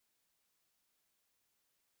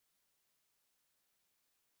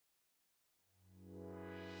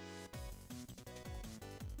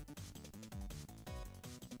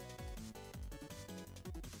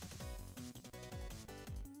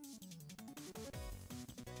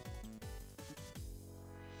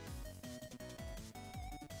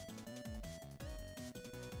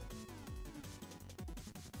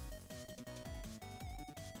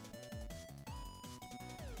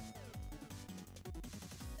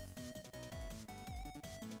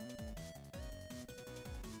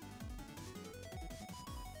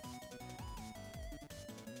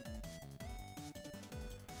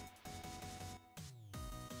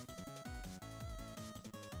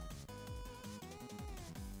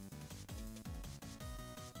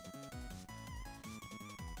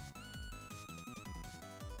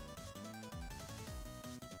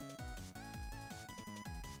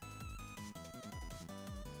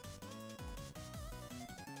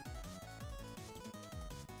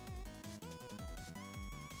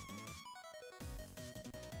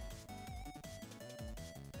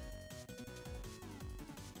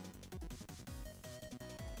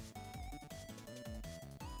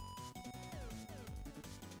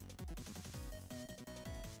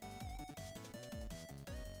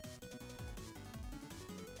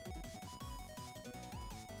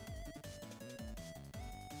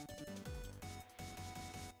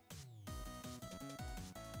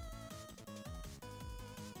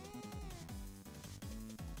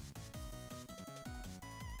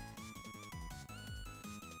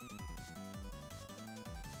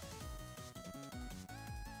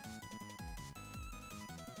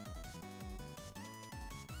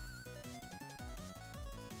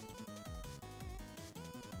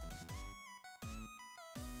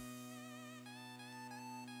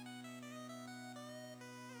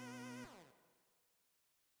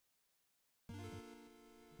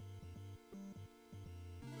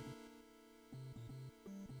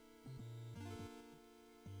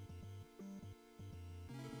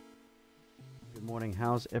Good morning.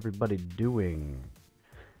 How's everybody doing?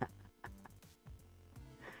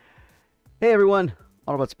 Hey everyone,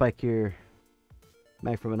 Autobot Spike here.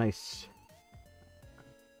 Back from a nice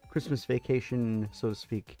Christmas vacation, so to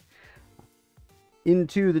speak,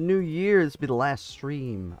 into the new year. This will be the last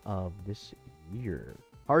stream of this year.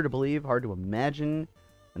 Hard to believe, hard to imagine.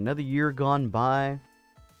 Another year gone by.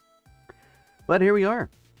 But here we are.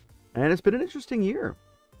 And it's been an interesting year.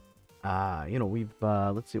 We've,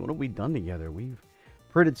 let's see, what have we done together? We've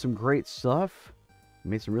printed some great stuff.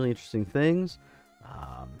 Made some really interesting things.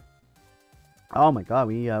 Oh my god,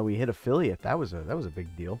 we hit affiliate. That was a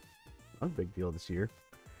big deal. That was a big deal this year.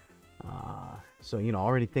 So,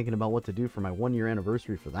 already thinking about what to do for my 1-year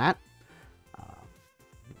anniversary for that.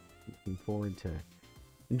 Looking forward to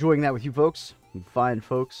enjoying that with you folks. You fine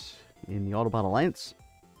folks in the Autobot Alliance.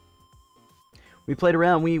 We played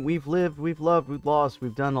around, we've lived, we've loved, we've lost,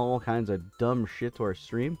 we've done all kinds of dumb shit to our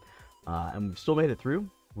stream. And we've still made it through.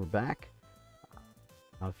 We're back.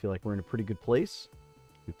 I feel like we're in a pretty good place.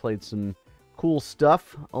 We played some cool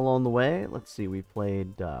stuff along the way. Let's see, we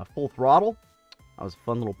played Full Throttle. That was a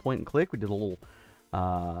fun little point and click. We did a little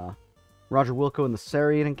Roger Wilco and the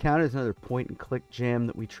Sarian encounter. There's another point and click jam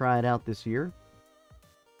that we tried out this year.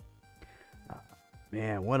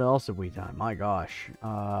 Man, what else have we done? My gosh.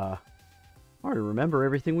 Hard to remember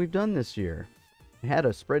everything we've done this year. I had a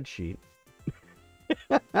spreadsheet.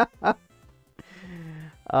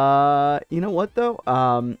 You know what though?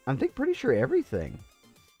 I'm pretty sure everything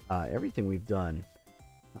we've done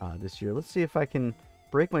this year. Let's see if I can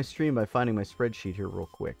break my stream by finding my spreadsheet here real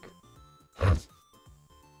quick.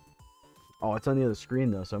 Oh, it's on the other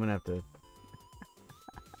screen though, so I'm gonna have to.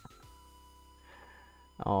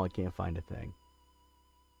 Oh, I can't find a thing.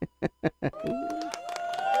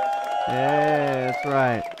 Yeah, that's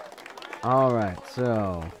right. All right,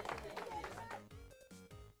 so.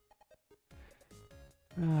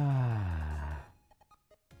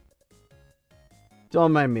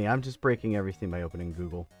 Don't mind me. I'm just breaking everything by opening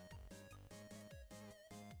Google.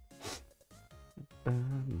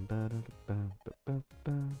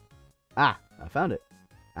 Ah, I found it.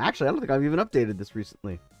 Actually, I don't think I've even updated this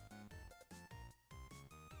recently.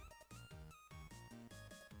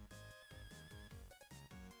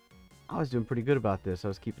 I was doing pretty good about this. I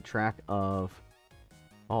was keeping track of...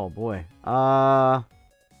 Oh, boy. I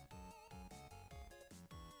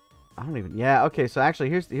don't even... Yeah, okay, so actually,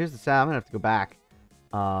 here's the sound. I'm gonna have to go back.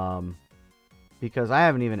 Because I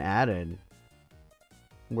haven't even added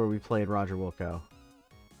where we played Roger Wilco.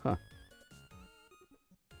 Huh.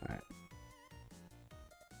 Alright.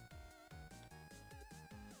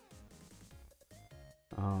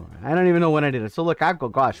 Alright. I don't even know when I did it. So look,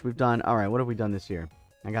 gosh, we've done... Alright, what have we done this year?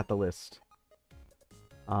 I got the list.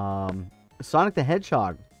 Sonic the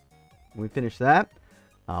Hedgehog. We finished that.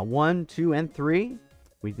 1, 2, and 3.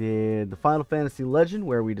 We did the Final Fantasy Legend,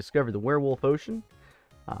 where we discovered the Werewolf Ocean.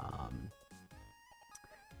 That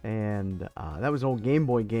was an old Game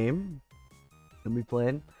Boy game that we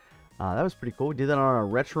played. That was pretty cool. We did that on our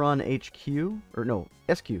Retron HQ. Or no,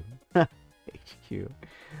 SQ. HQ.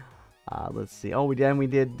 Let's see. Oh, then we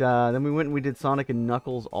went and we did Sonic and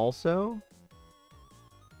Knuckles also.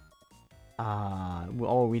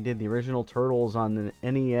 We did the original Turtles on the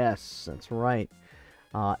NES. That's right.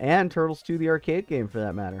 And Turtles 2, the arcade game, for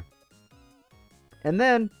that matter. And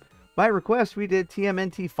then, by request, we did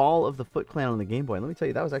TMNT Fall of the Foot Clan on the Game Boy. Let me tell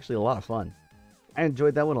you, that was actually a lot of fun. I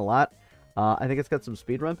enjoyed that one a lot. I think it's got some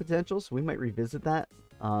speedrun potential, so we might revisit that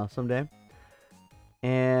someday.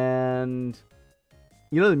 And...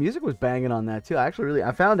 the music was banging on that too. I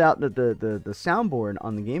found out that the soundboard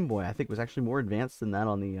on the Game Boy, I think, was actually more advanced than that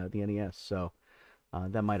on the NES. So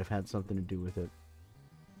that might have had something to do with it.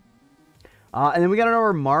 And then we got into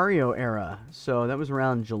our Mario era. So that was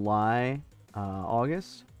around July,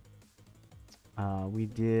 August. We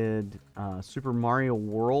did Super Mario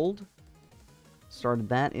World. Started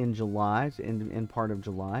that in July, in part of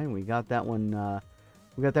July, and we got that one.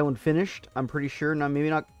 We got that one finished. I'm pretty sure. Maybe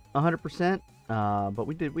not 100%. But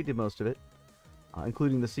we did most of it,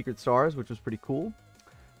 including the Secret Stars, which was pretty cool.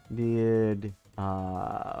 We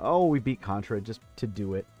beat Contra just to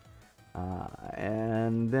do it.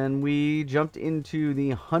 And then we jumped into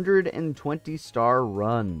the 120-star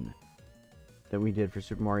run that we did for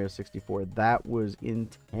Super Mario 64. That was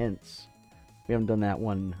intense. We haven't done that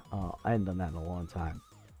one. I hadn't done that in a long time.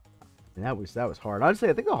 And that was hard. Honestly,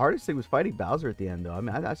 I think the hardest thing was fighting Bowser at the end, though. I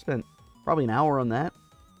mean, I spent probably an hour on that.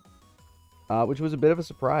 Which was a bit of a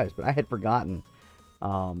surprise, but I had forgotten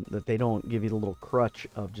that they don't give you the little crutch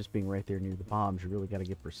of just being right there near the bombs. You really got to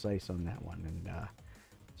get precise on that one,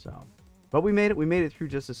 but we made it. We made it through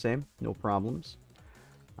just the same, no problems.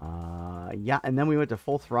 Yeah, and then we went to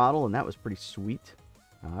Full Throttle, and that was pretty sweet.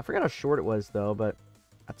 I forgot how short it was, though, but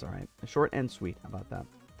that's all right. Short and sweet. How about that?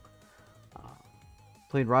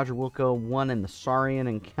 Played Roger Wilco 1 and the Saurian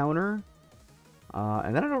Encounter.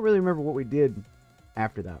 And then I don't really remember what we did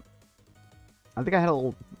after that. I think I had a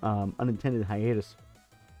little unintended hiatus.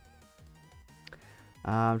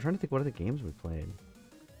 I'm trying to think what other games we played.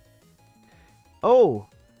 Oh!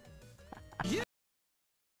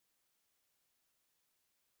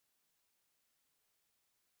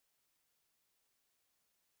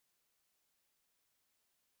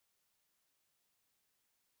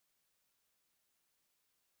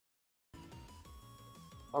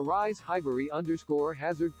 Arise Highbury _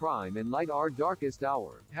 Hazard Prime and Light our Darkest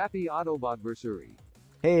Hour. Happy Autobotversary.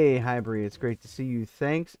 Hey, Highbury, it's great to see you.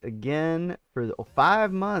 Thanks again for the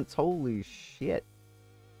 5 months. Holy shit.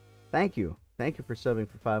 Thank you. Thank you for subbing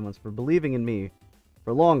for 5 months, for believing in me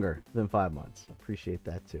for longer than 5 months. Appreciate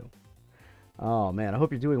that, too. Oh, man, I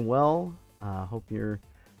hope you're doing well. I hope your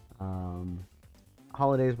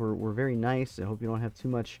holidays were very nice. I hope you don't have too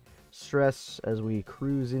much stress as we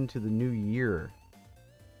cruise into the new year.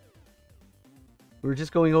 We were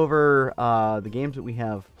just going over the games that we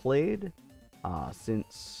have played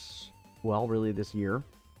since, well, really this year.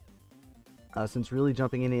 Since really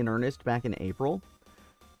jumping in earnest back in April.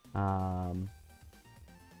 You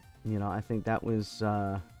know, I think that was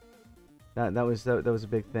that was a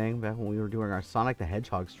big thing back when we were doing our Sonic the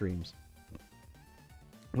Hedgehog streams,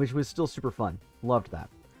 which was still super fun. Loved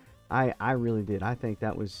that. I really did. I think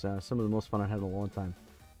that was some of the most fun I had in a long time.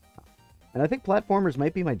 And I think platformers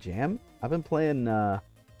might be my jam. I've been playing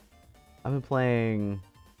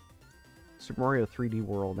Super Mario 3D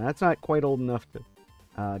World. Now, that's not quite old enough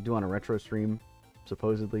to do on a retro stream,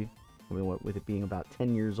 supposedly. I mean, with it being about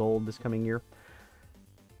 10 years old this coming year.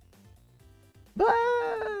 But,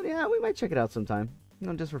 yeah, we might check it out sometime. You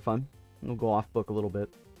know, just for fun. We'll go off book a little bit.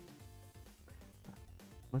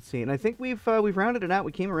 Let's see. And I think we've rounded it out.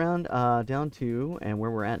 We came around down to, and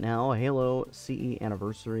where we're at now, a Halo CE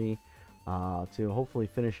anniversary. To hopefully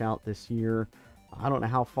finish out this year. I don't know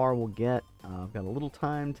how far we'll get. I've got a little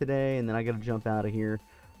time today, and then I got to jump out of here.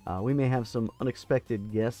 We may have some unexpected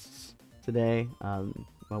guests today.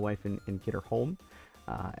 My wife and kid are home,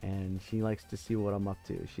 and she likes to see what I'm up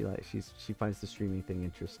to. She finds the streaming thing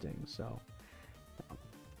interesting. So,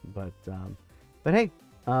 but hey,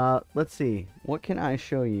 let's see. What can I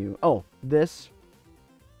show you? Oh, this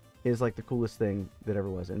is like the coolest thing that ever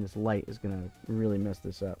was, and this light is gonna really mess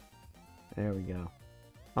this up. There we go.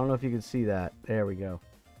 I don't know if you can see that. There we go.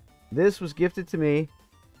 This was gifted to me.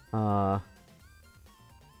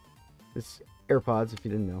 This AirPods, if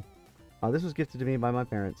you didn't know. This was gifted to me by my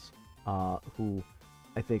parents, who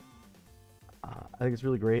I think it's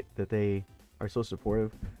really great that they are so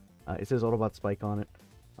supportive. It says Autobot Spike on it,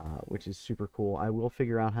 which is super cool. I will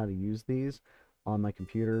figure out how to use these on my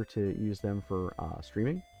computer to use them for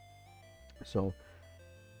streaming. So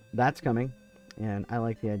that's coming. And I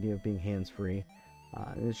like the idea of being hands-free.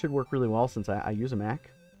 It should work really well since I use a Mac.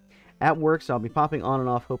 At work, so I'll be popping on and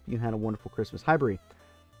off. Hope you had a wonderful Christmas. Highbury,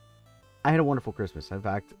 I had a wonderful Christmas. In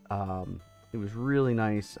fact, it was really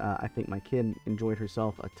nice. I think my kid enjoyed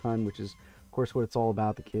herself a ton, which is, of course, what it's all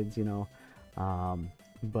about, the kids, you know.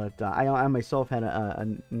 But I myself had a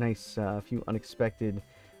nice few unexpected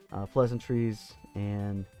pleasantries,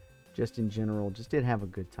 and just in general, just did have a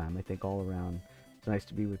good time, I think, all around. It's nice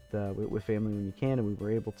to be with family when you can, and we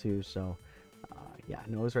were able to. So, yeah,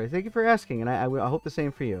 no, it was right. Thank you for asking, and I hope the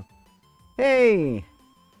same for you. Hey,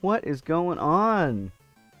 what is going on?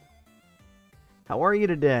 How are you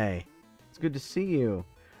today? It's good to see you.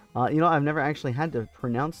 You know, I've never actually had to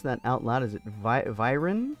pronounce that out loud. Is it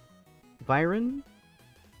Viren? Viren?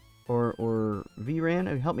 Or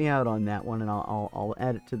Vran? Help me out on that one, and I'll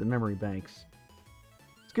add it to the memory banks.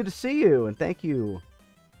 It's good to see you, and thank you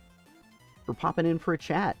for popping in for a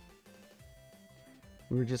chat.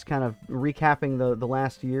 We were just kind of recapping the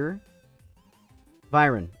last year.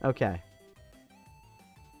 Viren, okay.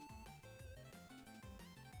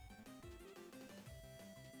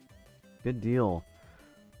 Good deal.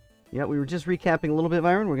 Yeah, we were just recapping a little bit,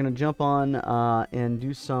 Viren. We're going to jump on and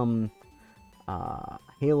do some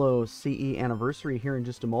Halo CE anniversary here in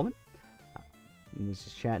just a moment. He was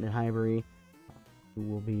just chatting at Highbury, who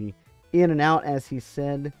will be in and out, as he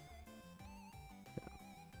said.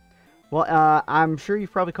 Well, I'm sure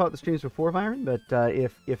you've probably caught the streams before, Byron, but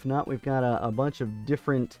if not, we've got a bunch of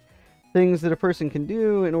different things that a person can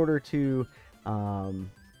do in order to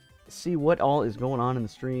see what all is going on in the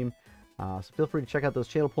stream. So feel free to check out those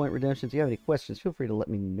channel point redemptions. If you have any questions, feel free to let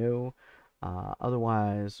me know.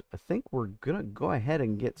 Otherwise, I think we're going to go ahead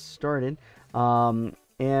and get started. And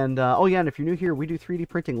And, oh yeah, and if you're new here, we do 3D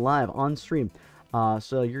printing live on stream.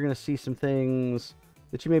 So you're going to see some things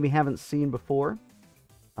that you maybe haven't seen before.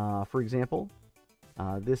 For example,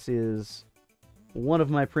 this is one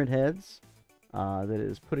of my print heads that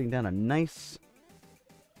is putting down a nice,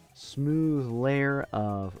 smooth layer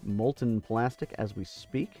of molten plastic as we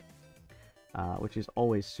speak, which is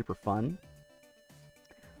always super fun.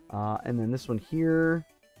 And then this one here,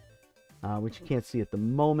 which you can't see at the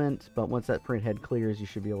moment, but once that print head clears, you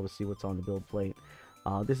should be able to see what's on the build plate.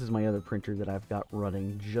 This is my other printer that I've got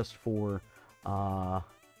running just for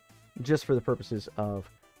the purposes of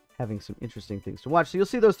having some interesting things to watch. So you'll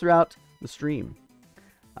see those throughout the stream,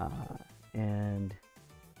 and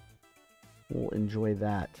we'll enjoy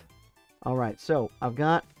that. All right, so I've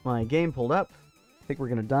got my game pulled up. I think we're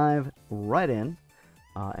going to dive right in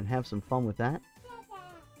and have some fun with that.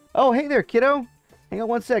 Oh, hey there, kiddo. Hang on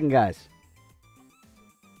one second, guys.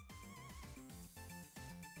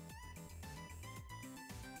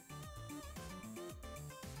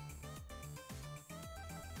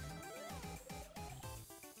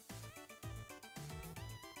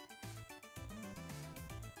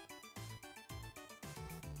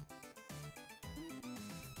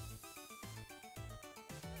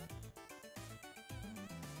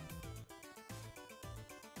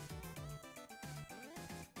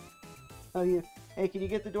 Oh, yeah. Hey, can you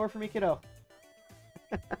get the door for me, kiddo?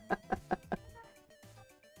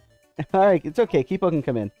 All right, it's okay. Keepo can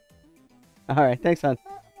come in. All right, thanks, hon.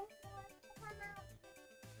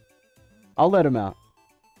 I'll let him out.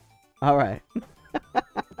 All right.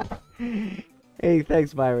 Hey,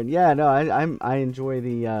 thanks, Byron. Yeah, no, I enjoy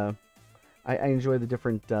the I enjoy the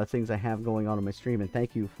different things I have going on my stream, and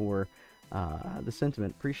thank you for the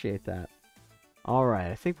sentiment. Appreciate that. All right,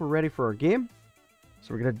 I think we're ready for our game.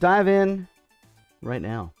 So we're going to dive in right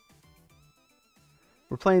now.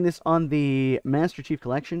 We're playing this on the Master Chief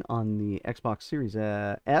Collection on the Xbox Series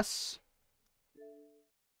S.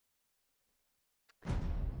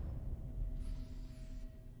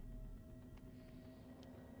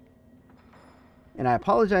 And I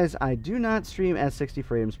apologize, I do not stream at 60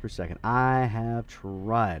 frames per second. I have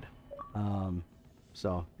tried.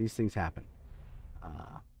 So these things happen.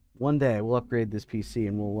 One day we'll upgrade this PC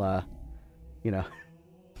and we'll, you know...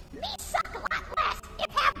 Me suck a lot less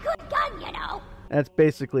if have good gun, you know. That's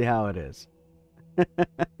basically how it is.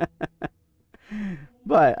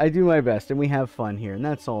 But I do my best, and we have fun here, and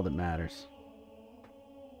that's all that matters.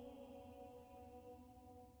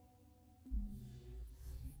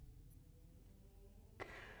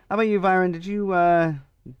 How about you, Byron? Did you have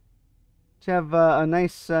a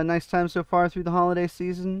nice time so far through the holiday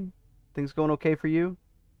season? Things going okay for you?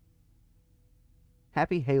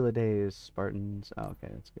 Happy Halo Days, Spartans. Oh, okay,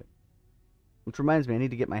 that's good. Which reminds me, I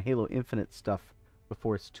need to get my Halo Infinite stuff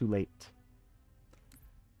before it's too late.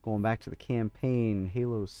 Going back to the campaign,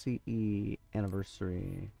 Halo CE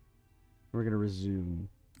Anniversary. We're going to resume.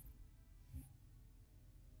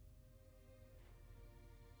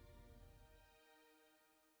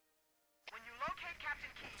 When you locate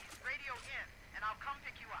Captain Keyes, radio in, and I'll come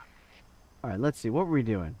pick you up. Alright, let's see. What were we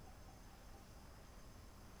doing?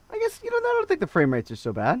 I guess, you know, I don't think the frame rates are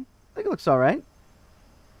so bad. I think it looks alright. I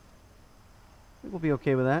think we'll be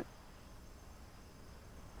okay with that.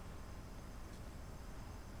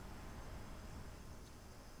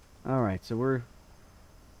 Alright, so we're...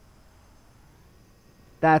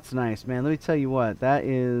 That's nice, man. Let me tell you what. That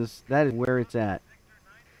is where it's at.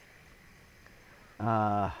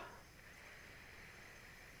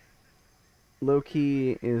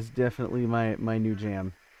 Low-key is definitely my new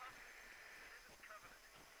jam.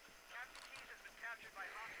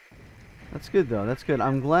 That's good, though. That's good.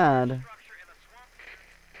 I'm glad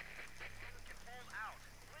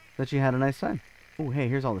that you had a nice time. Oh, hey,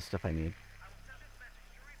 here's all the stuff I need.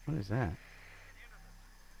 What is that?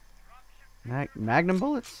 Magnum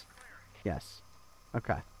bullets? Yes.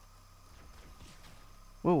 Okay.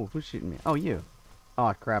 Whoa, who's shooting me? Oh, you.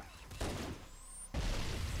 Oh, crap.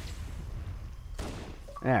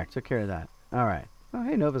 There, took care of that. Alright. Oh,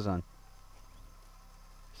 hey, Nova's on.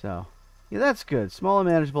 So, yeah, that's good. Small and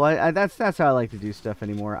manageable. That's how I like to do stuff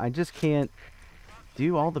anymore. I just can't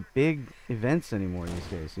do all the big events anymore these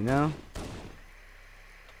days, you know?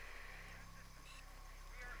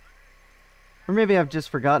 Or maybe I've just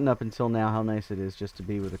forgotten up until now how nice it is just to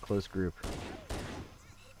be with a close group.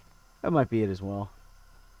 That might be it as well.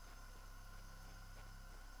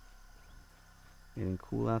 Getting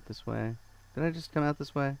cool out this way. Did I just come out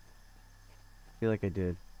this way? I feel like I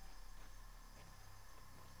did.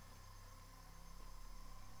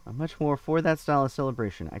 Much more for that style of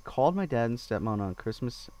celebration. I called my dad and stepmom on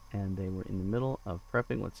Christmas, and they were in the middle of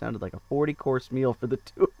prepping what sounded like a 40-course meal for the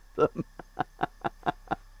two of them.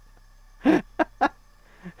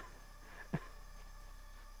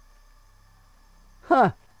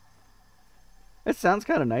 Huh. It sounds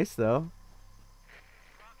kind of nice, though.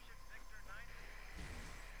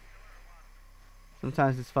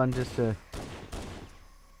 Sometimes it's fun just to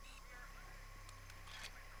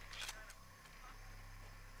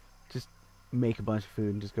make a bunch of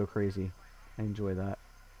food and just go crazy. I enjoy that.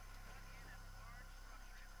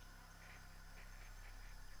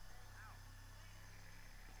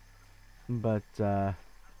 But, well,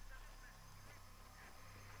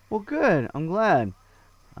 good. I'm glad.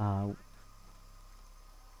 You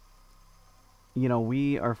know,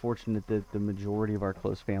 we are fortunate that the majority of our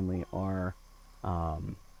close family are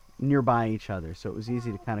nearby each other, so it was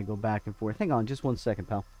easy to kind of go back and forth. Hang on just 1 second,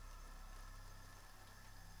 pal.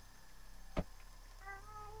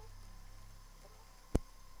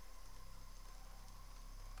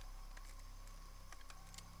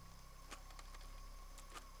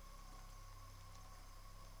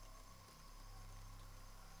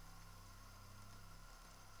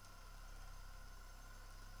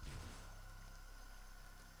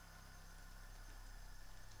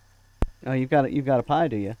 Oh, you've got a pie,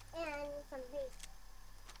 do you? And some beef.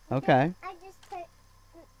 Okay. I just put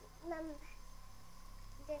them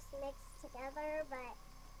just mixed together, but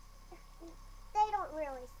they don't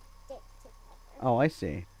really stick together. Oh, I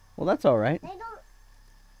see. Well, that's all right. They don't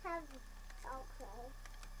have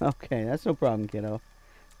Velcro. Okay, that's no problem, kiddo.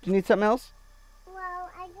 Do you need something else? Well,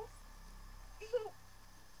 I just...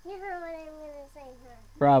 you know what I'm going to say, huh?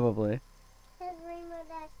 Probably. Because Rainbow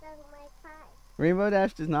Dash doesn't like pie. Rainbow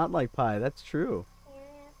Dash does not like pie. That's true.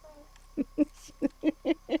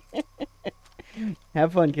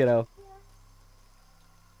 Have fun, kiddo.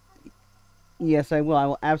 Yes, I will. I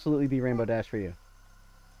will absolutely be Rainbow Dash for you.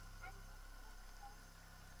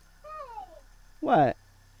 Hey! What?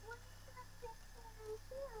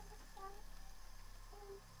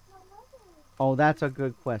 Oh, that's a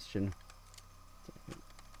good question.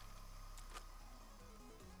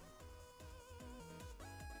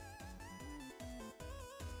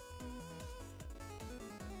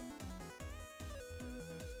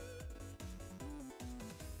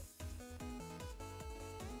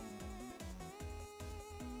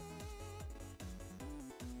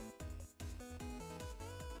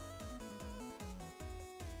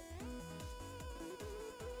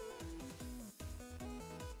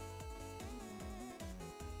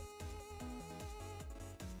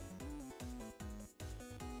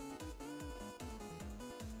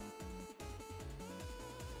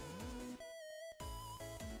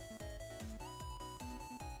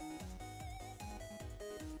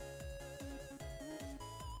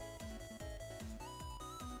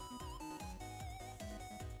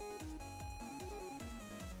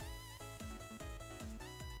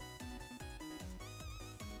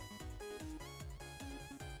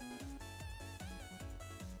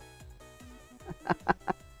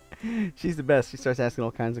 She's the best. She starts asking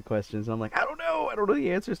all kinds of questions. I'm like, I don't know. I don't know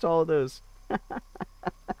the answers to all of those.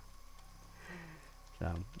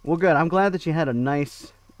 So, well, good. I'm glad that you had a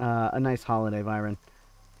nice holiday, Byron.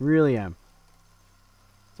 Really am.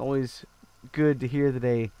 It's always good to hear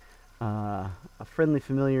that a friendly,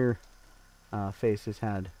 familiar face has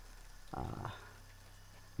had an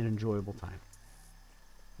enjoyable time.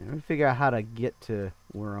 Let me figure out how to get to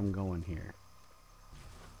where I'm going here.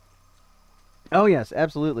 Oh, yes,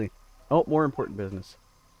 absolutely. Oh, more important business.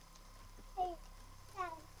 Hey, Dad,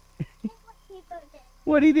 guess what Peebo did?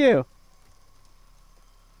 What'd he do?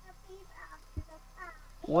 The Peebo, the pie.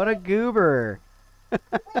 What a goober.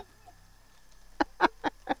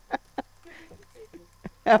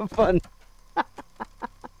 Have fun.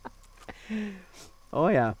 Oh,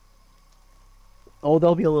 yeah. Oh,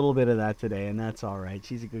 there'll be a little bit of that today, and that's all right.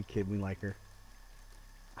 She's a good kid. We like her.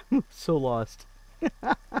 I'm so lost.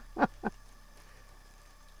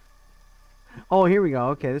 Oh, here we go.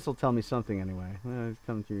 Okay, this will tell me something anyway. It's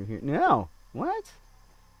coming through here. No. What?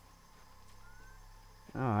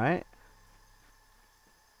 All right.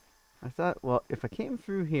 I thought, well, if I came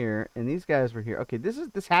through here and these guys were here. Okay, this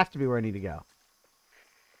has to be where I need to go.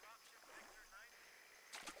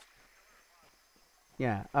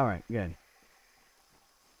 Yeah, all right, good.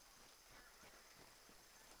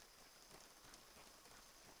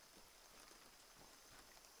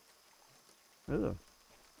 Ooh.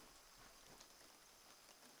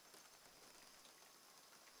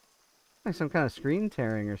 Like some kind of screen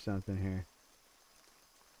tearing or something here.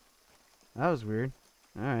 That was weird.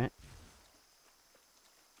 Alright.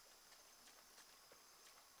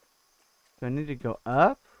 Do I need to go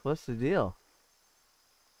up? What's the deal?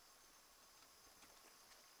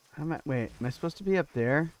 How am I? Wait, am I supposed to be up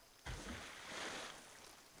there?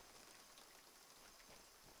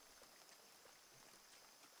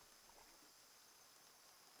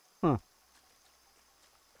 Huh.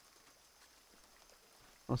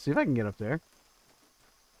 I'll see if I can get up there.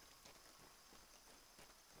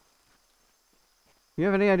 If you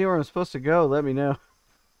have any idea where I'm supposed to go, let me know.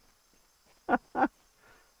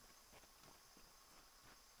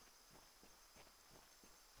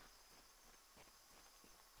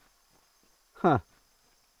 Huh.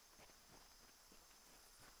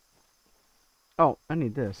 Oh, I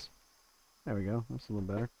need this. There we go. That's a little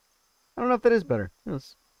better. I don't know if that is better.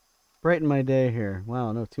 Let's brighten my day here.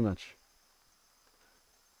 Wow, no, too much.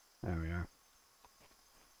 There we are.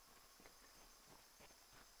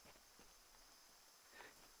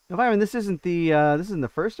 Now, Byron, this isn't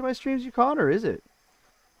the first of my streams you caught, or is it?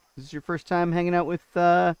 Is this your first time hanging out with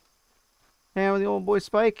the old boy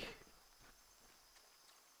Spike?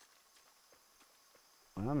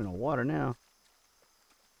 Well, I'm in the water now.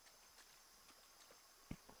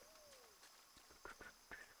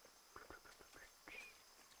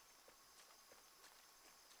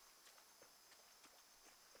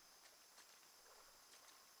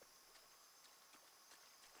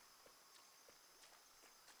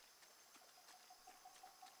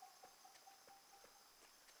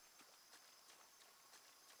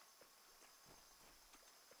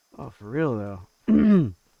 Oh, for real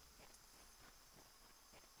though.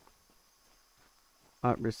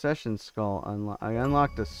 Recession skull. I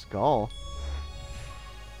unlocked a skull.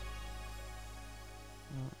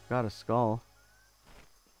 Got a skull.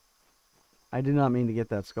 I did not mean to get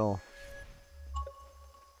that skull.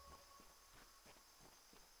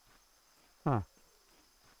 Huh.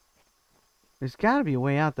 There's got to be a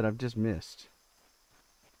way out that I've just missed.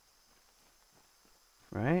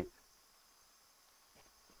 Right?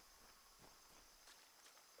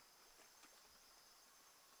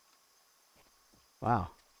 Wow.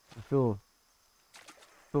 I feel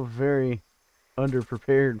very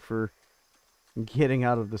underprepared for getting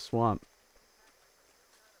out of the swamp.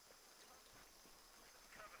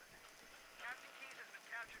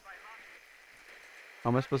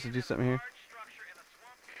 How am I supposed to do something here?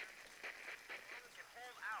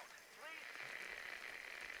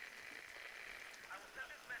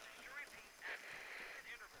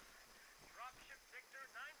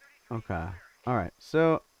 Okay. Alright,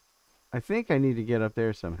 so I think I need to get up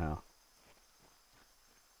there somehow.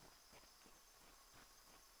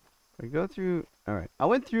 I go through... Alright, I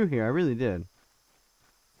went through here, I really did.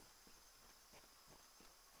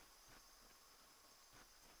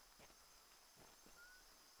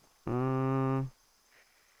 I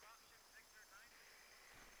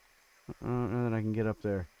don't know that I can get up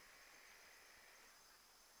there.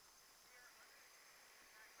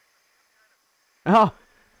 Oh!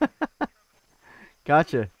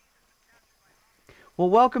 Gotcha. Well,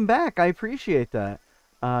 welcome back. I appreciate that.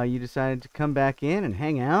 You decided to come back in and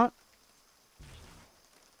hang out?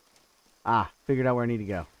 Ah, figured out where I need to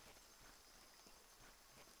go.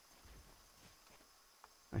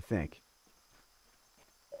 I think.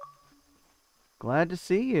 Glad to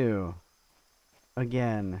see you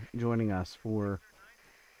again, joining us for,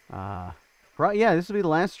 yeah, this will be the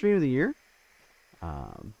last stream of the year.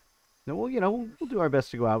 No, we'll do our best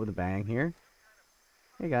to go out with a bang here.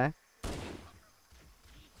 Hey, guy.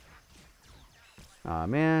 Aw,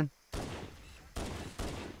 man.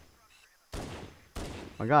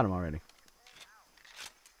 I got him already.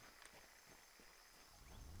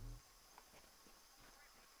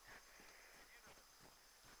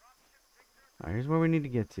 Alright, here's where we need to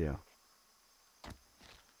get to.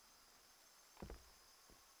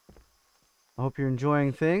 I hope you're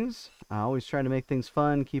enjoying things. I always try to make things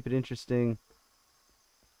fun, keep it interesting.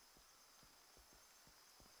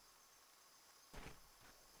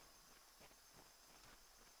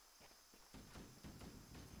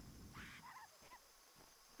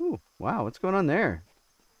 Ooh, wow, what's going on there?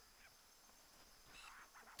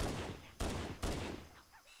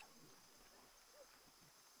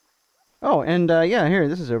 Oh, and yeah, here,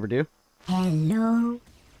 this is overdue. Hello,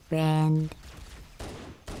 friend.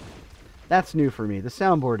 That's new for me. The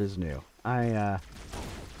soundboard is new. I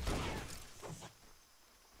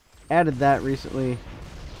added that recently.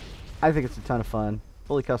 I think it's a ton of fun.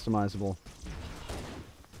 Fully customizable.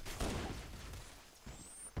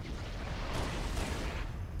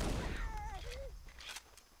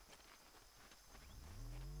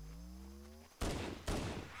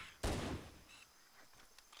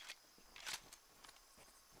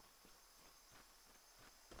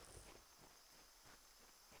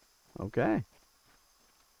 Okay.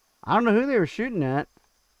 I don't know who they were shooting at.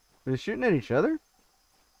 Were they shooting at each other?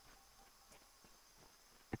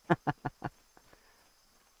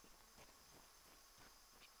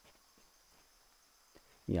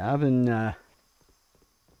 Yeah, I've been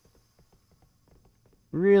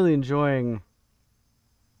really enjoying...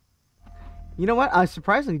 You know what? I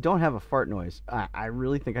surprisingly don't have a fart noise. I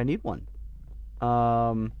really think I need one. You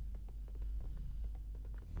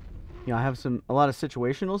know, I have a lot of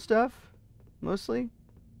situational stuff, mostly.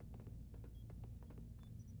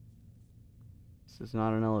 This is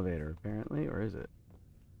not an elevator, apparently, or is it?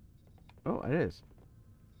 Oh, it is.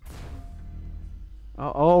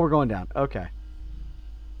 Oh, we're going down. Okay.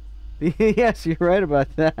 Yes, you're right about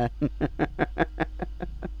that.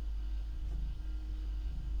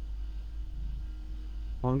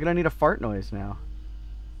 Well, I'm gonna need a fart noise now.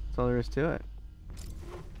 That's all there is to it.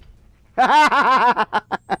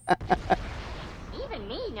 Even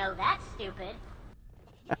me know that's stupid.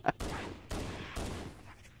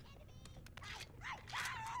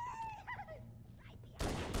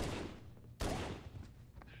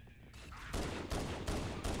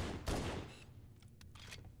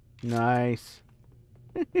 Nice.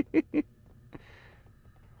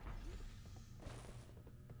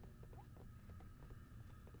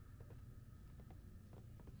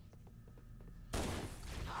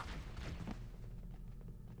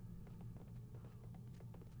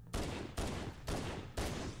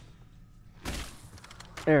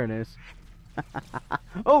 There it is.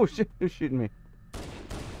 Oh, shit, who's shooting me?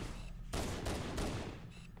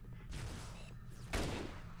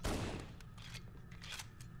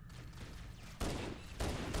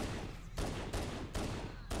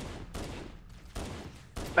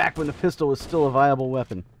 Back when the pistol was still a viable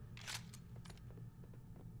weapon.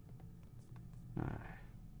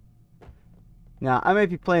 Now, I may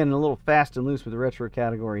be playing a little fast and loose with the retro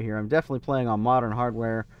category here. I'm definitely playing on modern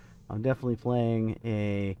hardware. I'm definitely playing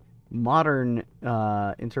a modern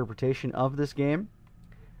interpretation of this game.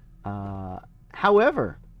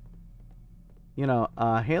 However, you know,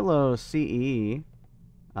 Halo CE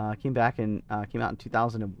came out in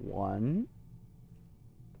 2001.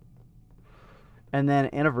 And then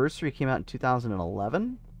Anniversary came out in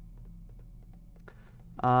 2011.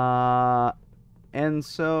 And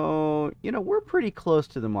so, you know, we're pretty close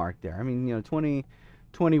to the mark there. I mean, you know,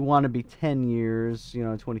 2021 would be 10 years, you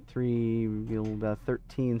know, 23 would be about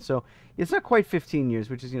 13. So it's not quite 15 years,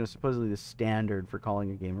 which is, you know, supposedly the standard for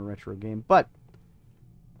calling a game a retro game. But,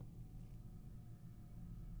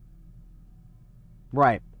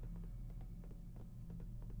 right.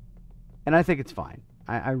 And I think it's fine.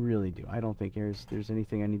 I really do. I don't think there's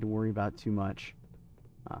anything I need to worry about too much.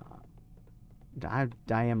 I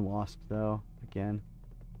am lost, though, again.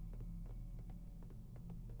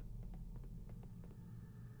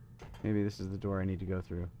 Maybe this is the door I need to go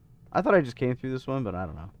through. I thought I just came through this one, but I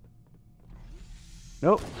don't know.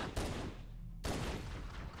 Nope.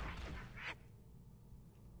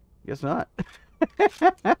 Guess not.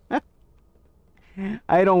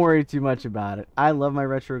 I don't worry too much about it. I love my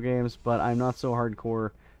retro games, but I'm not so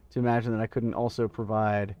hardcore to imagine that I couldn't also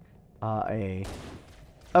provide a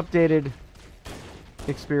updated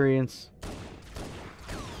experience.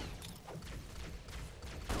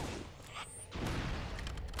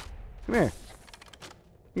 Come here.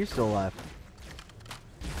 You're still alive.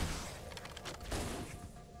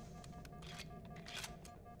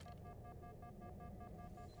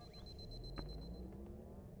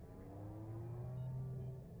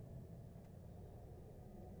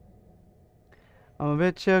 I'm a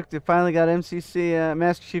bit choked. I finally got MCC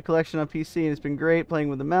Master Chief Collection on PC, and it's been great playing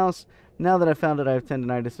with the mouse. Now that I found it, I have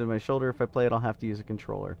tendonitis in my shoulder. If I play it, I'll have to use a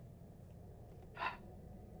controller.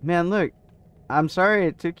 Man, look. I'm sorry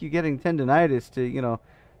it took you getting tendonitis to, you know,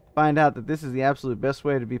 find out that this is the absolute best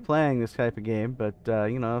way to be playing this type of game. But,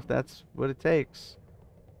 you know, if that's what it takes.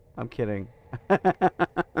 I'm kidding.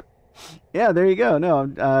 Yeah, there you go. No,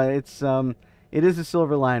 it is a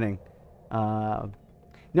silver lining.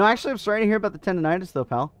 No, actually, I'm sorry to hear about the tendonitis, though,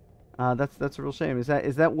 pal. That's a real shame. Is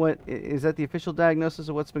that the official diagnosis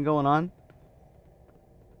of what's been going on?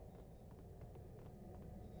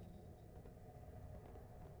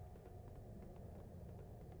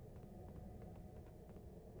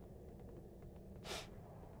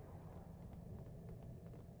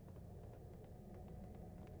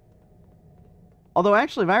 Although,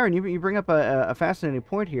 actually, Myron, you bring up a fascinating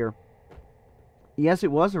point here. Yes,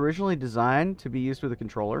 it was originally designed to be used with a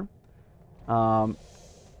controller. But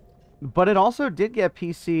it also did get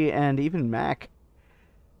PC and even Mac.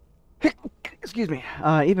 Excuse me.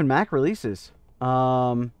 Even Mac releases.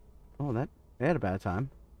 Oh, they had a bad time.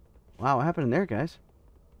 Wow, what happened in there, guys?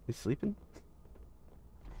 He's sleeping?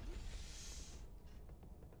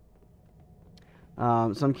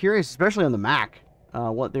 So I'm curious, especially on the Mac,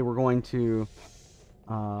 what they were going to,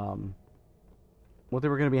 what they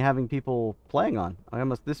were going to be having people playing on.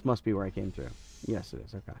 This must be where I came through. Yes, it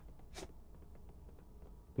is. Okay.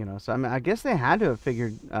 You know, so I guess they had to have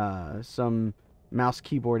figured some mouse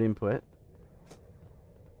keyboard input.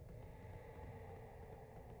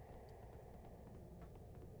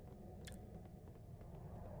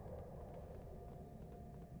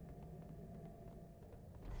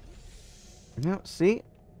 No, see?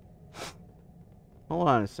 Hold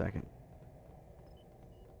on a second.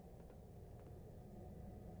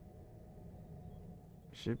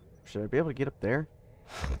 Should I be able to get up there?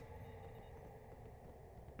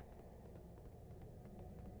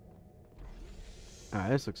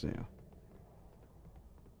 Alright, this looks new.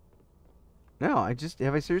 No,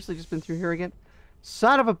 have I seriously just been through here again?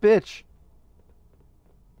 Son of a bitch!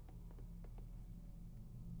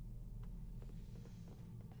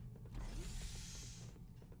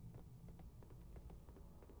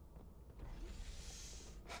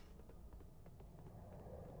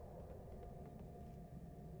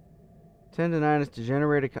 Tendonitis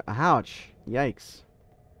degenerated. Ouch. Yikes.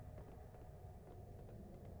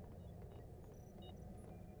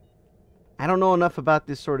 I don't know enough about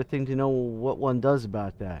this sort of thing to know what one does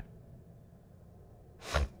about that.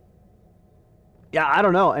 Yeah, I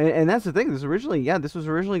don't know. And that's the thing. This was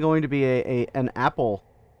originally going to be an Apple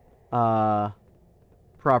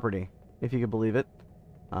property, if you could believe it.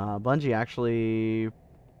 Bungie actually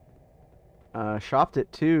shopped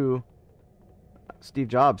it to Steve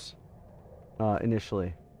Jobs.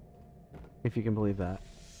 Initially, if you can believe that.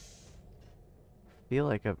 Feel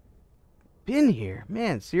like I've been here.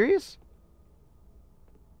 Man, serious?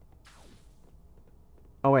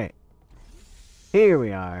 Oh, wait. Here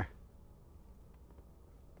we are.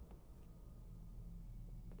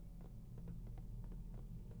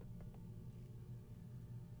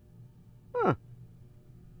 Huh.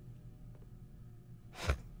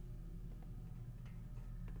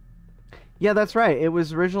 Yeah, that's right. It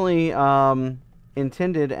was originally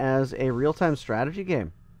intended as a real-time strategy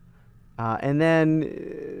game. And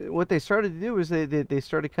then what they started to do is they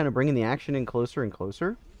started kind of bringing the action in closer and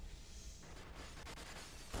closer.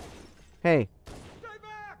 Hey. Stay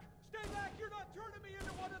back! Stay back! You're not turning me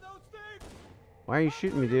into one of those things! Why are you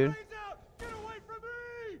shooting me, dude? Get away from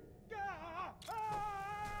me!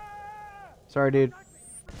 Sorry, dude.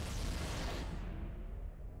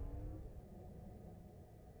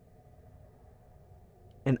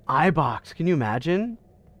 An iBox. Can you imagine?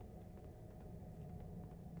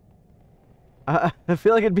 I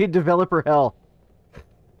feel like it'd be developer hell.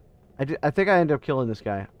 I think I ended up killing this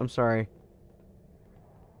guy. I'm sorry.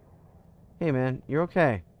 Hey, man. You're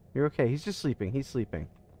okay. You're okay. He's just sleeping. He's sleeping.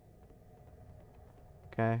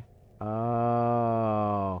 Okay.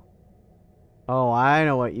 Oh. Oh, I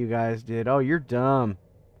know what you guys did. Oh, you're dumb.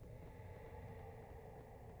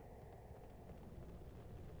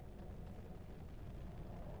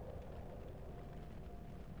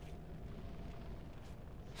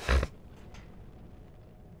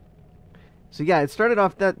 So yeah, it started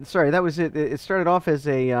off that was it. It started off as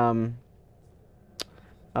a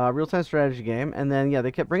real-time strategy game, and then yeah,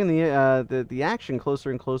 they kept bringing the action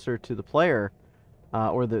closer and closer to the player,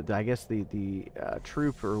 or I guess the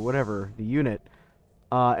troop or whatever, the unit.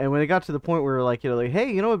 And when it got to the point where like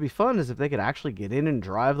hey, you know what'd be fun is if they could actually get in and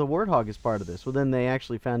drive the Warthog as part of this. Well, then they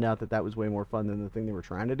actually found out that was way more fun than the thing they were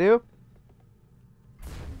trying to do.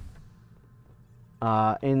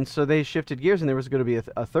 And so they shifted gears, and there was going to be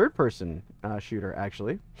a third-person shooter,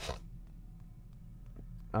 actually.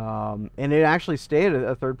 And it actually stayed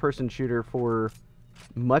a third-person shooter for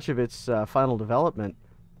much of its final development.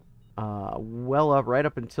 Right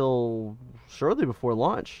up until shortly before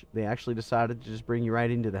launch. They actually decided to just bring you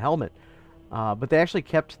right into the helmet. But they actually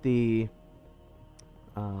kept the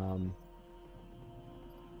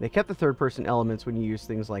third-person elements when you use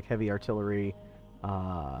things like heavy artillery,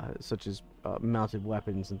 such as mounted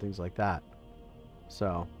weapons and things like that.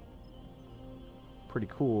 So, pretty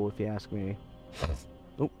cool if you ask me.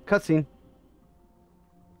 Oh, cutscene.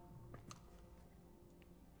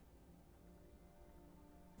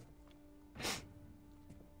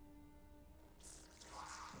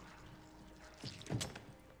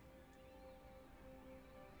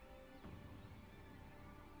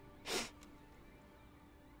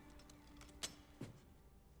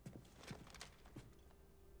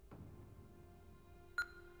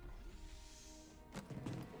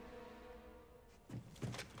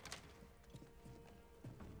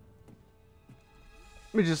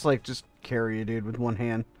 Let me just carry you, dude, with one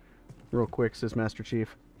hand. Real quick, says Master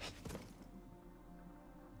Chief.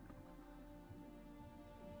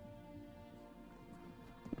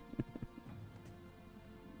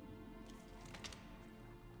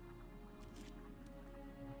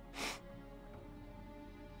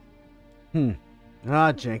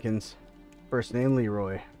 Ah, Jenkins. First name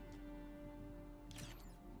Leroy.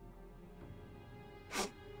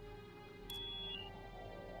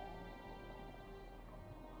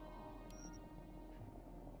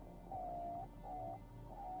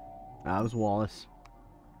 That was Wallace.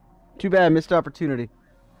 Too bad, missed opportunity.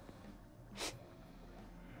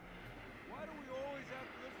 Why do we always have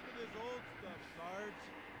to listen to this old stuff, Sarge?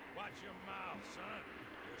 Watch your mouth, son.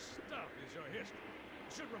 Your stuff is your history.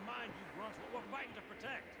 It should remind you, Grunts, what we're fighting to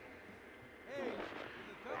protect. Hey, does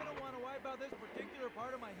the Covenant want to wipe out this particular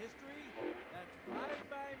part of my history? That's fine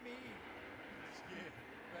by me. Yeah,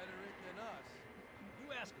 better it than us.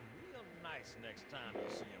 You ask them real nice next time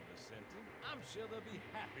you see them, Vicente. I'm sure they'll be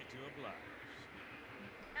happy to oblige.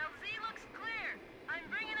 LZ looks clear. I'm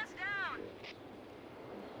bringing us down.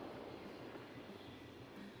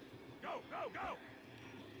 Go, go, go!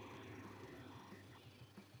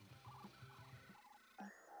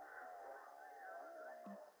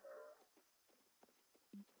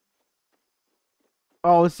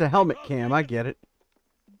 Oh, it's a helmet cam. I get it.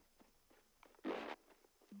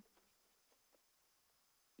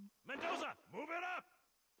 Mendoza, move it up!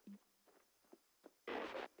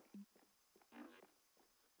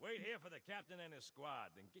 Wait here for the captain and his squad,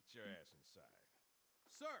 then get your ass inside.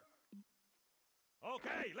 Sir!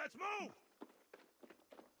 Okay, let's move!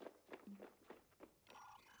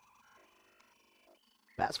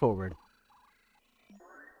 Fast forward.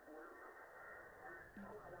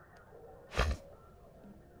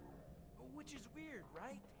 Which is weird,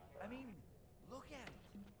 right? I mean, look at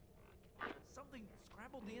it. Something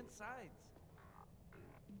scrambled the insides.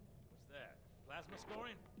 What's that? Plasma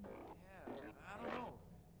scoring? Yeah, I don't know.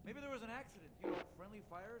 Maybe there was an accident, you know, friendly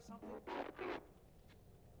fire or something?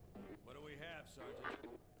 What do we have,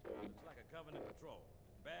 Sergeant? Looks like a Covenant patrol.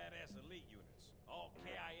 Badass elite units. All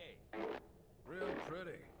KIA. Real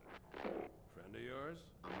pretty. Friend of yours?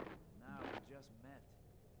 Nah, we just met.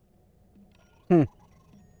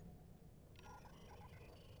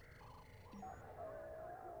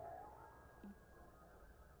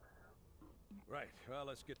 Right, well,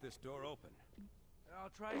 let's get this door open. I'll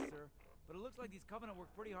try, sir. But it looks like these Covenant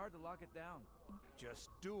worked pretty hard to lock it down. Just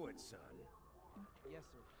do it, son. Yes,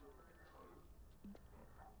 sir.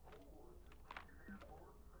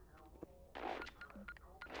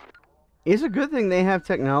 It's a good thing they have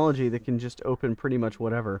technology that can just open pretty much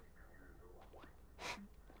whatever.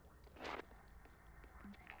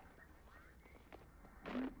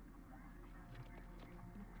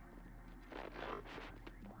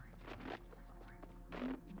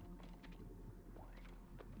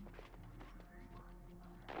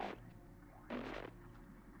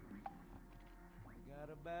 Got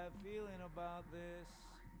a bad feeling about this.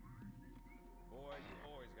 Boy, you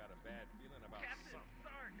always got a bad feeling about Captain something.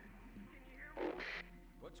 Sarge, can you hear me?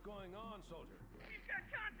 What's going on, soldier? We've got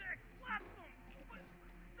contact. Lots of them. But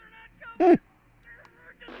they're not coming.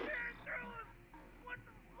 They're just tearing through us. What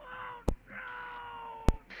the? Oh,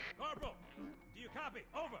 no! Corporal, do you copy?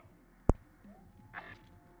 Over.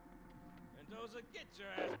 Mendoza, get your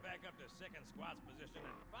ass back up to second squad's position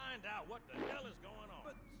and find out what the hell is going on.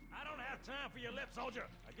 But- I don't have time for your lip, soldier.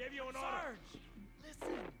 I gave you an order. Sarge!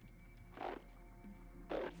 Listen!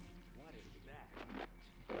 What is that?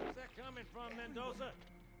 Where's that coming from, Mendoza?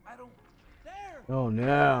 I don't... There! Oh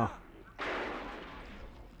no.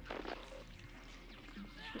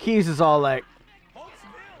 Keys is all like, Hold still!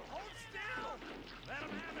 Hold still! Let him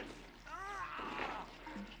have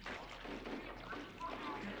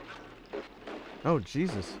it! oh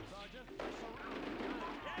Jesus. Sergeant,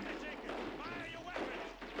 damn it, Jenkins! Fire your weapons!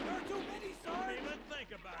 There are too many, Don't Sarge! even think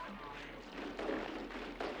about it.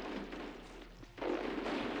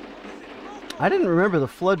 I didn't remember the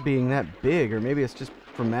flood being that big, or maybe it's just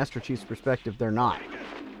from Master Chief's perspective, they're not.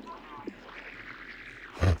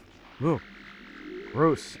 Ooh.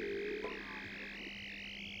 Gross.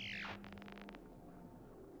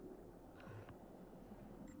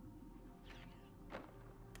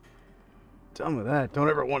 Done with that. Don't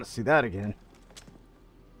ever want to see that again.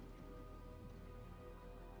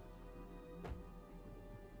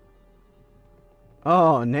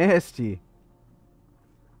 Oh, nasty.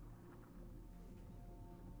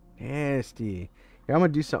 Nasty. Here, I'm gonna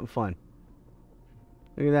do something fun.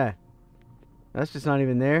 Look at that. That's just not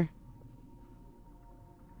even there.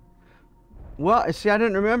 Well, see, I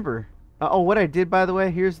didn't remember. Oh, what I did, by the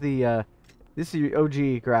way, here's the, this is your OG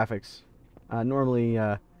graphics. Normally,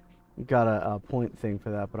 got a point thing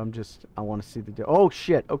for that, but I want to see the... Oh,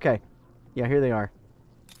 shit. Okay. Yeah, here they are.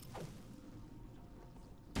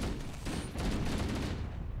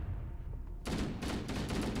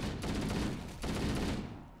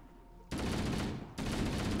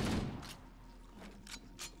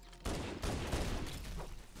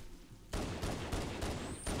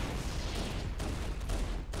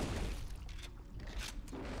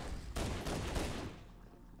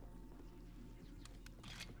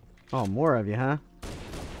 Oh, more of you, huh?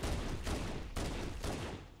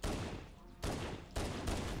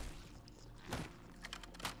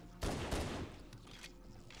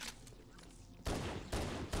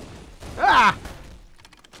 Ah!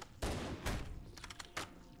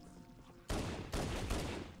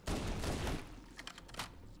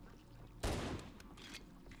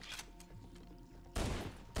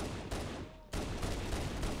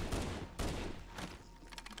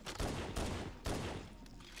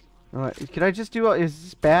 Alright, can I just do... Is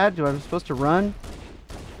this bad? Do I supposed to run?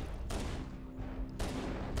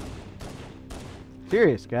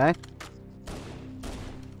 Serious, guy.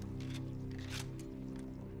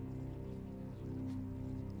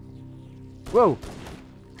 Whoa!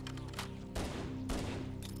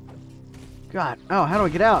 God. Oh, how do I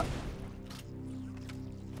get out?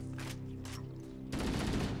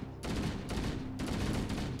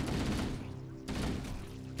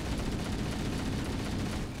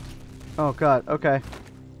 Oh, God. Okay.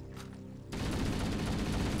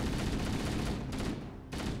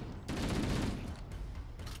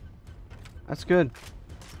 That's good.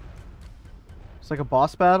 It's like a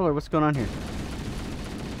boss battle, or what's going on here?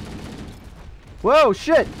 Whoa,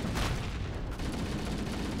 shit!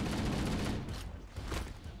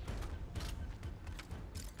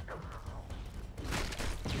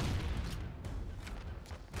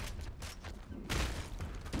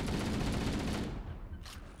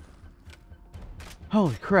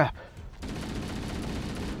 Holy crap.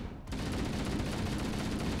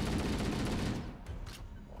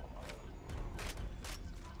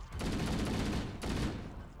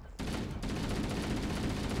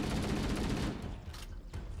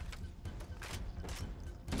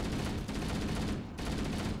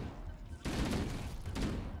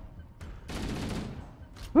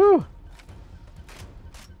 Whew.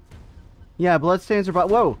 Yeah, bloodstains are...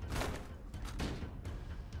 Whoa!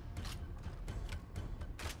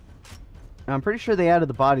 I'm pretty sure they added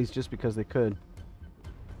the bodies just because they could.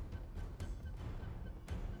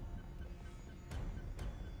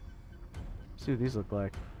 Let's see what these look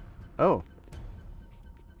like. Oh.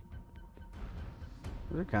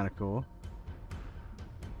 They're kind of cool.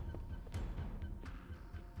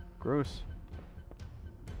 Gross.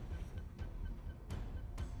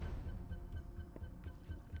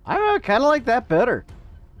 I don't know, I kind of like that better.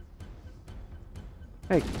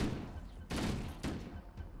 Hey.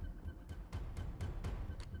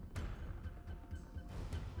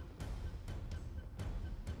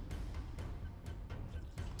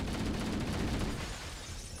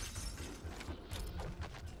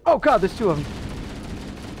 Oh God, there's two of them.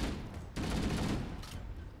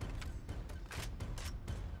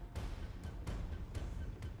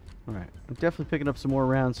 Alright, I'm definitely picking up some more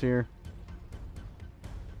rounds here.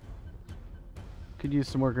 Could use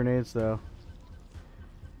some more grenades though.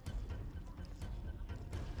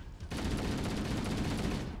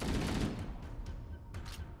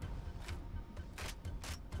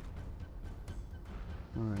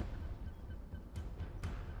 Alright.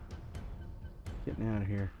 Getting out of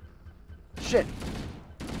here. Shit!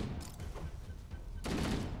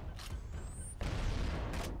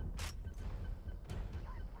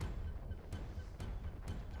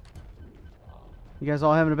 You guys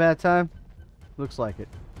all having a bad time? Looks like it.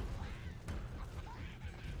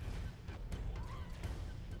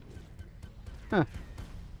 Huh.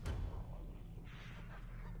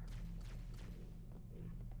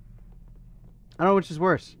 I don't know which is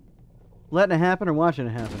worse. Letting it happen or watching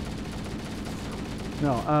it happen.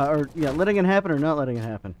 No, or, yeah, letting it happen or not letting it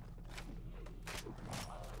happen.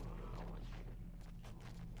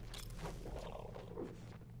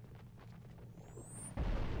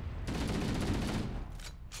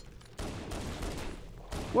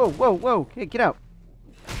 Whoa, whoa, whoa! Hey, get out!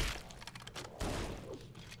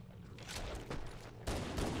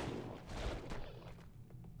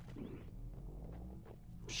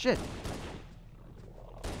 Shit!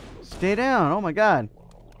 Stay down! Oh my God!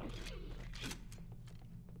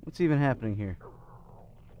 What's even happening here?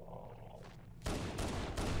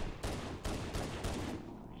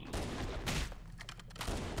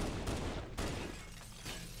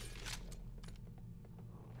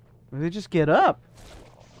 Or they just get up?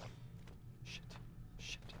 Shit.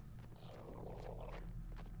 Shit.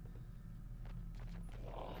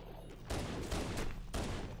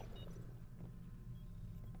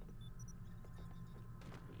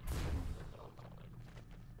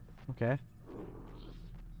 Okay.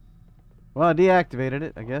 Well, I deactivated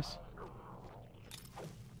it, I guess.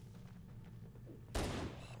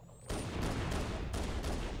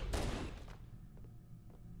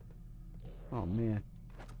 Oh, man.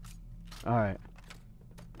 Alright.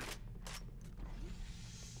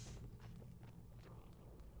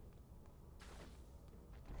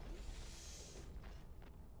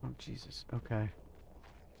 Oh, Jesus. Okay. I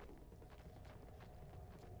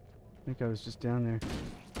think I was just down there.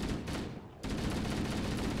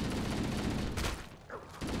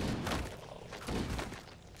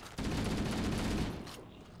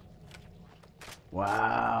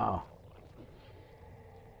 Wow.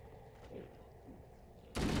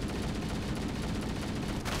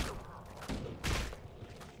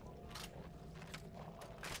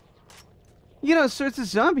 You know, so it's a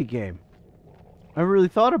zombie game. I haven't really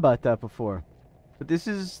thought about that before. But this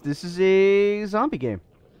is a zombie game.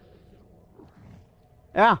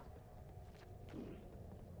 Yeah.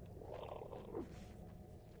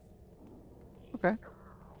 Okay.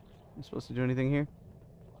 I'm supposed to do anything here?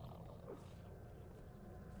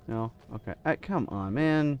 No? Okay. Come on,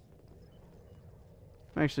 man.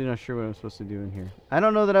 I'm actually not sure what I'm supposed to do in here. I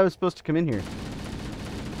don't know that I was supposed to come in here.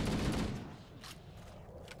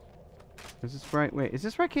 Is this right? Wait, is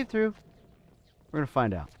this where I came through? We're gonna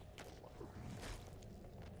find out.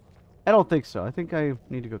 I don't think so. I think I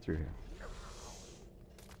need to go through here.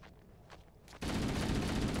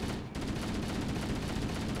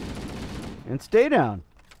 And stay down.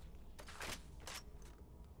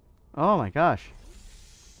 Oh my gosh.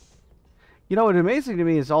 You know, what's amazing to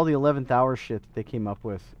me is all the 11th hour shit that they came up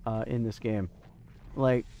with in this game.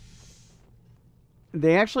 Like,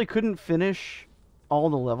 they actually couldn't finish all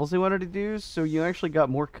the levels they wanted to do, so you actually got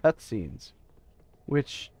more cutscenes.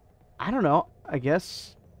 Which, I don't know, I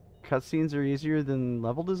guess cutscenes are easier than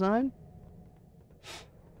level design?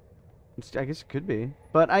 I guess it could be.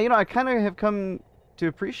 But, I kind of have come to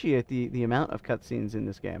appreciate the amount of cutscenes in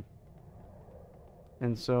this game.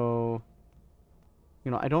 And so,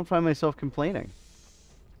 I don't find myself complaining.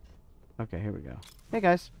 Okay, here we go. Hey,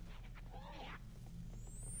 guys.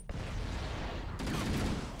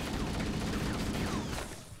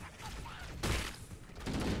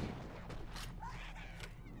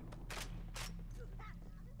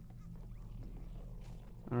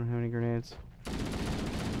 I don't have any grenades.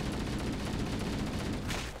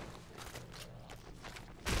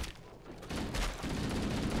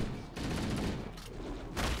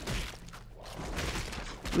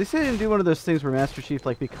 At least I didn't do one of those things where Master Chief,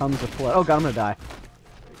 like, becomes a flood. Oh god, I'm gonna die.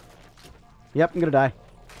 Yep, I'm gonna die.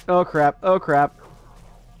 Oh crap, oh crap.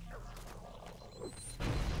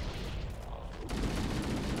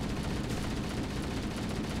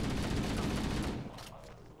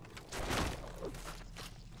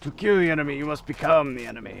 To kill the enemy, you must become the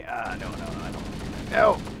enemy. Ah, no, I don't.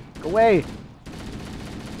 No! Go away!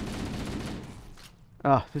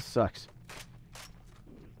 Oh, this sucks.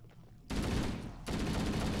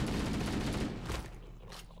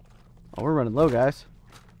 Oh, we're running low, guys.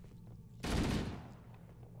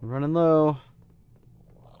 We're running low.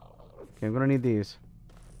 Okay, I'm gonna need these.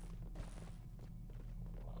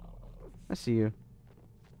 I see you.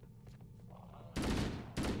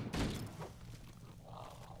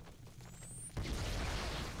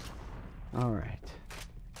 Alright.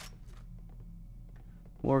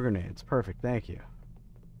 More grenades. Perfect, thank you.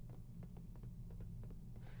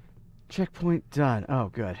 Checkpoint done. Oh,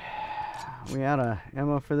 good. We out of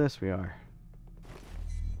ammo for this? We are.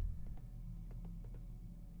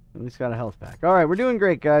 At least got a health pack. Alright, we're doing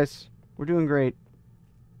great, guys. We're doing great.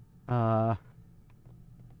 Not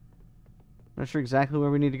sure exactly where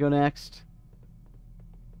we need to go next.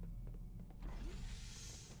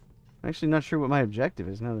 I'm actually not sure what my objective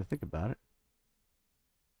is now that I think about it.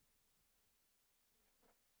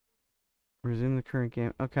 Resume the current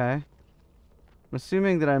game. Okay. I'm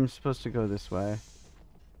assuming that I'm supposed to go this way.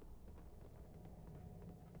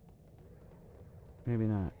 Maybe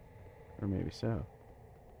not. Or maybe so.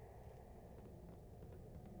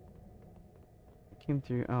 Came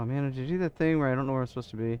through. Oh man, did you do that thing where I don't know where I'm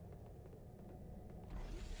supposed to be?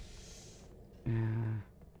 Yeah.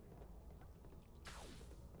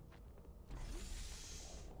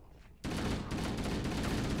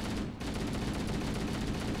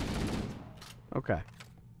 Okay.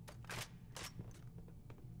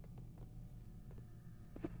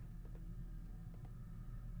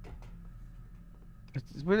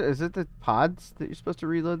 Is it the pods that you're supposed to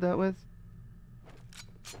reload that with?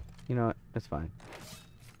 You know what? That's fine.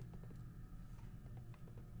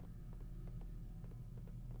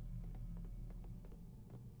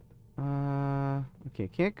 I Okay,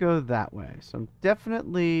 can't go that way. So I'm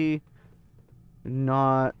definitely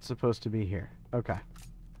not supposed to be here. Okay.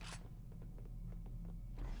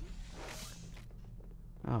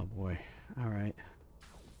 Oh boy. Alright.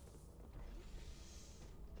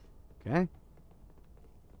 Okay.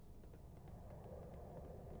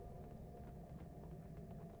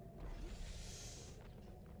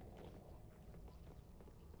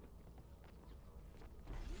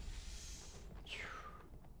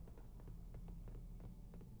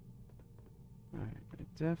 Alright, I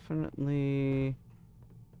definitely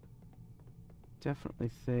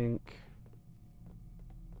think...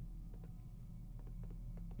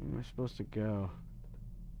 Where am I supposed to go?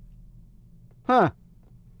 Huh!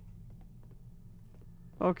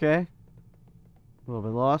 Okay. A little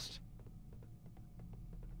bit lost.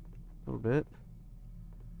 A little bit.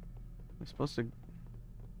 Am I supposed to... You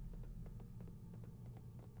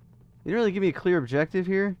didn't really give me a clear objective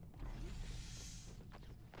here.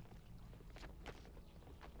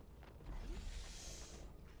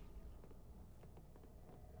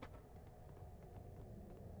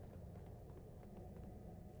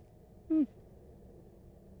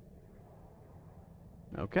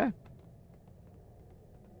 Okay.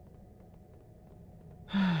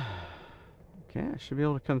 Okay, I should be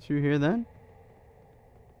able to come through here then.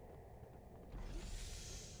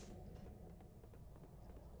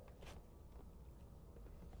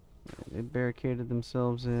 They barricaded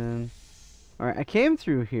themselves in. Alright, I came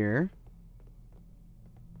through here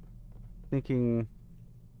thinking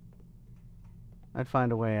I'd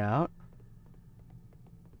find a way out.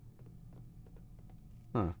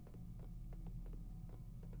 Huh.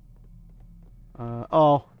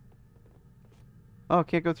 Oh. Oh,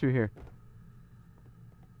 can't go through here.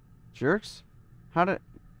 Jerks? How did...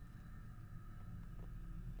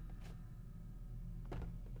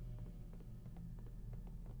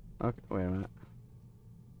 Okay, wait a minute.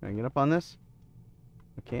 Can I get up on this?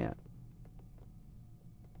 I can't.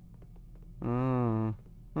 Huh?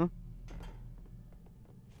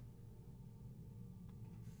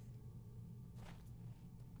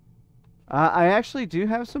 I actually do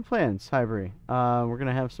have some plans, Highbury. We're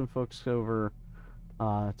gonna have some folks over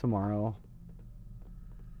tomorrow.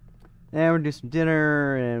 And we're gonna do some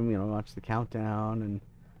dinner and, you know, watch the countdown and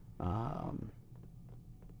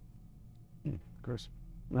gross.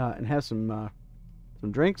 And have some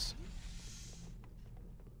drinks.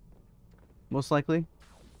 Most likely.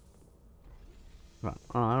 Well,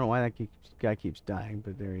 I don't know why that guy keeps dying,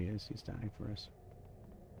 but there he is. He's dying for us.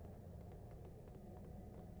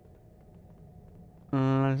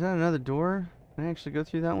 Is that another door? Can I actually go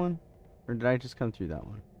through that one? Or did I just come through that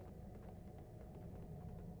one?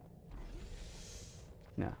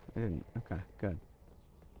 No, I didn't. Okay, good.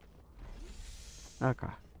 Okay.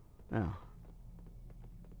 Now.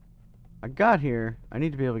 I got here. I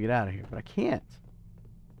need to be able to get out of here, but I can't.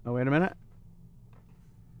 Oh, wait a minute.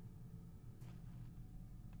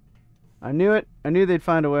 I knew it. I knew they'd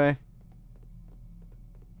find a way.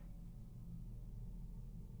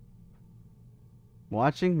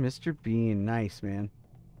 Watching Mr. Bean. Nice, man.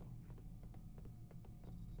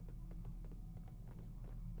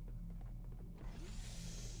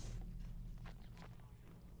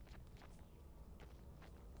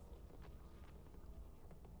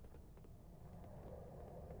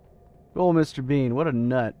 Oh, Mr. Bean. What a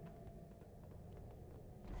nut.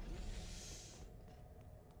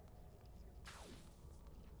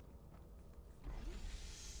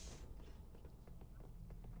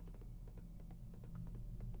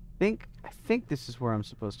 I think this is where I'm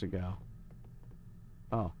supposed to go.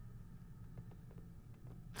 Oh.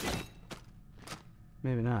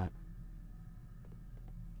 Maybe not.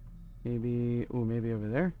 Maybe, oh, maybe over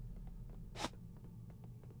there.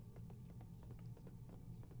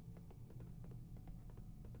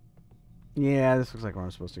 Yeah, this looks like where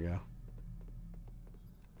I'm supposed to go.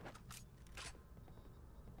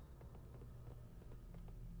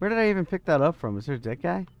 Where did I even pick that up from? Is there a dead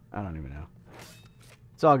guy? I don't even know.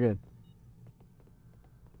 It's all good.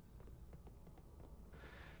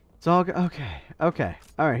 It's all good. Okay. Okay.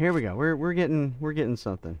 All right, here we go. We're getting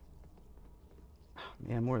something. Oh,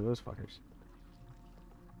 man, more of those fuckers.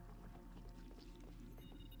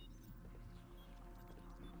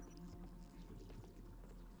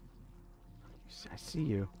 I see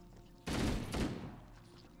you.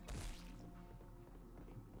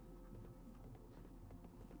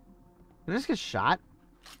 Did I just get shot?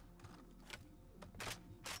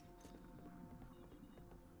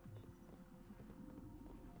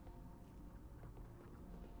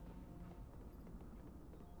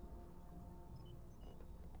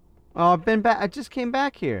 Oh, I've been back. I just came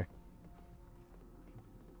back here.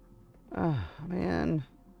 Man.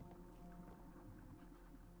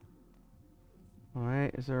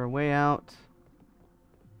 Alright, is there a way out?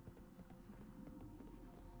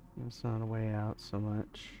 It's not a way out so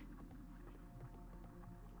much.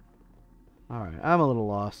 Alright, I'm a little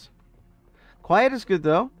lost. Quiet is good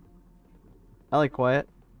though. I like quiet.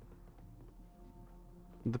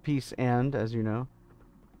 The peace and, as you know,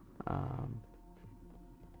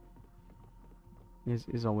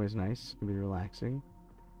 is always nice. It can be relaxing.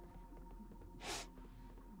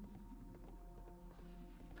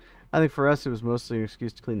 I think for us it was mostly an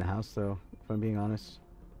excuse to clean the house though, if I'm being honest.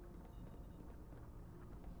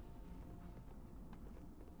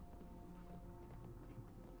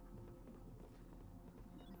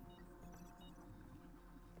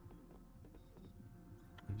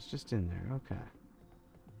 It was just in there, okay.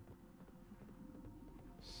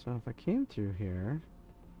 So if I came through here...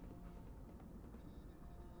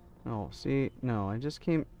 Oh, see, no, I just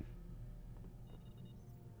came...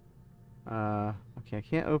 Okay, I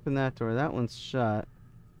can't open that door. That one's shut.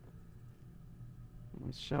 That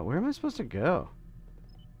one's shut. Where am I supposed to go?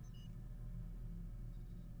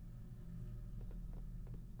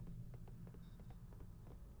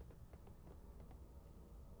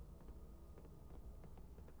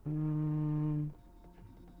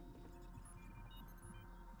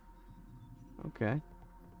 Okay.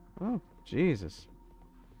 Oh, Jesus.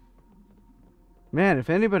 Man, if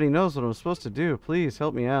anybody knows what I'm supposed to do, please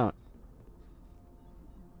help me out.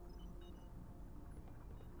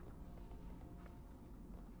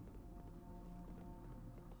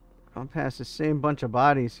 I'll pass the same bunch of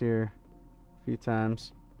bodies here a few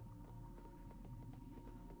times.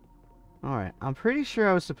 Alright, I'm pretty sure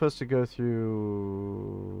I was supposed to go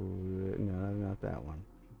through... No, not that one.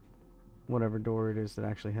 Whatever door it is that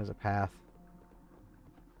actually has a path.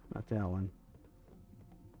 Not that one.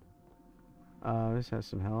 This has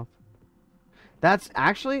some health. That's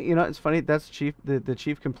actually, you know, it's funny. That's the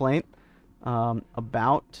chief complaint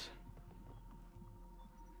about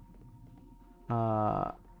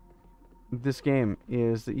this game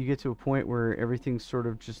is that you get to a point where everything sort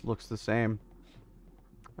of just looks the same.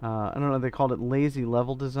 I don't know. They called it lazy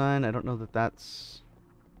level design. I don't know that that's.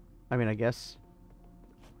 I mean, I guess.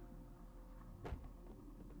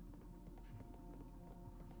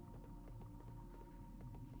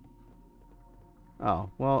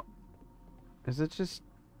 Oh, well, is it just...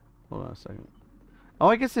 Hold on a second. Oh,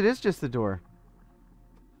 I guess it is just the door.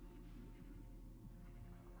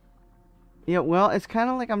 Yeah, well, it's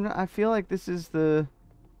kind of like I feel like this is the...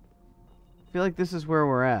 I feel like this is where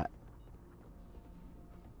we're at.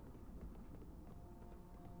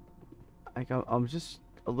 Like, I'm just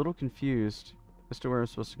a little confused as to where I'm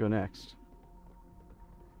supposed to go next.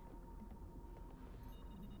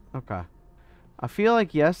 Okay. I feel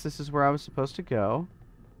like, yes, this is where I was supposed to go.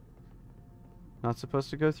 Not supposed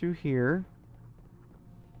to go through here.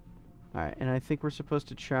 Alright, and I think we're supposed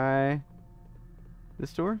to try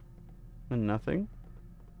this door. And nothing.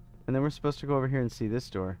 And then we're supposed to go over here and see this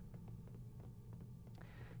door.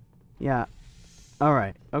 Yeah.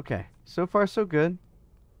 Alright, okay. So far, so good.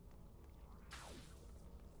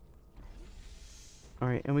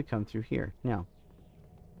 Alright, and we come through here. Now,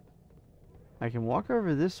 I can walk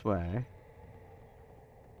over this way.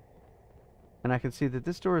 And I can see that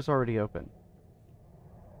this door is already open.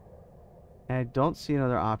 And I don't see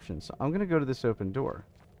another option. So I'm going to go to this open door.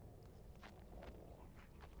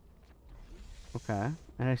 Okay.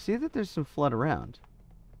 And I see that there's some flood around.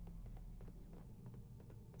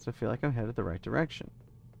 So I feel like I'm headed the right direction.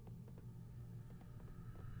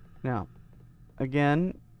 Now,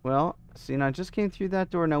 again, well, see, and I just came through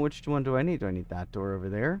that door. Now, which one do I need? Do I need that door over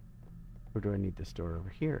there? Or do I need this door over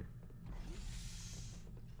here?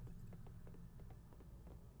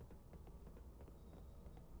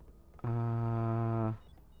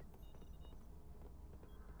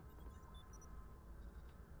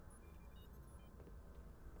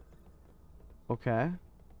 Okay.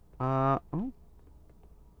 Oh.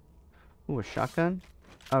 Ooh, a shotgun?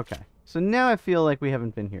 Okay. So now I feel like we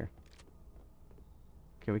haven't been here.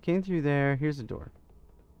 Okay, we came through there. Here's the door.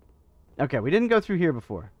 Okay, we didn't go through here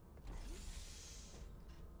before.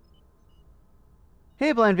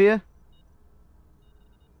 Hey, Blandvia.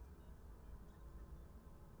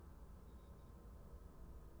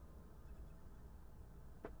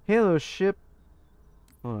 Halo ship.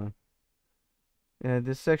 Hold on.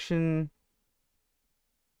 This section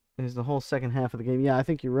is the whole second half of the game. Yeah, I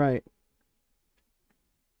think you're right.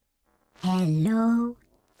 Hello,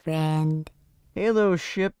 friend. Halo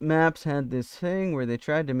ship maps had this thing where they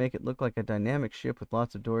tried to make it look like a dynamic ship with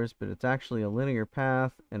lots of doors, but it's actually a linear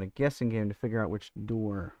path and a guessing game to figure out which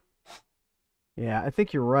door. Yeah, I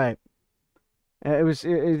think you're right. There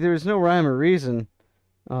was no rhyme or reason.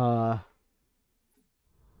 To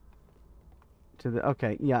the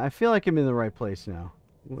okay, yeah, I feel like I'm in the right place now.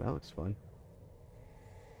 Ooh, that looks fun.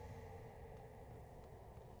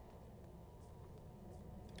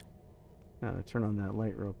 Turn on that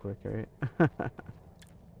light real quick, alright?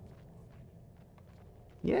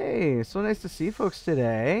 Yay! So nice to see folks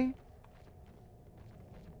today.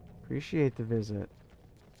 Appreciate the visit.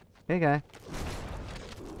 Hey, guy.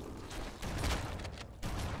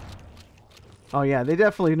 Oh, yeah, they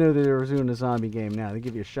definitely knew that they were doing a zombie game now. They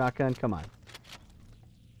give you a shotgun? Come on.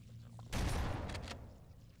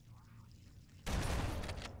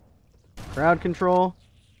 Crowd control.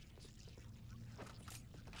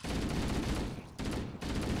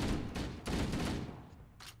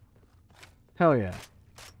 Hell yeah.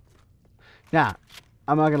 Now,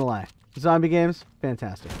 I'm not gonna lie. Zombie games,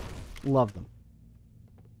 fantastic. Love them.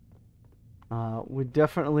 We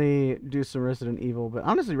definitely do some Resident Evil, but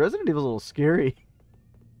honestly, Resident Evil's a little scary.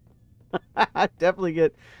 I definitely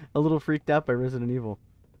get a little freaked out by Resident Evil.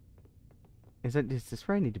 Is this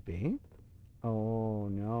where I need to be? Oh,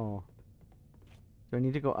 no. Do I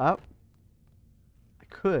need to go up? I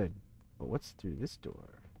could. But what's through this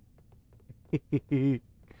door?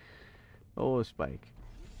 Oh, Spike.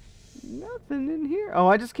 Nothing in here. Oh,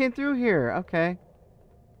 I just came through here. Okay.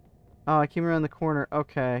 Oh, I came around the corner.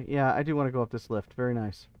 Okay. Yeah, I do want to go up this lift. Very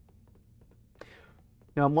nice.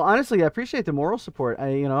 Well, honestly, I appreciate the moral support.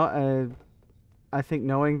 I think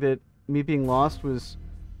knowing that me being lost was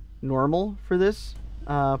normal for this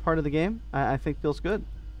part of the game, I think feels good.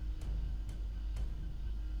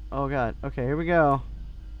 Oh, God. Okay, here we go.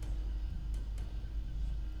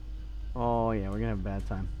 Oh, yeah, we're going to have a bad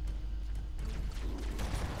time.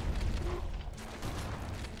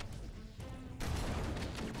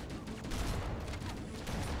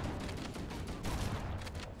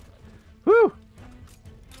 Whew!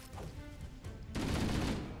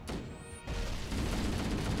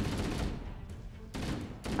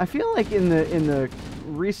 I feel like in the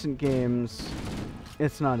recent games,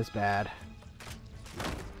 it's not as bad.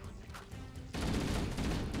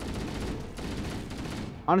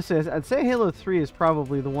 Honestly, I'd say Halo 3 is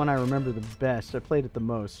probably the one I remember the best. I played it the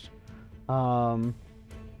most. And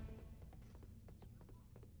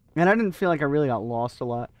I didn't feel like I really got lost a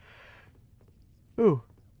lot. Ooh.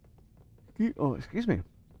 Oh, excuse me.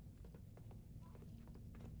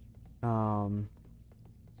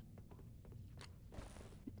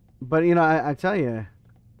 But, you know, I tell you,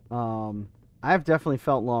 I've definitely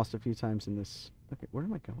felt lost a few times in this. Okay, where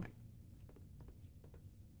am I going?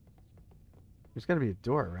 There's got to be a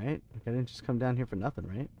door, right? Like, I didn't just come down here for nothing,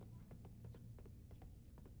 right?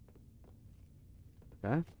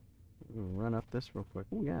 Okay. Run up this real quick.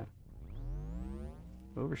 Oh, yeah.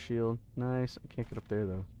 Overshield. Nice. I can't get up there,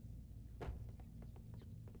 though.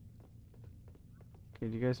 Okay,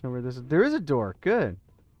 do you guys know where this is? There is a door. Good.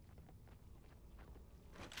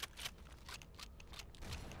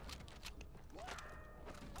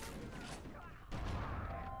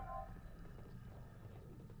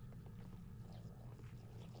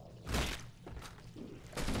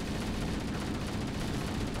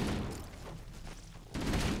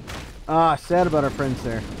 Ah, sad about our friends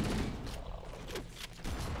there.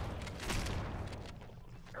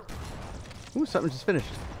 Ooh, something just finished.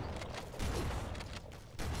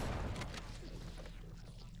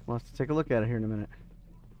 We'll have to take a look at it here in a minute.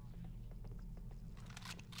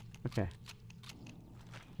 Okay.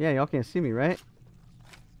 Yeah, y'all can't see me, right?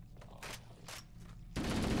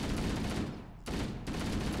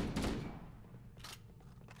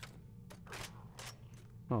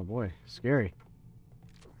 Oh boy, scary.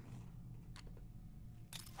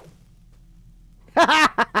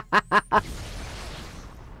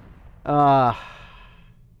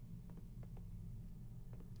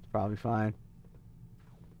 It's probably fine.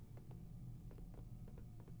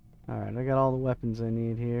 Alright, I got all the weapons I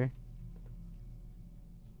need here.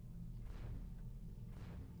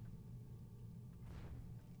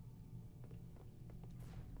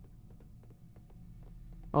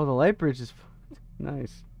 Oh, the light bridge is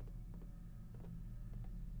nice.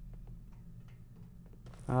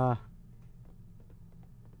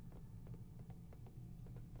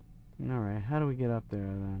 Alright, how do we get up there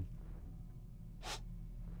then?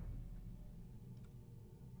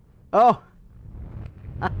 Oh!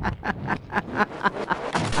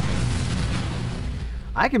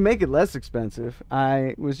 I can make it less expensive.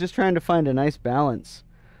 I was just trying to find a nice balance.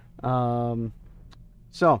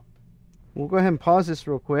 So, we'll go ahead and pause this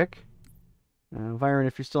real quick. Viren,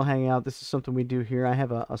 if you're still hanging out, this is something we do here. I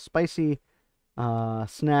have a spicy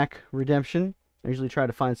snack redemption. I usually try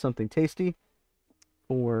to find something tasty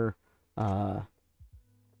for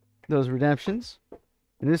those redemptions.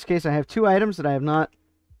 In this case, I have 2 items that I have not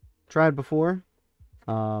tried before.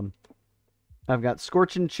 I've got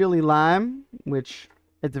Scorchin' Chili Lime, which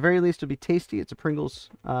at the very least will be tasty. It's a Pringles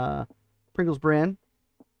brand.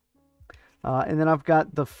 And then I've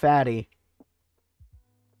got the Fatty.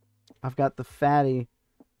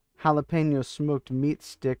 Jalapeno Smoked Meat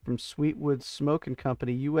Stick from Sweetwood Smoking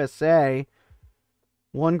Company, USA.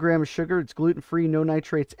 1 gram of sugar. It's gluten-free, no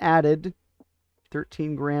nitrates added.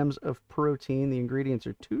 13 grams of protein. The ingredients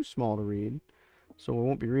are too small to read, so we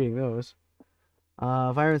won't be reading those.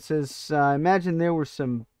 Viren says, I imagine there were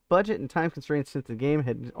some budget and time constraints since the game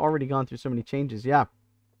had already gone through so many changes. Yeah.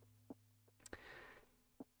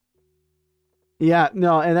 Yeah,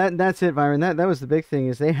 no, and that's it, Viren. That was the big thing,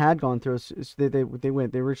 is they had gone through.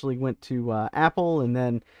 They originally went to Apple, and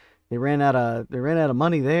then they ran out of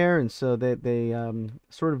money there, and so they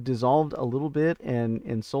sort of dissolved a little bit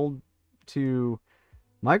and sold to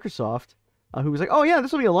Microsoft, who was like, oh yeah,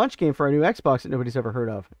 this will be a launch game for our new Xbox that nobody's ever heard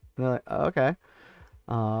of. And they're like, oh, okay.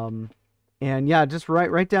 And yeah, just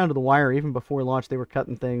right down to the wire, even before launch, they were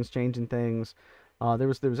cutting things, changing things. There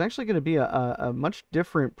was actually going to be a much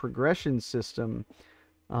different progression system.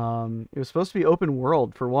 It was supposed to be open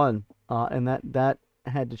world for one, and that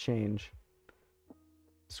had to change.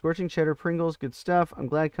 Scorching Cheddar Pringles, good stuff. I'm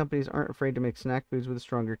glad companies aren't afraid to make snack foods with a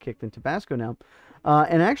stronger kick than Tabasco now.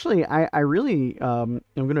 And actually, I really am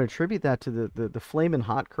going to attribute that to the Flamin'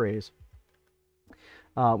 Hot craze,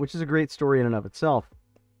 which is a great story in and of itself.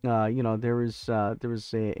 You know, there was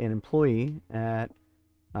an employee at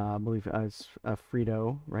I believe it's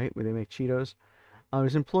Frito, right, where they make Cheetos.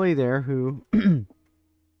 There's an employee there who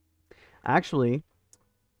actually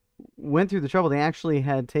went through the trouble. They actually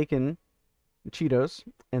had taken Cheetos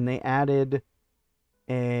and they added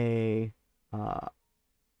a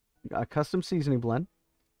custom seasoning blend.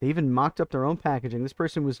 They even mocked up their own packaging. This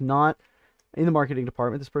person was not in the marketing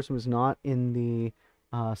department. This person was not in the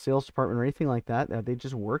sales department or anything like that. They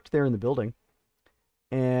just worked there in the building,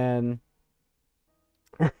 and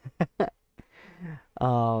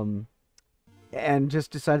and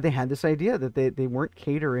just decided they had this idea that they weren't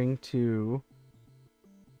catering to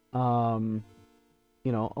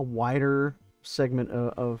you know, a wider segment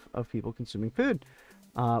of people consuming food,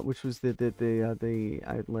 which was the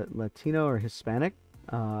Latino or Hispanic.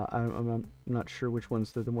 I'm not sure which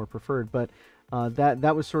one's the more preferred, but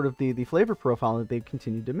that was sort of the flavor profile that they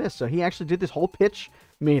continued to miss. So he actually did this whole pitch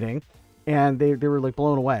meeting, and they were like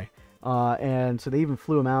blown away. And so they even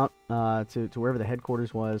flew him out to wherever the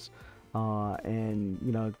headquarters was, and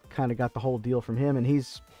you know, kind of got the whole deal from him. And he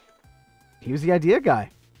was the idea guy,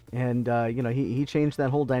 and you know, he changed that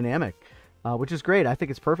whole dynamic, which is great. I think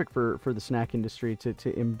it's perfect for the snack industry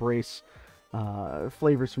to embrace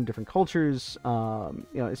flavors from different cultures. You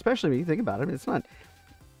know, especially when you think about it,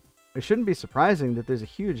 it shouldn't be surprising that there's a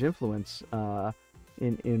huge influence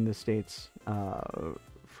in the States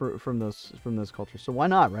from those cultures. So why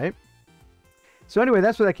not, right? So anyway,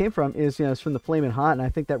 that's where that came from. Is, you know, it's from the Flamin' Hot, and I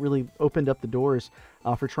think that really opened up the doors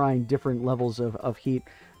for trying different levels of heat.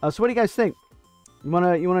 So what do you guys think? You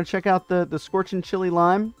wanna check out the Scorchin' Chili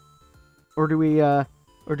Lime, or do we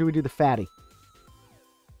do the Fatty?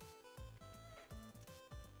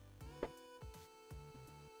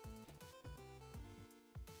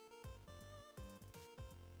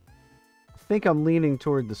 I think I'm leaning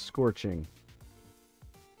toward the Scorching.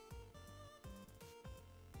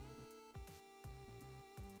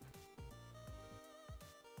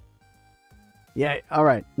 Yeah, all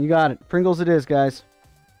right. You got it. Pringles it is, guys.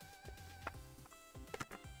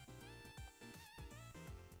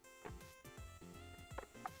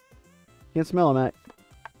 Can't smell them, Matt.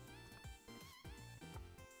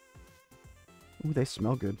 Ooh, they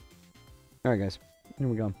smell good. All right, guys. Here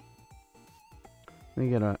we go. Let me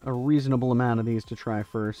get a reasonable amount of these to try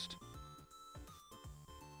first.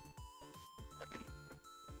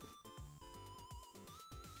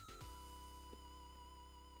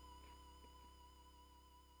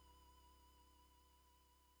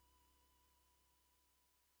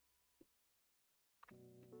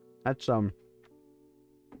 That's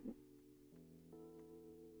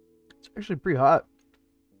it's actually pretty hot.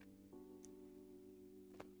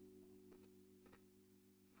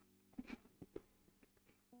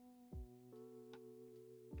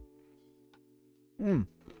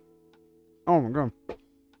 Oh my god.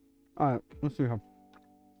 Alright, let's see how.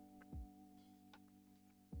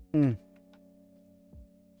 Oh,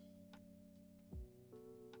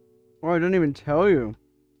 I didn't even tell you.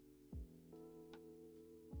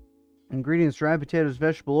 Ingredients: dried potatoes,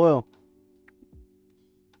 vegetable oil,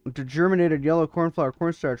 degerminated yellow corn flour,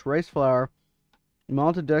 cornstarch, rice flour,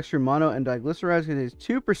 Maltodextrin, mono, and diglycerides contains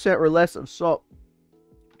 2% or less of salt,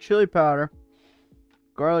 chili powder,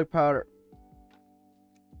 garlic powder.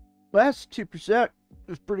 That's 2%.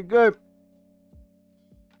 It's pretty good.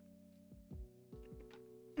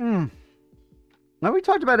 Now, we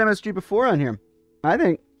talked about MSG before on here. I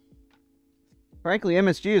think, frankly,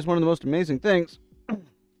 MSG is one of the most amazing things.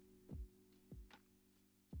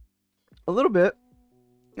 A little bit.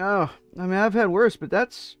 Oh, I mean, I've had worse, but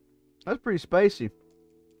that's pretty spicy.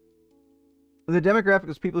 The demographic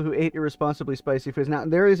is people who ate irresponsibly spicy foods. Now,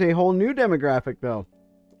 there is a whole new demographic, though.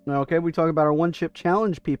 Okay, we talk about our one-chip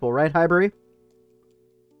challenge people, right, Highbury?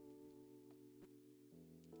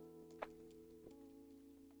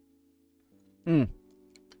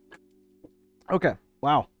 Okay,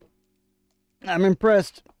 wow. I'm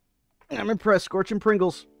impressed. Scorching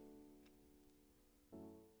Pringles.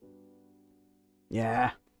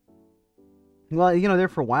 Yeah. Well, you know, there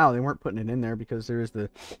for a while, they weren't putting it in there because there is the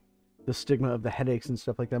stigma of the headaches and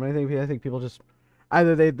stuff like that. But I think people just,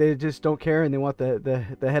 either they just don't care and they want the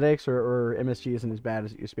headaches, or MSG isn't as bad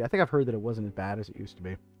as it used to be. I think I've heard that it wasn't as bad as it used to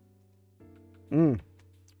be.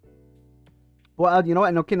 Well, you know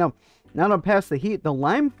what? Okay, now that I'm past the heat, the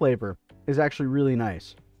lime flavor is actually really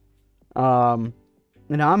nice. And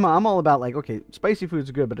I'm all about, like, okay, spicy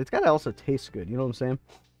food's good, but it's got to also taste good. You know what I'm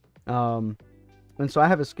saying? And so I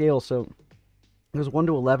have a scale. So there's 1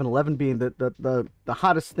 to 11. 11 being the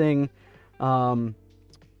hottest thing,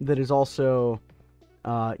 that is also,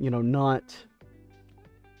 you know, not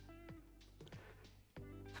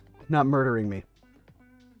murdering me.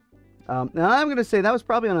 Now I'm gonna say that was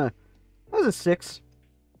probably that was a 6.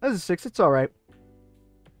 That was a 6. It's all right.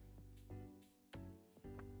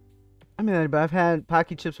 I mean, but I've had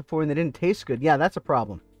Pocky chips before and they didn't taste good. Yeah, that's a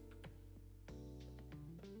problem.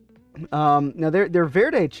 Now their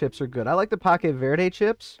Verde chips are good. I like the Pocky Verde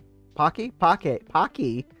chips. Pocky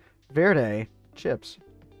Verde chips.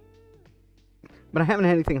 But I haven't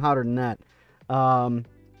had anything hotter than that.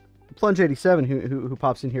 Plunge 87, who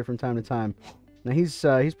pops in here from time to time. Now he's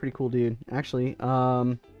pretty cool dude. Actually,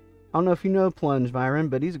 I don't know if you know Plunge, Byron,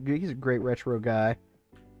 but he's a great retro guy.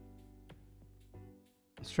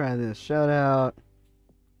 Let's try this. Shout out.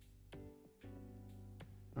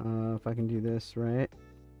 If I can do this right.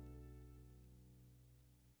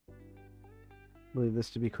 Believe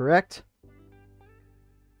this to be correct.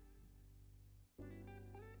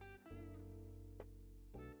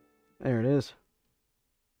 There it is.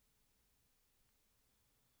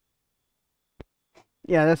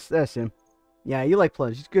 Yeah, that's him. Yeah, you like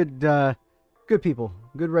Plunge. He's good, good people.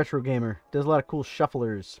 Good retro gamer. Does a lot of cool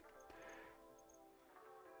shufflers.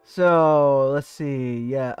 So, let's see.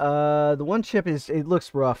 Yeah, the one chip it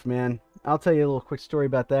looks rough, man. I'll tell you a little quick story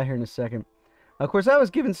about that here in a second. Of course, I was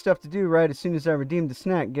given stuff to do right as soon as I redeemed the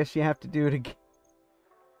snack. Guess you have to do it again.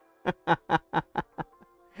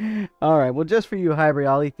 Alright, well, just for you, Hybrid,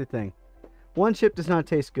 I'll eat the thing. One chip does not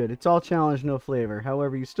taste good. It's all challenge, no flavor.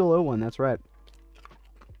 However, you still owe one. That's right.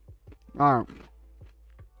 Alright.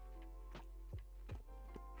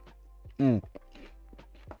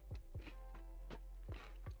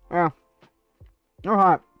 Yeah. They're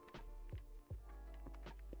hot.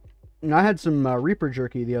 And I had some Reaper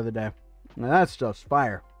jerky the other day. Now that stuff's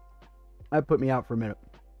fire. That put me out for a minute.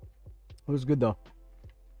 It was good though.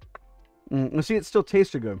 You see, it still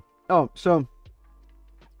tasted good. Oh, so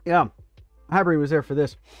yeah, Hybrid was there for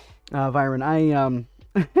this. Byron, I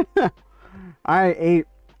ate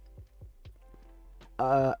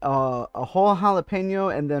a whole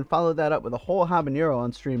jalapeno and then followed that up with a whole habanero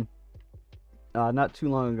on stream not too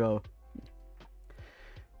long ago.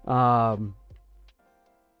 And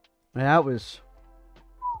that was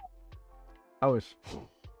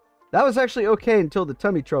actually okay until the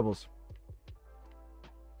tummy troubles.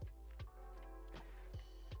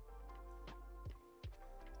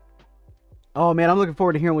 Oh man, I'm looking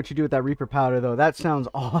forward to hearing what you do with that Reaper powder though. That sounds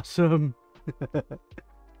awesome.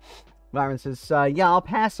 Byron says, yeah, I'll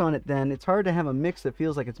pass on it then. It's hard to have a mix that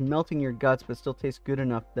feels like it's melting your guts but still tastes good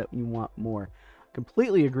enough that you want more.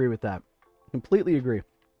 Completely agree with that. Completely agree.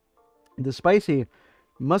 The spicy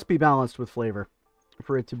must be balanced with flavor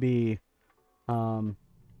for it to be, for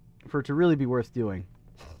it to really be worth doing.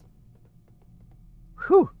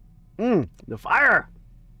 Whew. The fire.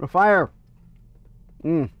 The fire.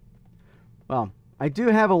 Well, I do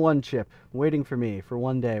have a one chip waiting for me for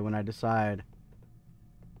one day when I decide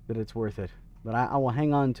that it's worth it. But I will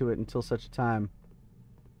hang on to it until such a time.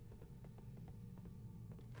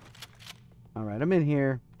 Alright, I'm in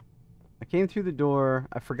here. I came through the door.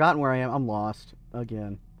 I've forgotten where I am. I'm lost.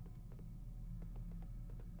 Again.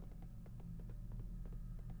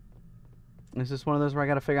 Is this one of those where I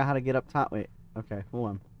gotta figure out how to get up top? Wait. Okay, hold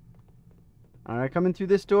on. Alright, coming through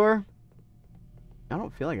this door. I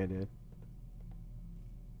don't feel like I did.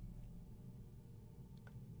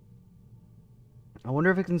 I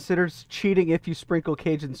wonder if it considers cheating if you sprinkle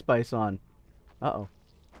Cajun spice on. Uh-oh.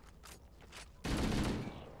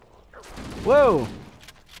 Whoa!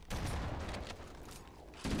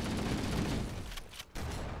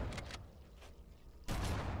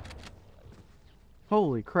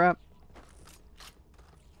 Holy crap.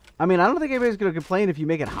 I mean, I don't think anybody's going to complain if you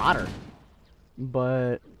make it hotter.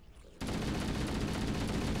 But...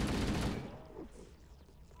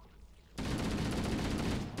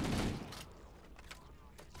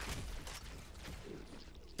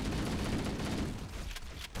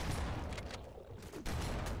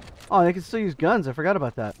 oh, they can still use guns. I forgot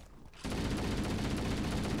about that.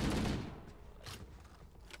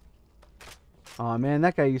 Oh man,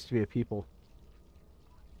 that guy used to be a people.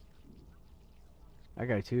 That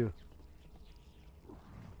guy too.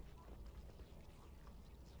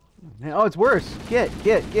 Man, oh, it's worse. Get,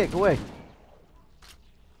 go away.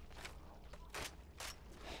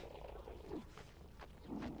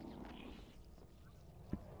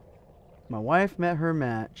 My wife met her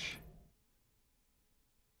match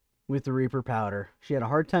with the Reaper powder. She had a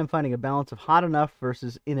hard time finding a balance of hot enough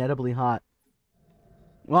versus inedibly hot.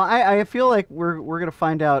 Well, I feel like we're gonna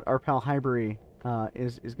find out our pal Highbury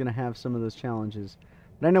is gonna have some of those challenges,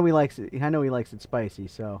 but I know he likes it. I know he likes it spicy,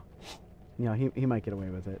 so you know he might get away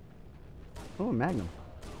with it. Oh, a Magnum.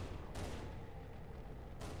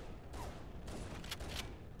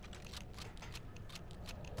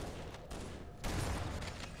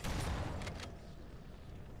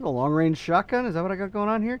 A long-range shotgun? Is that what I got going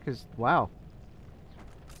on here? Because, wow.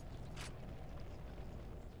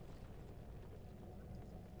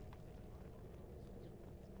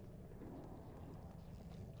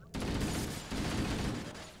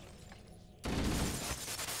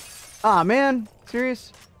 Ah, man.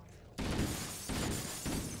 Serious?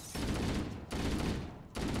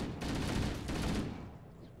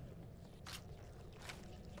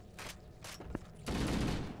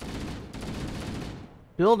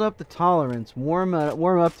 Build up the tolerance. Warm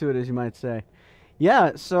up to it, as you might say.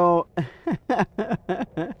 Yeah, so...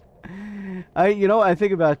 I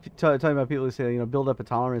think about talking about people who say, build up a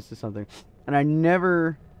tolerance to something. And I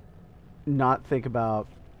never not think about...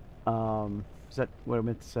 is that what I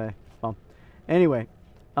meant to say? Well, anyway.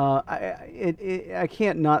 I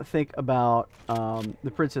can't not think about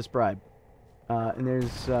The Princess Bride. And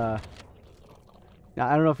there's... I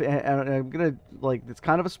don't know if... I'm gonna... it's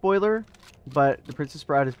kind of a spoiler... But The Princess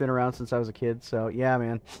Bride has been around since I was a kid, so yeah,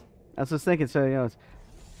 man. That's what I was thinking. So, it's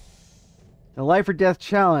a life or death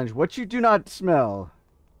challenge. What you do not smell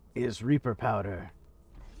is Reaper powder.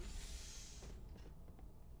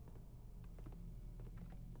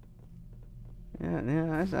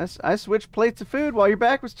 Yeah, I switched plates of food while your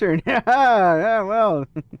back was turned. Yeah, well,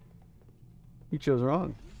 you chose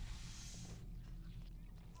wrong.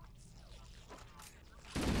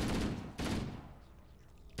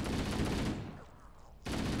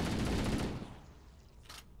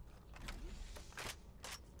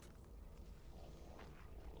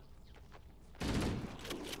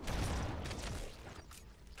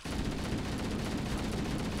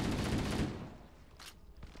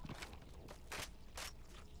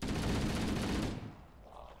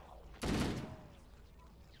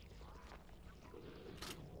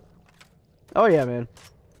 Oh yeah, man.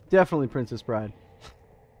 Definitely Princess Bride.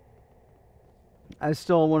 I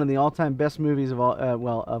still one of the all-time best movies of all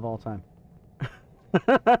of all time.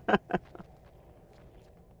 All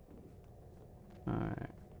right.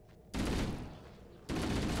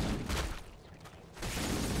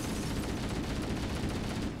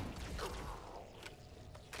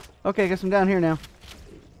 Okay, I guess I'm down here now.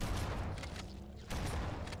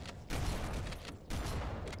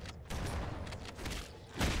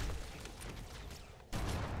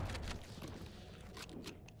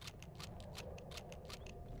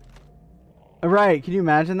 Right, can you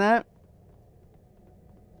imagine that?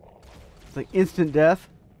 It's like instant death.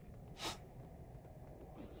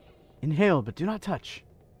 Inhale, but do not touch.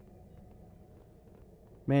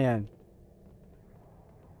 Man.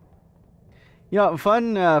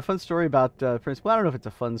 Fun story about Prince. Well, I don't know if it's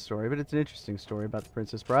a fun story, but it's an interesting story about the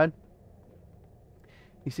Princess Bride.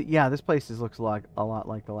 You see, yeah, this place looks a lot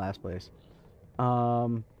like the last place.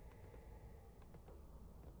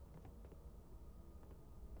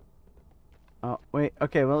 Oh, wait.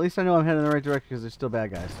 Okay, well, at least I know I'm heading in the right direction because there's still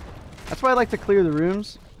bad guys. That's why I like to clear the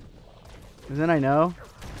rooms. Because then I know.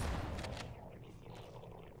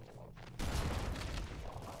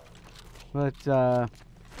 But,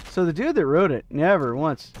 so the dude that wrote it never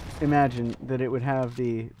once imagine that it would have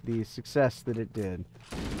the success that it did.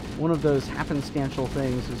 One of those happenstantial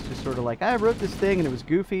things is just sort of like, I wrote this thing and it was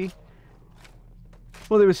goofy.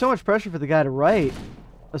 Well, there was so much pressure for the guy to write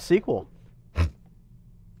a sequel.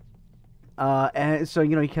 And so,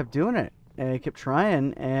 you know, he kept doing it. And he kept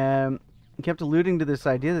trying. And he kept alluding to this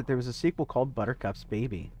idea that there was a sequel called Buttercup's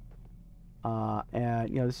Baby. And,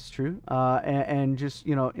 you know, this is true. And just,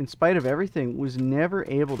 you know, in spite of everything, was never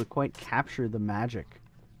able to quite capture the magic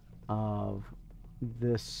of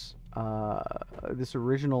this this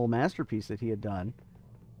original masterpiece that he had done.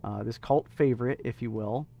 This cult favorite, if you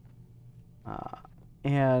will.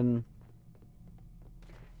 And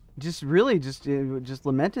just really just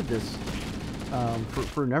lamented this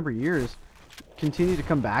for a number of years. Continued to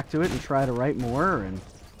come back to it and try to write more, and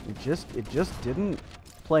it just didn't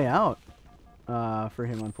play out for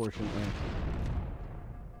him, unfortunately.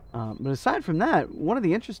 But aside from that, one of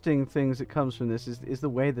the interesting things that comes from this is the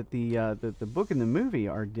way that the book and the movie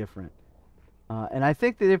are different. And I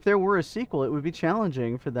think that if there were a sequel, it would be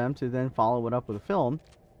challenging for them to then follow it up with a film.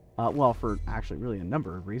 Well, for actually really a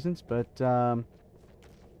number of reasons, but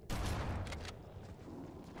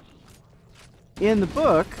in the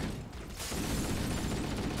book,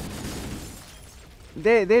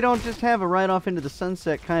 they don't just have a ride off into the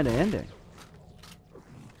sunset kind of ending.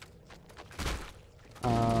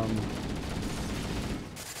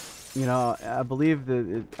 You know, I believe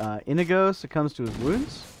that Inigo succumbs to his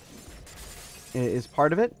wounds is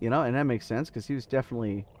part of it, you know, and that makes sense because he was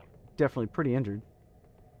definitely pretty injured.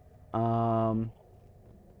 And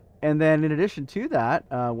then in addition to that,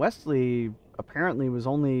 Wesley apparently was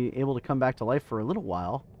only able to come back to life for a little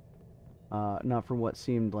while, not for what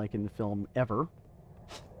seemed like in the film ever.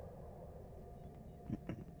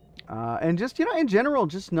 And just, you know, in general,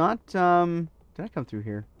 just not, did I come through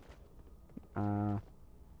here? No.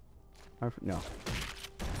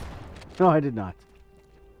 No, I did not.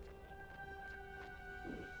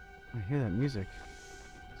 I hear that music.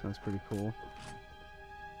 Sounds pretty cool.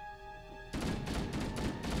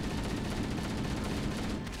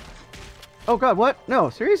 Oh god, what?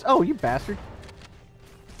 No, serious? Oh, you bastard.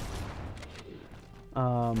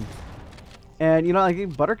 And, you know,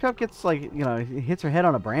 like, Buttercup gets, like, you know, hits her head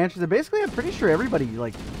on a branch. So basically, I'm pretty sure everybody,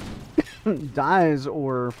 like, dies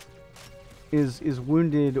or is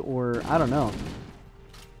wounded or, I don't know.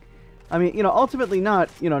 I mean, you know, ultimately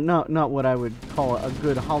not, you know, not what I would call a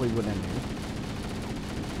good Hollywood ending.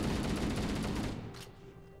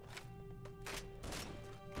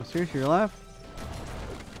 Oh, seriously, you're alive?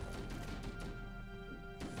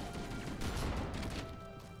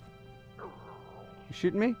 You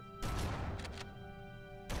shooting me?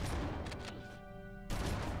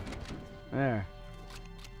 There.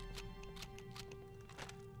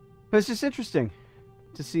 But it's just interesting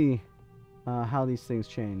to see how these things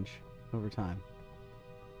change over time.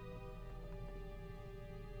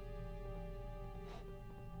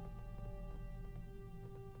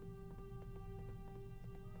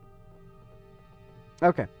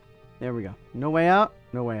 Okay. There we go. No way out.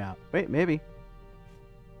 No way out. Wait, maybe.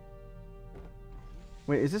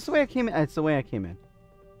 Wait, is this the way I came in? It's the way I came in.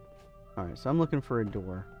 Alright, so I'm looking for a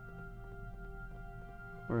door.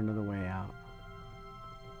 Or another way out.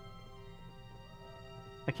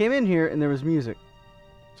 I came in here and there was music.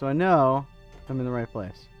 So I know I'm in the right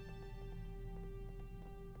place.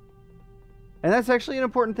 And that's actually an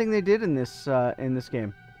important thing they did in this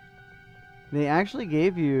game. They actually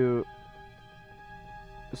gave you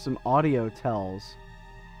some audio tells.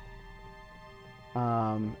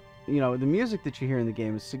 You know, the music that you hear in the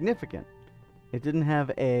game is significant. It didn't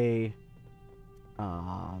have a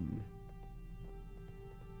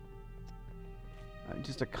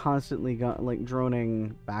just a constantly like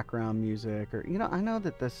droning background music, or, you know, I know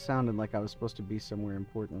that this sounded like I was supposed to be somewhere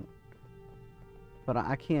important, but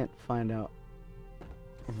I can't find out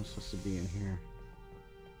if I'm supposed to be in here.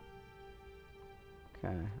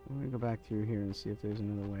 Okay, I'm gonna go back through here and see if there's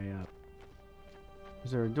another way up.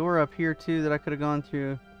 Is there a door up here too that I could have gone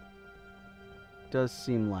through? Does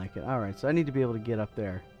seem like it. Alright, so I need to be able to get up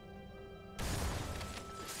there.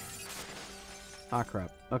 Ah,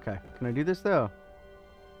 crap. Okay, can I do this though?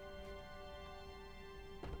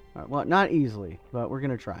 Alright, well, not easily, but we're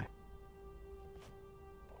gonna try.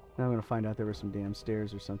 Now I'm gonna find out there were some damn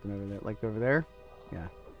stairs or something over there. Like over there? Yeah.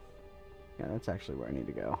 Yeah, that's actually where I need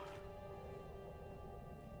to go.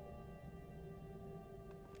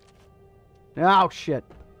 Oh, shit.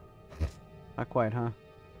 Not quite, huh?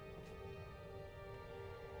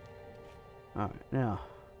 Alright, now,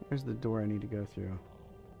 where's the door I need to go through?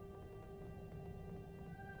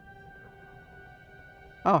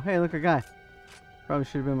 Oh, hey, look, a guy. Probably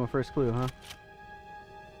should have been my first clue, huh?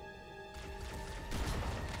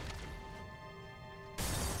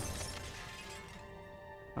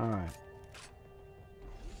 Alright.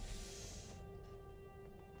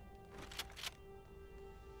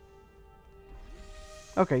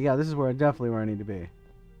 Okay, yeah, this is definitely where I need to be.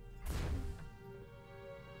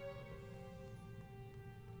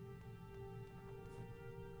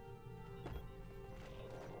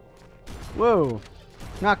 Whoa!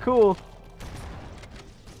 Not cool!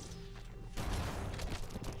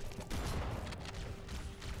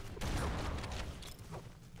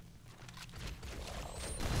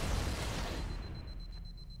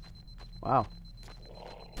 Wow.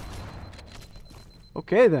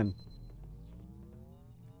 Okay then.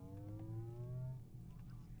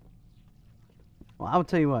 Well, I'll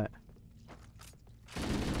tell you what.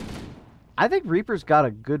 I think Reaper's got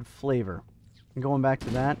a good flavor. And going back to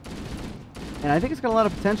that. And I think it's got a lot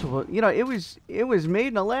of potential. But, you know, it was made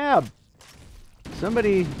in a lab.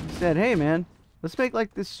 Somebody said, hey man, let's make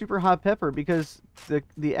like this super hot pepper because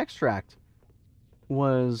the extract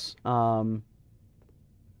was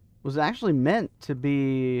actually meant to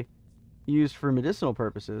be used for medicinal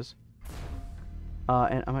purposes.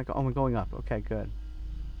 And I'm going up. Okay, good.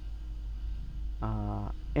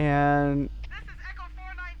 And this is Echo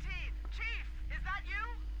 419. Chief, is that you?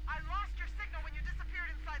 I lost your signal when you disappeared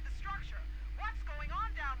inside the structure. What's going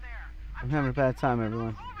on down there? I'm having a bad time,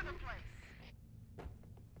 everyone. All over the place.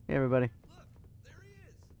 Hey, everybody. Look, there he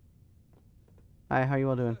is. Hi, how you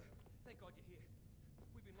all doing? Thank God you're here.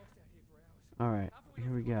 We've been lost out here for hours. All right,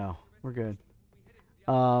 here we go. We're good.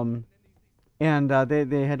 And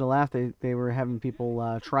they had to laugh. They were having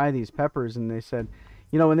people try these peppers, and they said,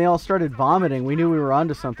 you know, when they all started vomiting, we knew we were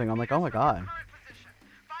onto something. I'm like, oh my god. Find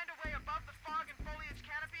a way above the fog and foliage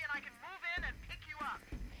canopy, and I can move in and pick you up.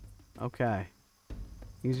 Okay.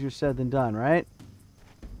 Easier said than done, right?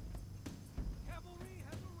 Cavalry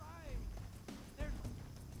has arrived. There's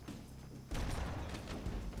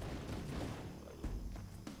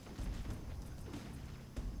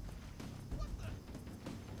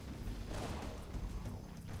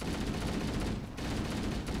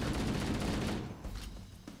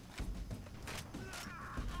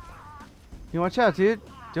You watch out, dude.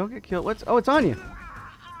 Don't get killed. What's? Oh, it's on you.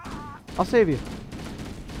 I'll save you.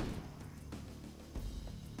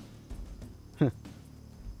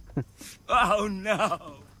 Oh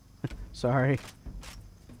no! Sorry.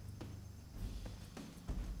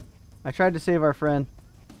 I tried to save our friend.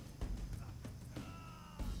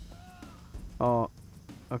 Oh,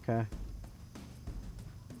 okay.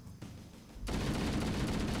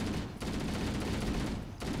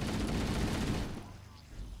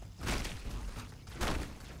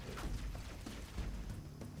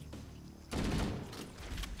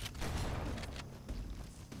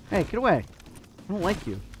 Hey, get away. I don't like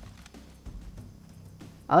you.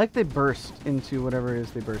 I like they burst into whatever it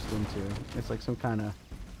is they burst into. It's like some kind of...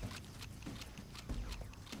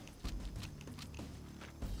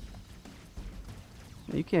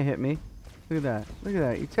 You can't hit me. Look at that. Look at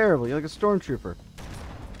that. You're terrible. You're like a stormtrooper.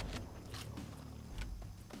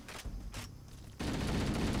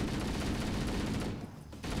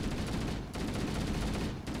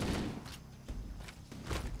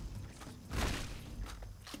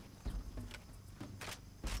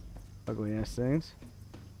 Ugly ass things.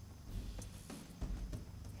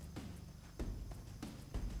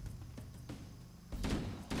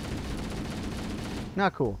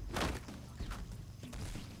 Not cool.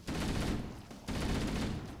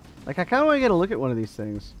 Like, I kind of want to get a look at one of these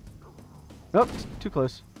things. Nope, too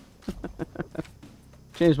close.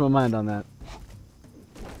 Changed my mind on that.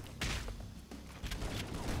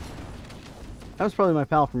 That was probably my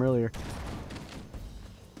pal from earlier.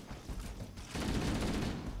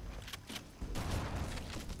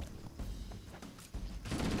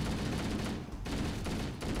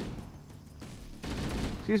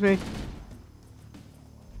 Excuse me.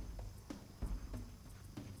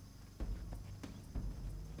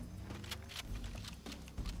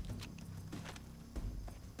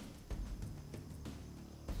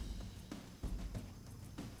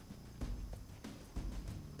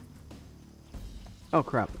 Oh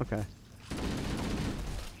crap, okay.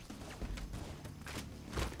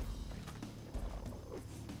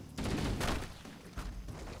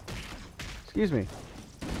 Excuse me.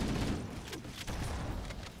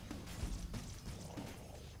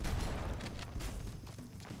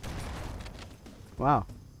 Wow.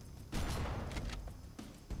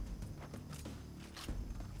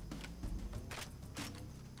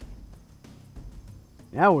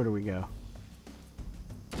 Now where do we go?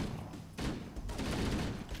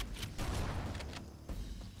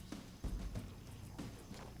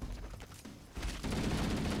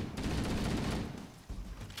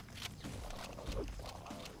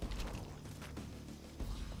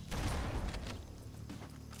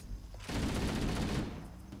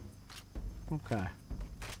 Okay.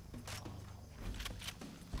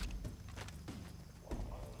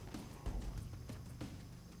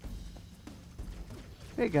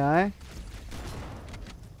 Hey, guy.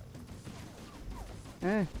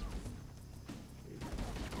 Hey.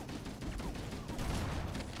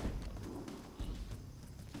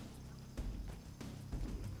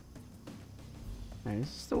 Alright, this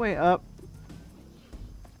is the way up.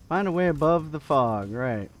 Find a way above the fog,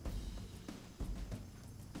 right.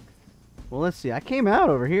 Well, let's see. I came out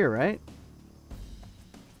over here, right?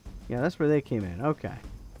 Yeah, that's where they came in. Okay.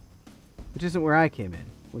 Which isn't where I came in,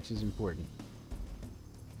 which is important.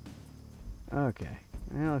 Okay.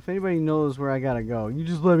 Well, if anybody knows where I gotta go, you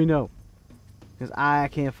just let me know. Because I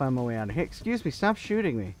can't find my way out of here. Excuse me, stop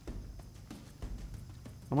shooting me.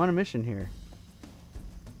 I'm on a mission here.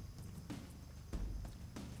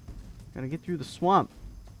 Gotta get through the swamp.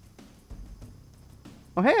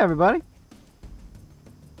 Oh, hey, everybody.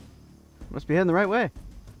 Must be heading the right way.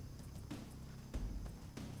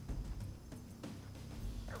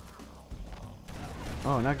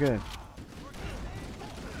 Oh, not good.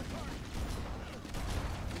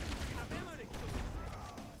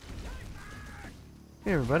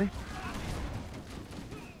 Hey, everybody.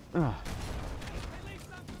 Ugh.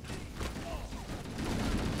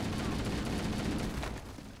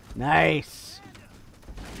 Nice.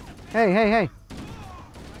 Hey, hey, hey.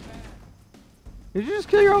 Did you just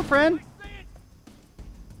kill your own friend?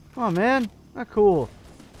 Come on, man. Not cool.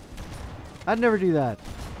 I'd never do that.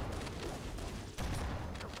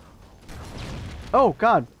 Oh,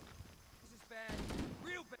 God.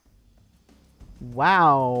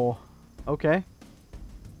 Wow. Okay.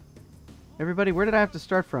 Everybody, where did I have to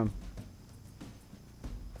start from?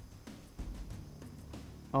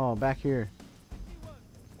 Oh, back here.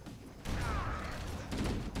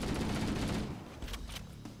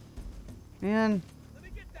 Man.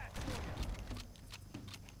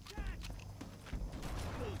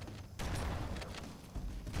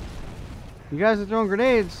 You guys are throwing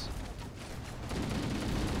grenades.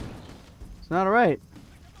 It's not alright.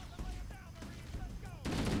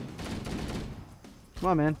 Come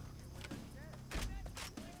on, man.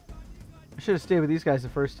 I should have stayed with these guys the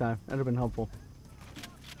first time. That would have been helpful.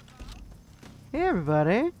 Hey,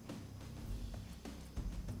 everybody.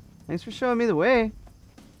 Thanks for showing me the way.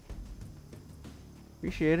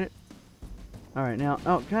 Appreciate it. Alright, now.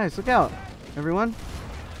 Oh, guys, look out. Everyone.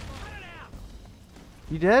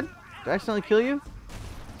 You dead? Did I accidentally kill you?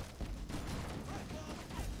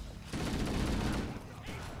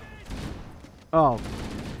 Oh.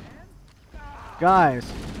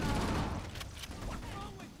 Guys.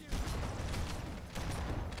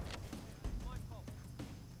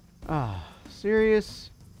 Ah, serious?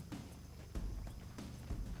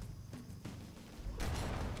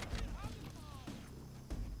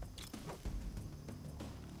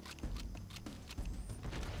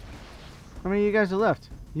 How many of you guys are left?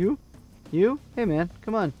 You? You? Hey, man,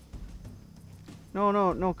 come on. No,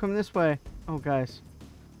 no, no, come this way. Oh, guys.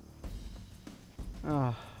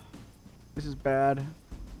 Oh, this is bad.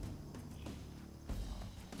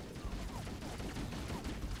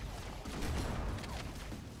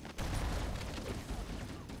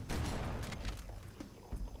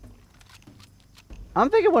 I'm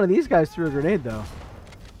thinking one of these guys threw a grenade, though.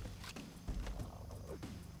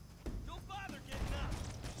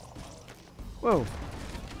 Whoa.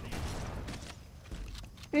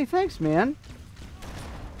 Hey, thanks, man.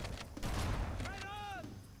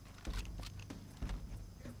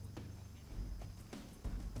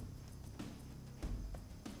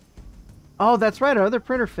 Oh, that's right. Our other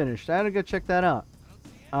printer finished. I had to go check that out.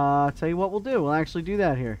 Tell you what we'll do. We'll actually do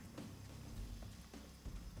that here.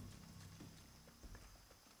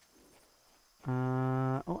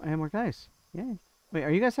 Oh, and more guys. Yay. Wait,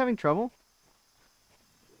 are you guys having trouble?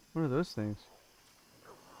 What are those things?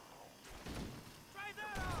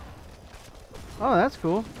 Oh, that's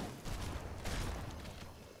cool.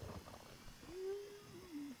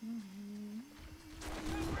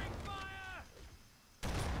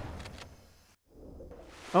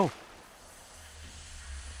 Oh.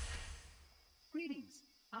 Greetings.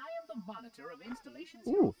 I am the monitor of Installation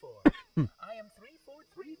Ooh. 04. I am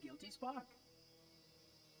 343 Guilty Spark.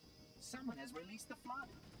 Someone has released the flood.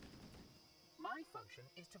 My function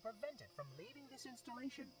is to prevent it from leaving this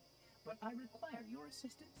installation, but I require your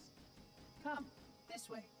assistance. Come, this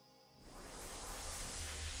way.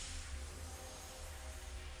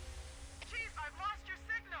 Chief, I've lost your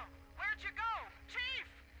signal. Where'd you go? Chief!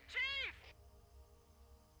 Chief!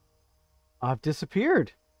 I've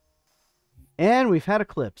disappeared. And we've had a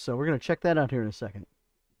clip, so we're going to check that out here in a second.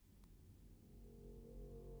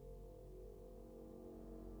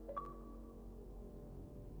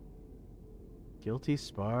 Guilty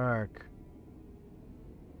Spark.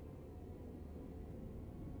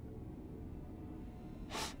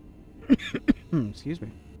 Excuse me.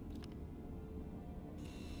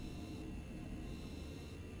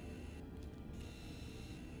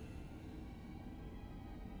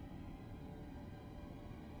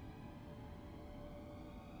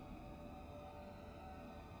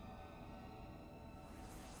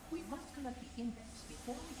 We must collect the index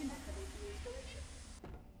before we can activate the installation.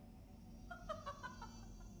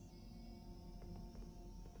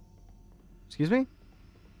 Excuse me?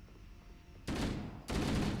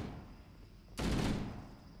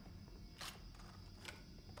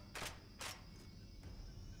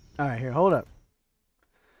 Alright, here, hold up.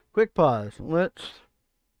 Quick pause. We're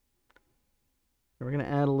gonna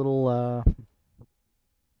add a little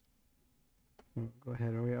go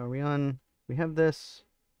ahead. Are we on? We have this.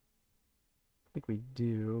 I think we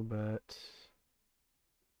do, but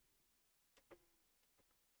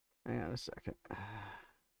hang on a second.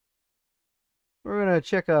 We're gonna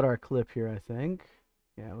check out our clip here, I think.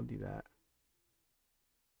 Yeah, we'll do that.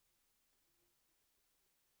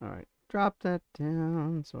 Alright, drop that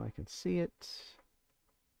down so I can see it.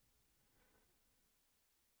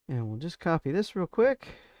 And we'll just copy this real quick.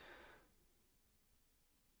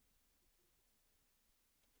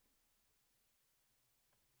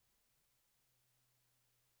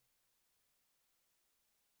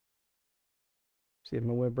 See if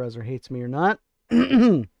my web browser hates me or not.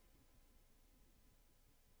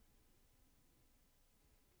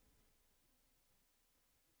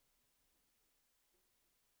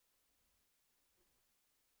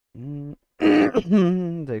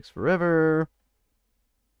 Takes forever.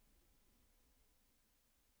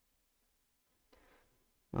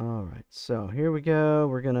 All right, so here we go.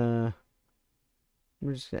 We're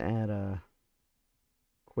just gonna add a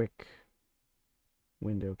quick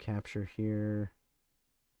window capture here.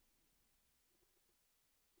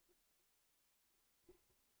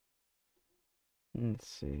 Let's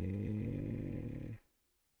see.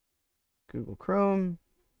 Google Chrome.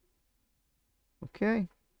 Okay.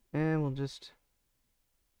 And we'll just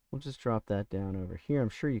drop that down over here. I'm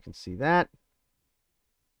sure you can see that.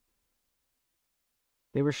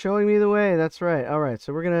 They were showing me the way. That's right. All right.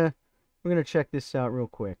 So we're gonna check this out real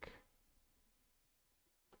quick.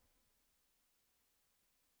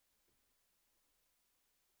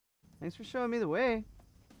 Thanks for showing me the way.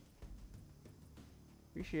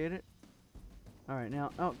 Appreciate it. All right, now,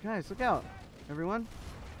 oh guys, look out, everyone.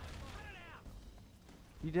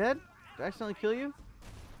 You dead? Did I accidentally kill you?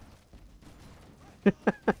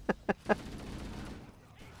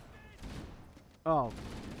 Oh.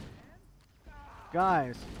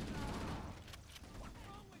 Guys.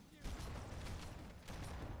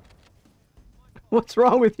 What's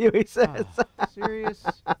wrong with you, he says. Oh, serious?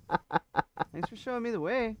 Thanks for showing me the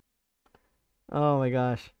way. Oh my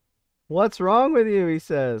gosh. What's wrong with you, he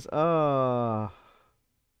says. Oh.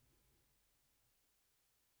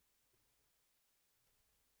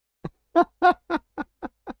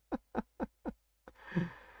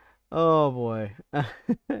 Oh boy. All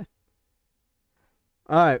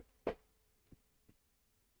right.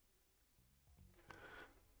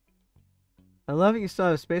 I love it you still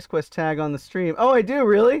have a Space Quest tag on the stream. Oh, I do,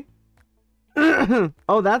 really?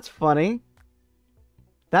 Oh, that's funny.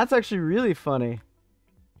 That's actually really funny.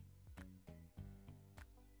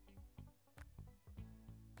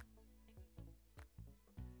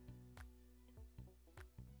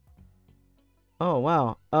 Oh,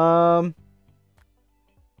 wow.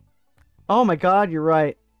 Oh my god, you're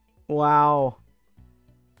right. Wow.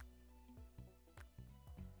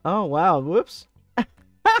 Oh, wow. Whoops.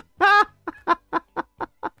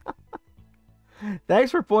 Thanks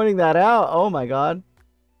for pointing that out. Oh my god.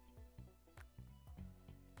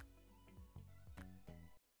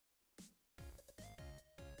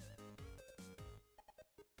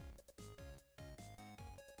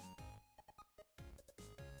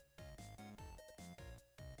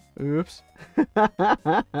 Oops.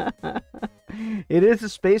 It is a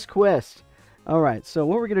Space Quest. Alright, so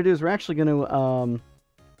what we're going to do is we're actually going to...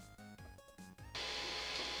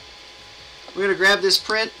 we're going to grab this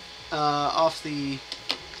print off the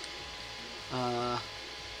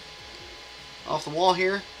wall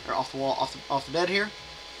here, or off the bed here.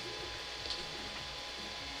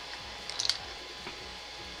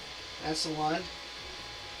 That's the one.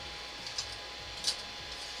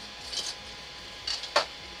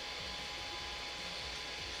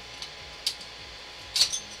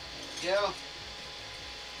 There we go.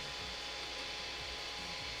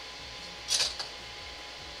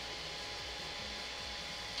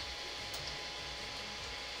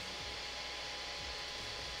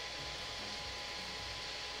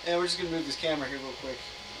 Yeah, we're just gonna move this camera here real quick.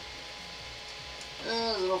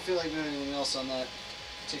 I don't feel like doing anything else on that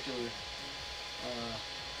particular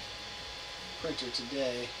printer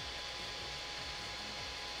today.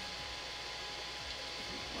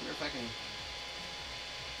 I wonder if I can.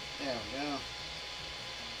 There we go.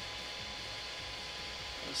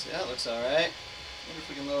 Let's see, that looks alright. Wonder if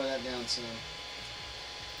we can lower that down some.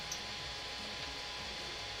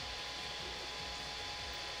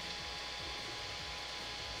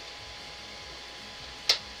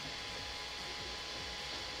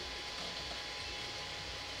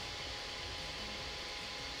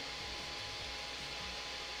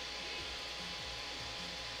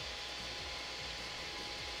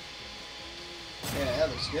 Yeah, that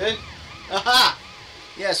looks good. Aha!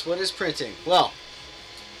 Yes, what is printing? Well,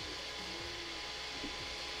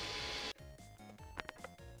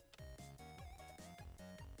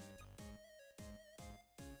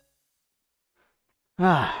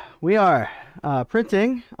 we are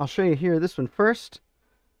printing. I'll show you here this one first.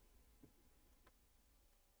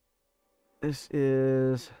 This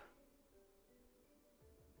is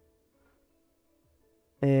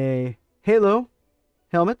a Halo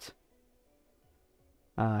helmet.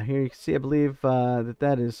 Here you can see, I believe,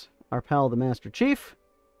 that is our pal, the Master Chief.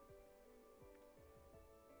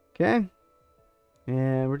 Okay.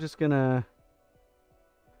 And we're just gonna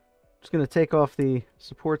take off the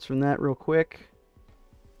supports from that real quick.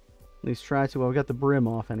 At least try to. Well, we got the brim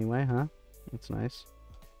off anyway, huh? That's nice.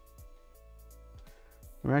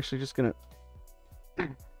 We're actually just gonna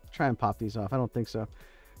try and pop these off. I don't think so.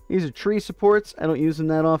 These are tree supports. I don't use them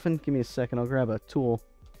that often. Give me a second. I'll grab a tool.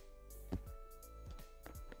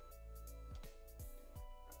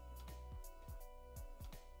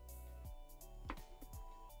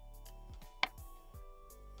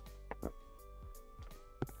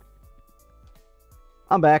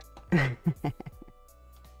 I'm back.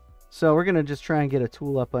 So we're gonna just try and get a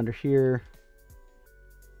tool up under here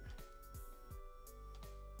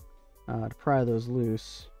to pry those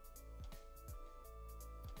loose.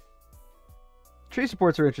 Tree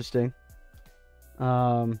supports are interesting.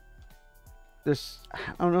 I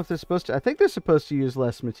don't know if they're supposed to. I think they're supposed to use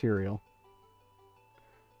less material.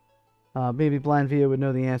 Maybe Blind Via would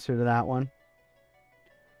know the answer to that one.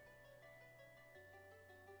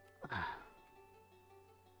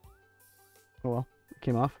 Oh well, it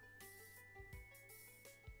came off.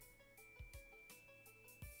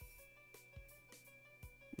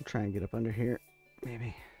 I'll try and get up under here,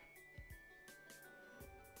 maybe.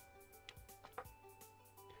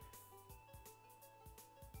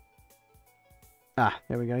 Ah,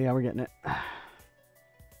 there we go. Yeah, we're getting it.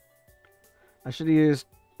 I should have used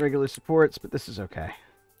regular supports, but this is okay.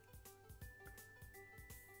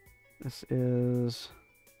 This is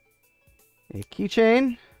a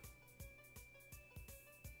keychain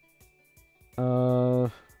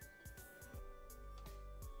of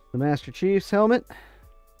the Master Chief's helmet.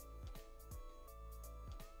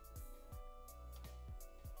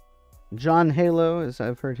 John Halo, as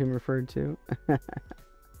I've heard him referred to.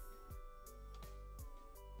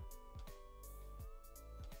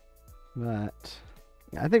 But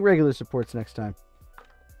yeah, I think regular supports next time.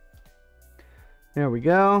 There we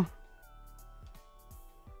go.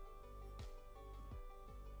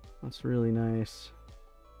 That's really nice.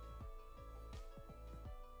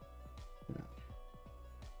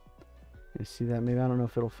 You see that? Maybe I don't know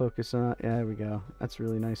if it'll focus on. Yeah, there we go. That's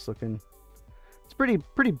really nice looking. It's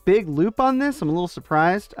pretty big loop on this. I'm a little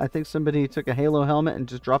surprised. I think somebody took a Halo helmet and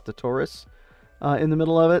just dropped a Taurus in the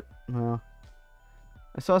middle of it.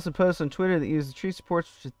 I saw some posts on Twitter that used the tree supports,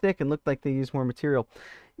 which are thick and looked like they use more material.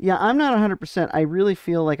 Yeah, I'm not 100%. I really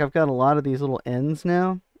feel like I've got a lot of these little ends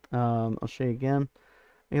now. I'll show you again.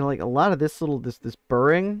 You know, like a lot of this this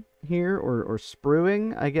burring here, or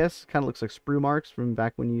sprueing, I guess. Kind of looks like sprue marks from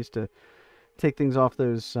back when you used to take things off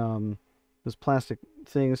those plastic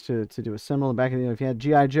things to do assembly. Back in the, if you had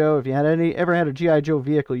G.I. Joe, if you had ever had a G.I. Joe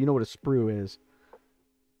vehicle, you know what a sprue is.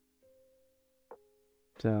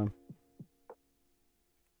 So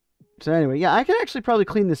anyway, yeah, I can actually probably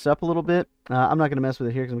clean this up a little bit. I'm not going to mess with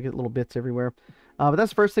it here because we get little bits everywhere. But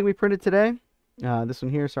that's the first thing we printed today. This one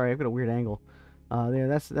here, sorry, I've got a weird angle. There,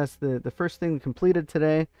 that's the first thing completed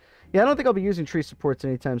today. Yeah, I don't think I'll be using tree supports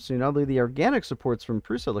anytime soon. Although the organic supports from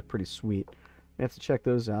Prusa look pretty sweet. I have to check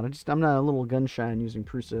those out. I'm not a little gun shy on using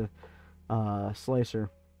Prusa slicer.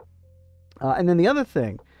 And then the other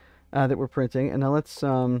thing that we're printing, and now let's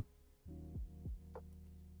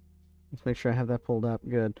make sure I have that pulled up.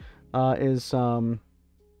 Good. Oh,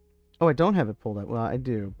 I don't have it pulled up. Well, I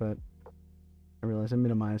do, but I realize I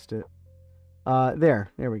minimized it. There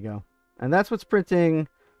we go. And that's what's printing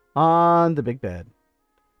on the big bed.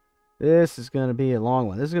 This is going to be a long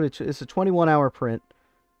one. This is going to it's a 21-hour print.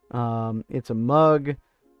 It's a mug,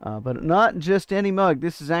 but not just any mug.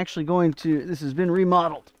 This is actually going to. This has been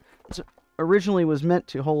remodeled. It originally was meant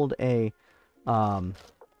to hold a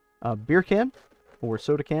beer can or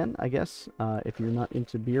soda can, I guess, if you're not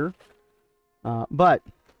into beer. But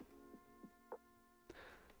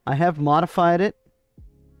I have modified it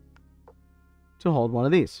to hold one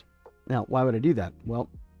of these. Now, why would I do that? Well,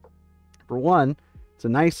 for one, it's a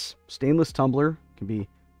nice stainless tumbler. It can be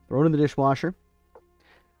thrown in the dishwasher.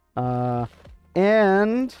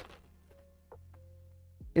 And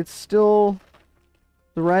it's still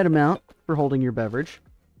the right amount for holding your beverage,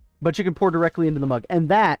 but you can pour directly into the mug. And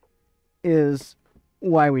that is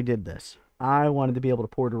why we did this. I wanted to be able to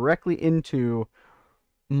pour directly into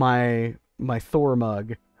my Thor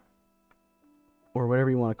mug, or whatever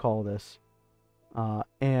you want to call this,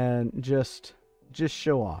 and just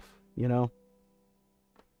show off, you know?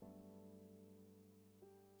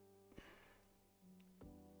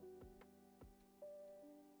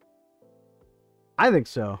 I think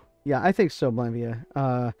so. Yeah, I think so, Blanvia.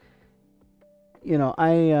 You know,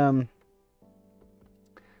 I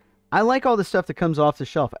like all the stuff that comes off the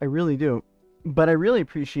shelf. I really do. But I really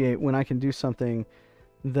appreciate when I can do something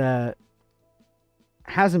that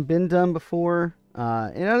hasn't been done before. You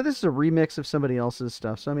know, this is a remix of somebody else's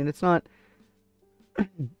stuff. So, I mean, it's not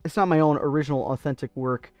my own original authentic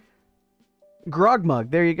work. Grog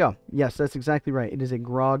mug. There you go. Yes, that's exactly right. It is a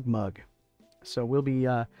grog mug. So we'll be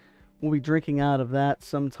drinking out of that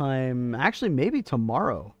sometime, actually maybe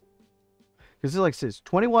tomorrow. Because like it says,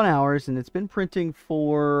 21 hours, and it's been printing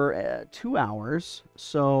for 2 hours.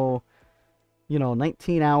 So, you know,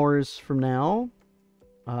 19 hours from now.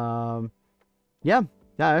 Yeah,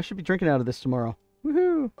 I should be drinking out of this tomorrow.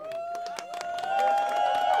 Woohoo!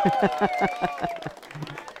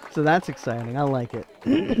 So that's exciting. I like it.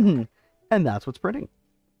 And that's what's printing.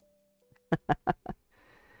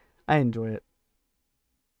 I enjoy it.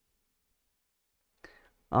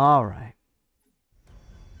 All right.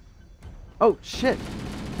 Oh, shit.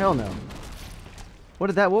 Hell no.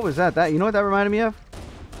 What was that? You know what that reminded me of?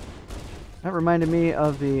 That reminded me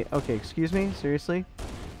of the... Okay, excuse me? Seriously?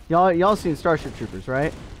 Y'all seen Starship Troopers,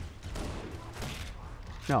 right?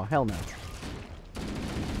 No, hell no.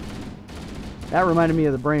 That reminded me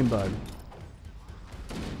of the brain bug.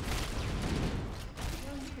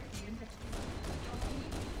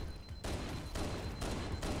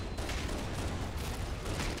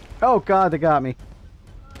 Oh god, they got me.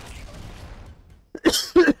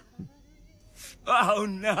 Oh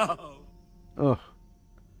no. Ugh.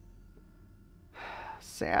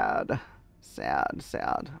 Sad.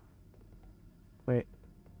 Wait.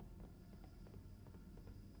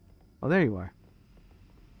 Oh, there you are.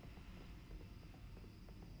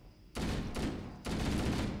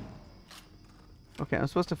 Okay, I'm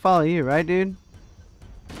supposed to follow you, right, dude?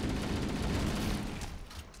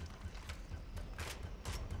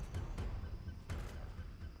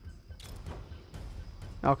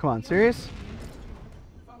 Oh, come on. Serious?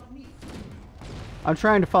 I'm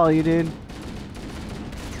trying to follow you, dude.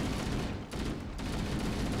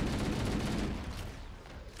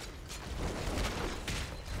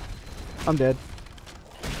 I'm dead.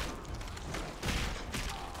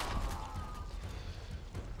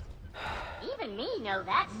 Even me know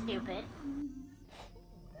that's stupid.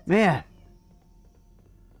 Man.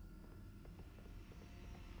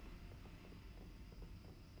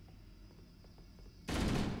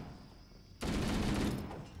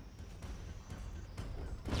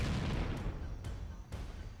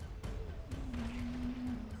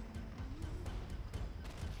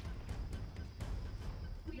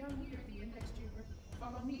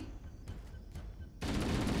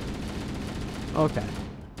 Okay.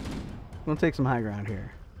 We'll take some high ground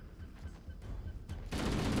here.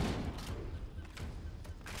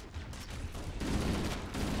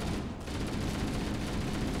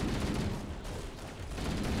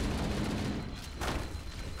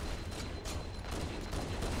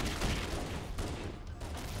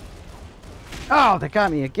 Oh, they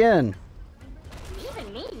got me again.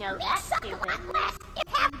 Even me know that's stupid. You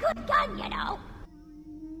have good gun, you know.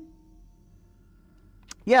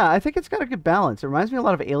 Yeah, I think it's got a good balance. It reminds me a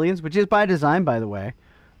lot of Aliens, which is by design, by the way.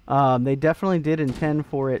 They definitely did intend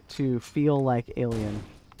for it to feel like Alien.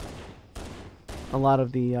 A lot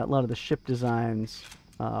of the ship designs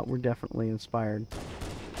were definitely inspired.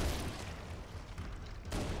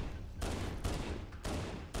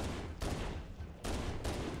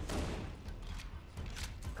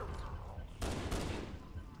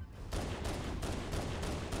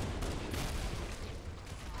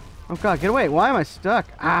 Oh god, get away! Why am I stuck?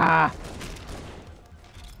 Ah!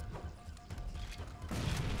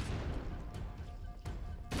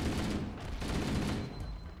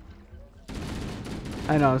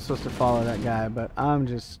 I know I'm supposed to follow that guy, but I'm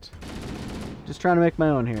just trying to make my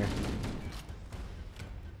own here.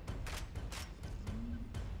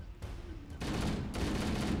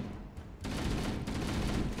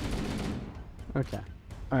 Okay.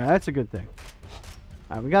 Alright, that's a good thing.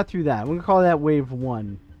 Alright, we got through that. We're gonna call that wave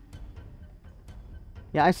 1.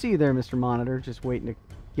 Yeah, I see you there, Mr. Monitor, just waiting to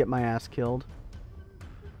get my ass killed.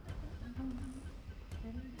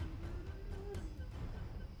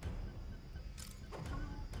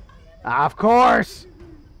 Of course!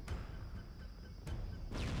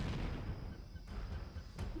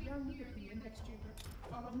 We are near the index chamber.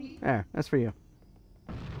 Follow me. There, that's for you.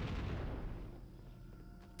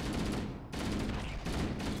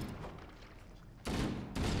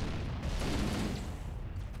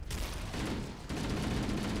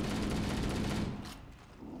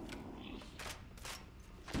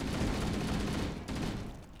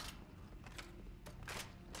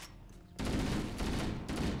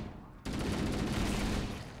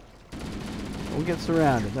 We'll get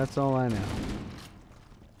surrounded, that's all I know.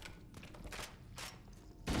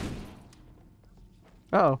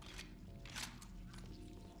 Uh-oh.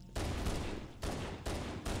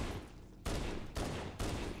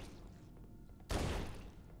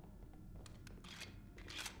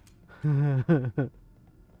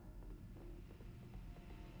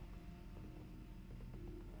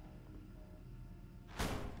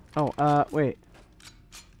 Oh, wait.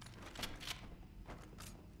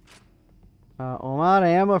 I'm out of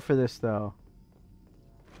ammo for this, though.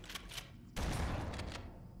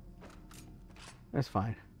 That's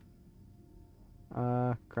fine.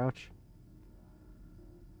 Crouch.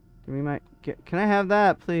 Give me my... Can I have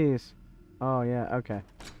that, please? Oh, yeah, okay.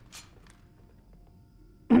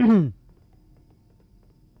 Did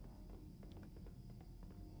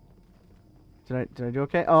I do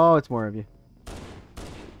okay? Oh, it's more of you.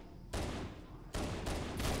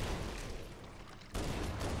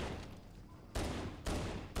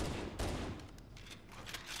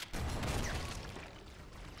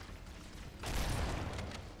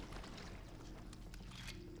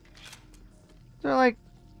 They're like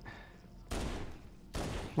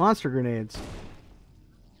monster grenades.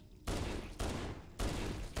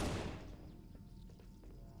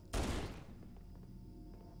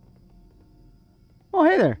 Oh,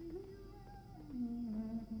 hey there.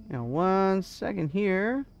 Now, 1 second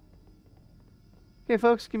here. Okay,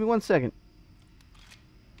 folks, give me 1 second.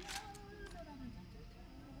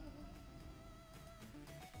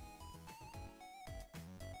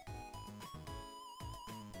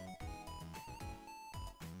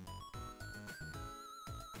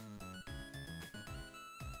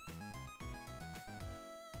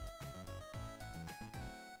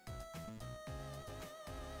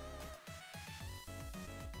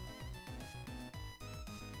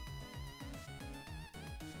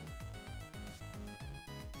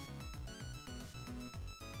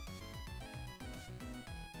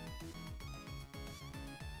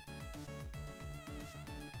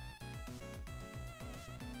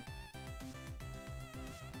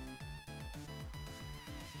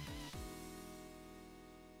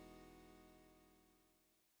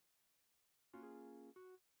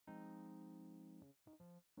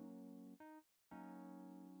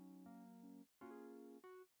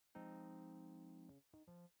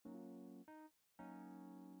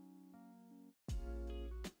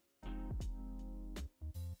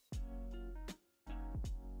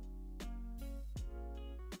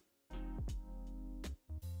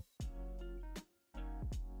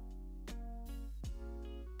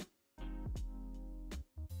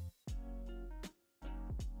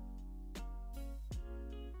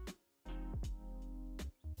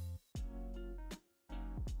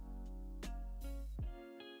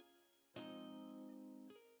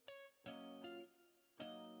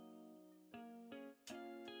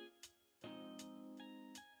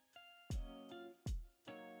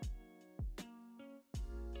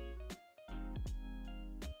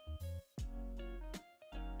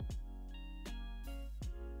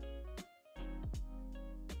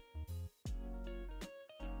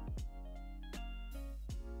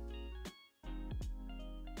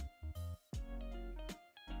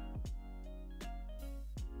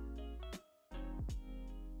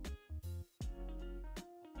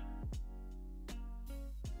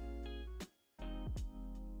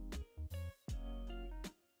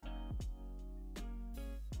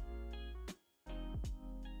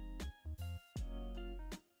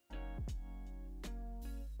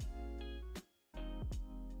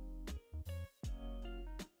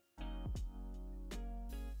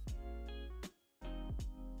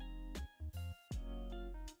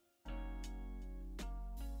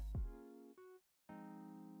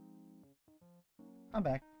 I'm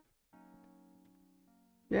back.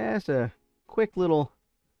 Yeah, it's a quick little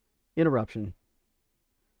interruption.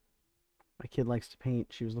 My kid likes to paint.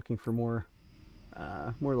 She was looking for more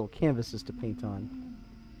little canvases to paint on.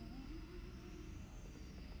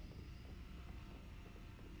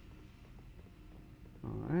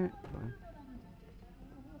 Alright.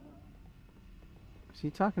 Is he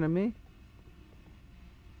talking to me?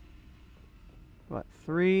 What,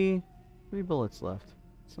 three bullets left.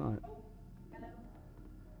 It's not...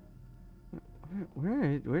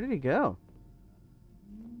 Where did he go?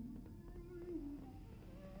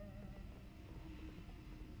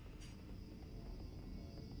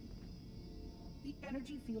 The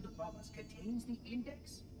energy field above us contains the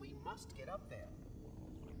index. We must get up there.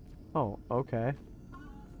 Oh, okay. I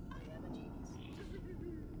am a genius.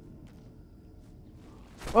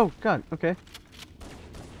 Oh, God, okay.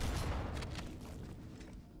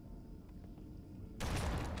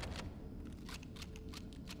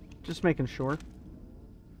 Just making sure.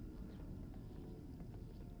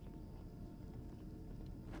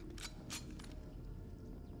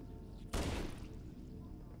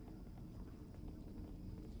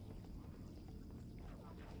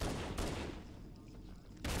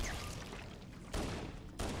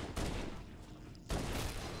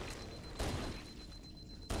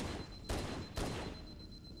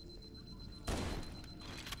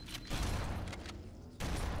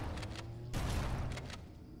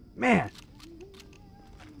 Man!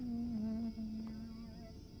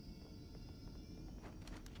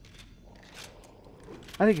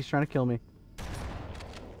 I think he's trying to kill me.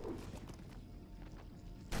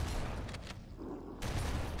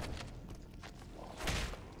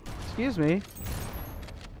 Excuse me.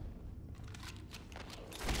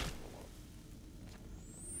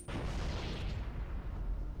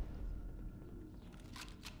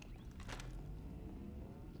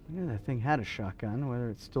 Yeah, that thing had a shotgun. Whether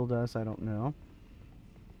it still does, I don't know.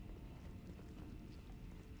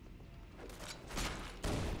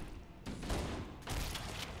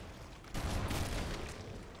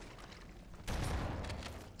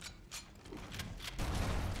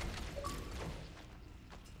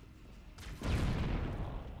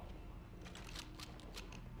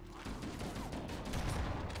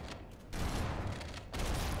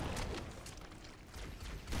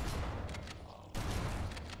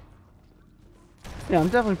 Yeah, I'm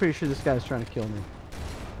definitely pretty sure this guy's trying to kill me.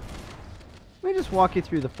 Let me just walk you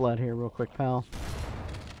through the flood here real quick, pal.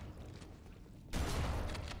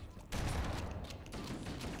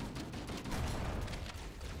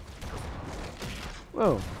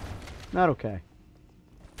 Whoa. Not okay.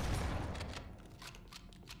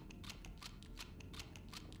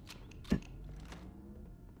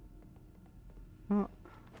 Oh.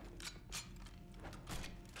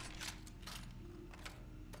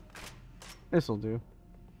 This'll do.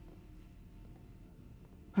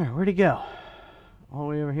 Alright, where'd he go? All the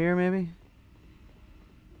way over here, maybe?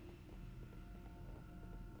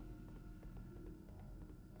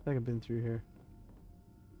 I think I've been through here.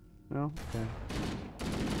 No? Okay.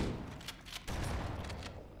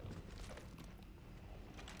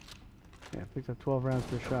 Yeah, picked up 12 rounds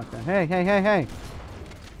for a shotgun. Hey, hey, hey, hey!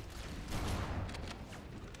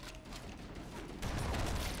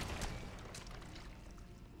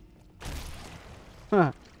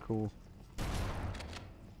 Huh, cool.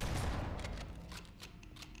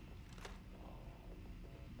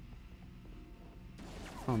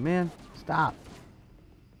 Oh man, stop.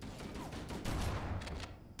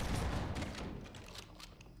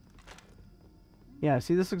 Yeah,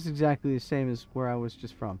 see, this looks exactly the same as where I was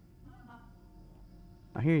just from.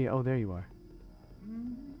 I hear you. Oh, there you are.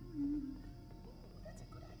 That's a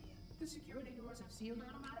good idea. The security doors have sealed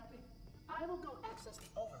automatically. I will go access the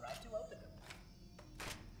override to open them.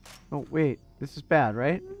 Oh, wait. This is bad,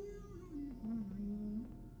 right?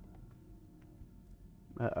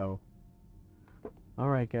 Uh-oh.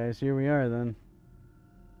 Alright, guys. Here we are, then.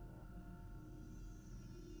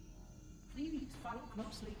 Please follow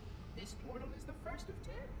closely. This portal is the first of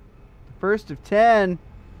 10. The first of 10?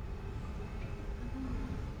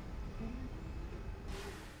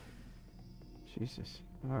 Jesus.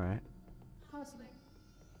 Alright. Puzzling.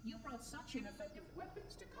 You brought such ineffective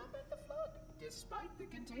weapons to combat the flood, despite the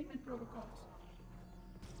containment protocols.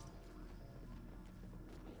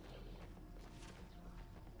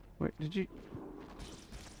 Wait, did you...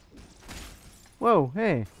 Whoa,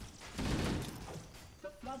 hey. The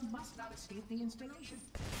flood must not escape the installation.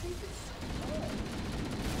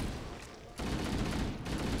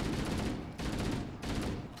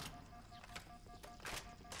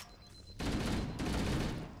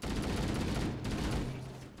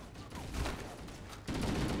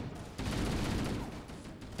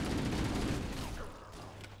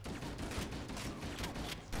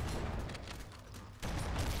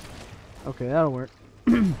 Okay, that'll work.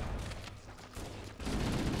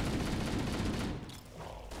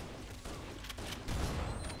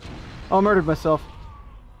 Oh, I murdered myself.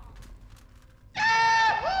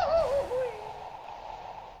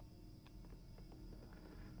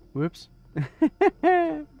 Whoops. This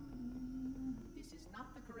is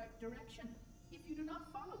not the correct direction. If you do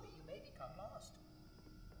not follow me, you may become lost.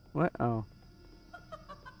 What? Oh.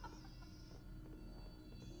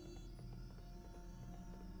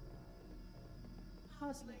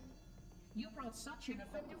 Husling. You brought such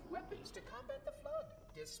ineffective weapons to combat the flood,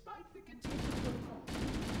 despite the containment protocol.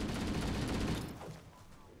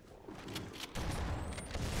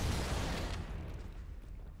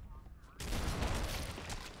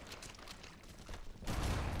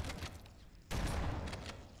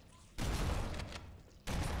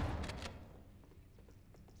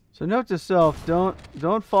 So note to self,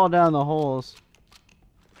 don't fall down the holes.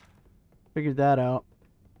 Figured that out.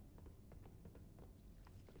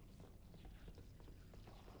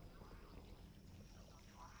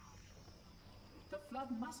 The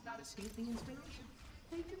flood must not escape the installation.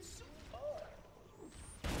 They consume all.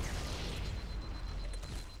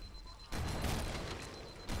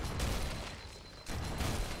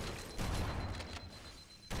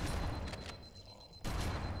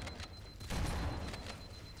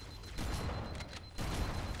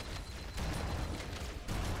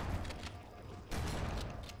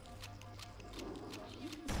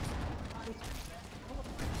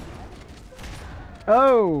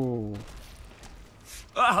 Oh!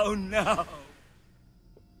 Oh no!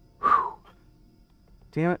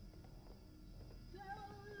 Damn it.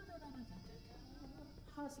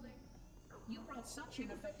 Hustling. You brought such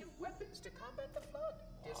ineffective weapons to combat the flood,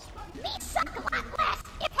 despite Me suck less.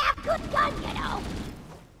 If have good gun, you know.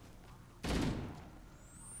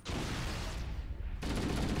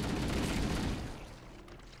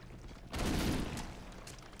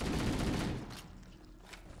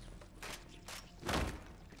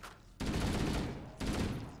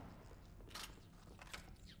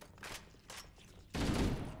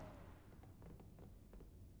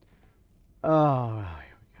 Oh,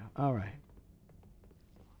 here we go. All right.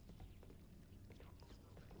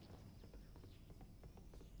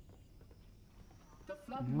 the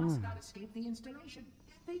flood must not escape the installation.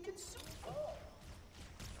 They consume all.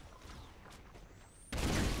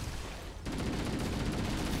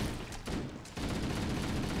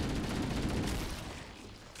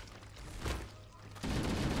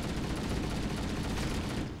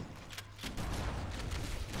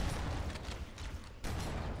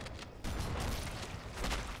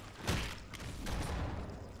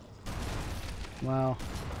 Wow.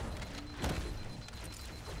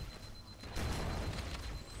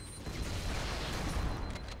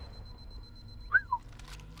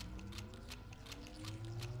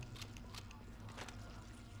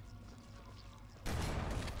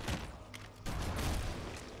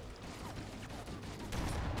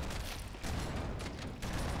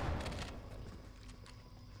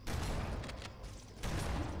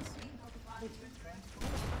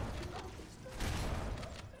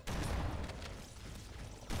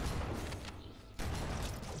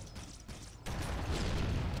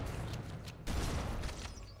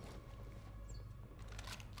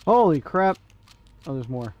 Holy crap. Oh, there's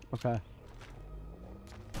more. Okay.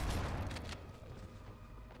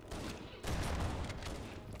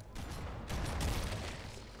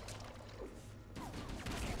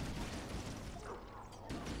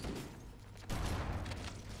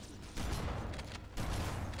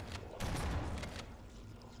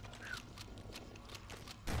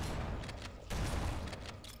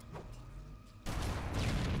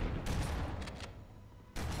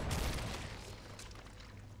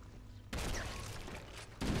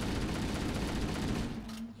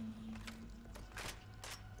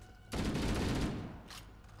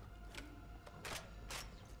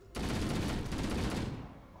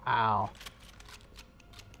 Ow.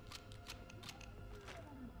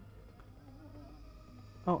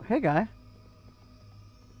 Oh, hey, guy.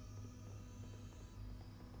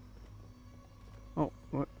 Oh,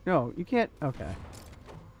 what? No, you can't. Okay.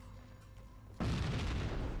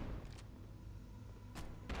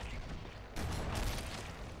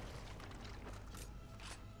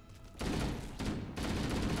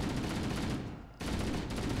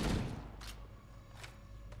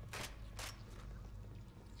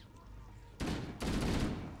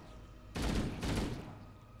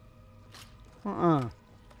 Uh-uh.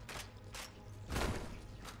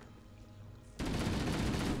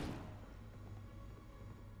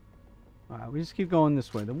 Alright, we just keep going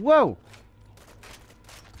this way. Whoa!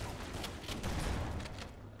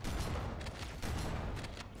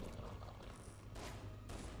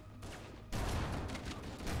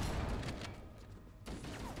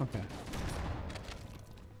 Okay.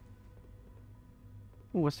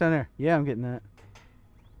 Ooh, what's down there? Yeah, I'm getting that.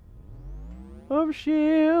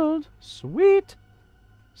 Overshield! Sweet!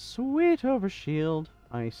 Sweet overshield.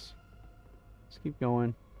 Nice. Let's keep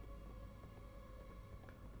going.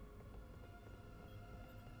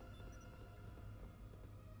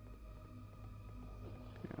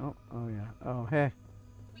 Oh, oh yeah. Oh, hey.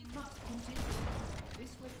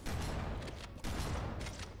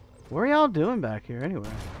 What are y'all doing back here anyway?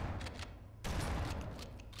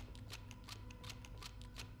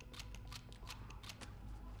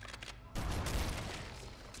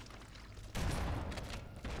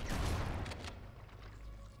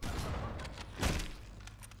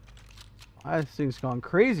 This thing's gone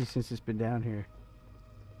crazy since it's been down here.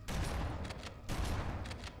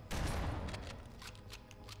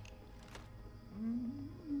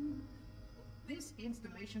 This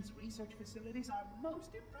installation's research facilities are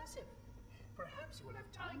most impressive. Perhaps you will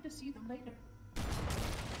have time to see them later.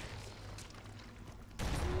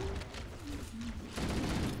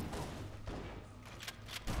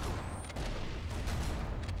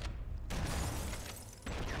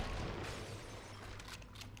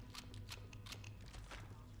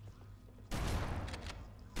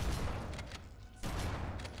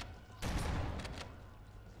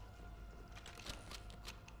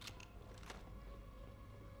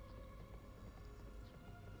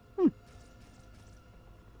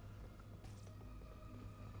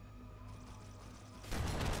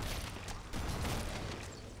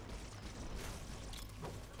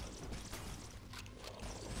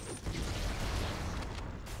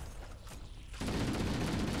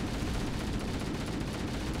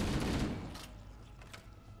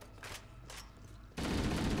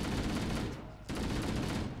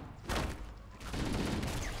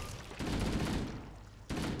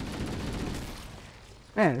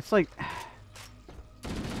 Man, it's like...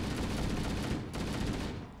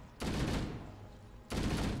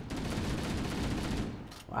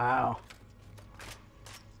 Wow.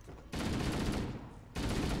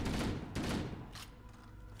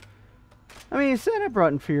 I mean, he said I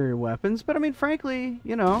brought inferior weapons, but I mean, frankly,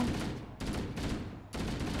 you know...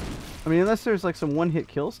 I mean, unless there's like some one-hit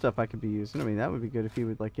kill stuff I could be using, I mean, that would be good if he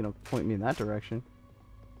would, like, you know, point me in that direction.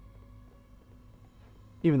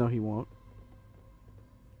 Even though he won't.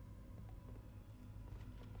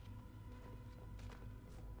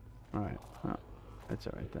 Alright. Oh, that's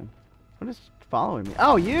alright then. What is following me?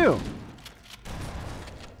 Oh, you!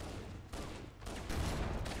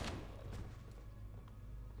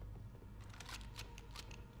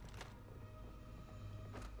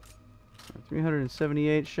 So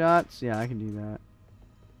 378 shots? Yeah, I can do that.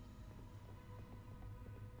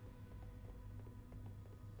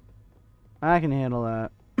 I can handle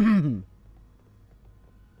that.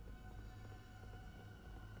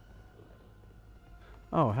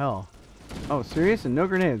 Oh, hell. Oh, serious? And no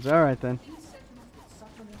grenades. Alright, then.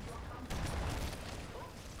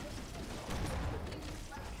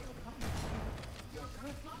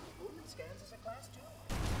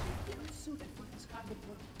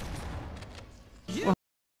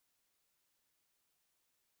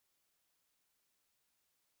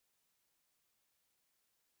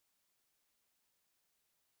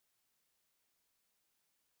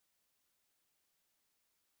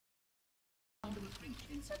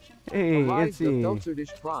 Hey, Arrives the Itzy.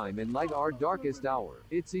 Feltzerdish Prime in light our darkest hour.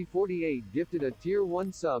 Itzy48 gifted a tier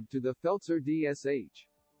 1 sub to the Feltzer DSH.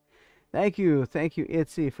 Thank you,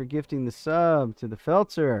 Itzy, for gifting the sub to the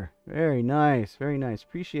Feltzer. Very nice, very nice.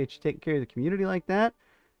 Appreciate you taking care of the community like that.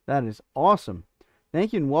 That is awesome.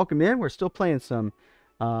 Thank you and welcome in. We're still playing some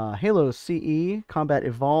Halo CE Combat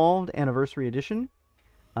Evolved Anniversary Edition.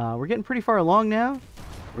 We're getting pretty far along now.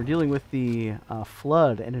 We're dealing with the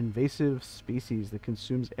flood, an invasive species that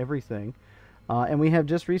consumes everything. And we have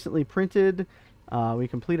just recently printed, we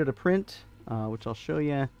completed a print, which I'll show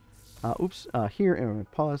you. Here, and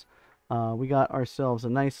pause. We got ourselves a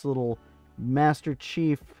nice little Master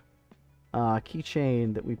Chief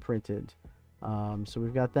keychain that we printed. So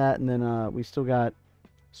we've got that, and then we still got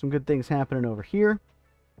some good things happening over here.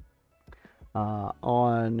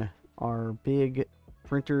 On our big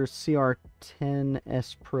printer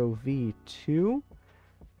CR10S Pro V2. So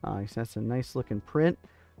that's a nice looking print.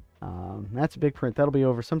 That's a big print. That'll be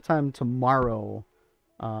over sometime tomorrow,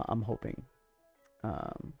 I'm hoping.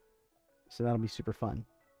 So that'll be super fun.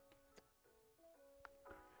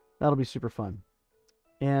 That'll be super fun.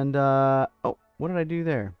 And, oh, what did I do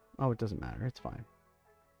there? Oh, it doesn't matter. It's fine.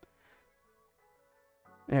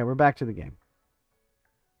 Yeah, we're back to the game.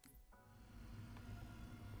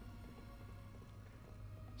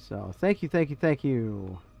 So, thank you.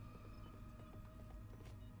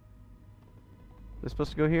 We're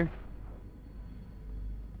supposed to go here?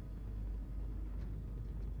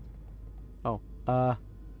 Oh,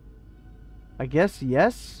 I guess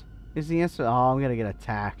yes is the answer. Oh, I'm gonna get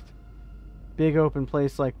attacked. Big open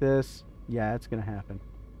place like this. Yeah, it's gonna happen.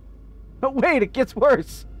 Oh, wait, it gets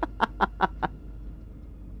worse.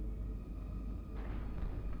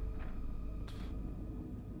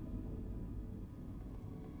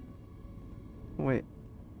 Wait.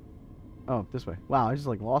 Oh, this way. Wow, I just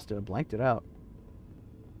like lost it. I blanked it out.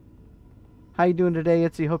 How you doing today,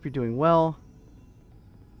 Itzy? Hope you're doing well.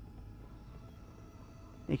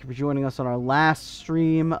 Thank you for joining us on our last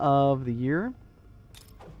stream of the year.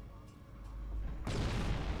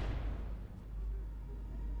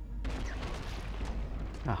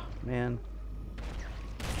 Oh, man.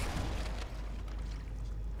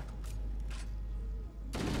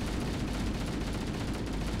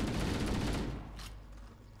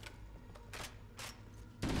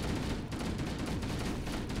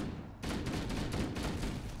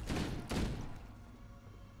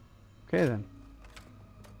 Okay, then.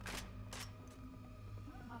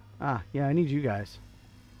 Ah, yeah, I need you guys.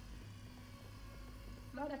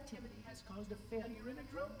 Flood activity has caused a failure in a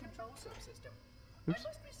drone control subsystem. Oops. I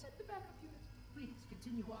must reset the backup unit. Please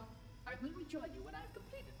continue on. I will rejoin you when I've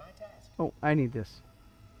completed my task. Oh, I need this.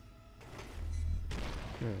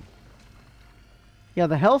 Good. Yeah,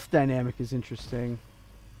 the health dynamic is interesting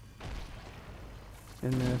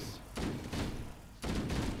in this.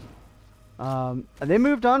 They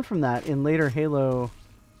moved on from that in later Halo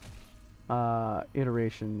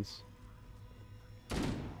iterations.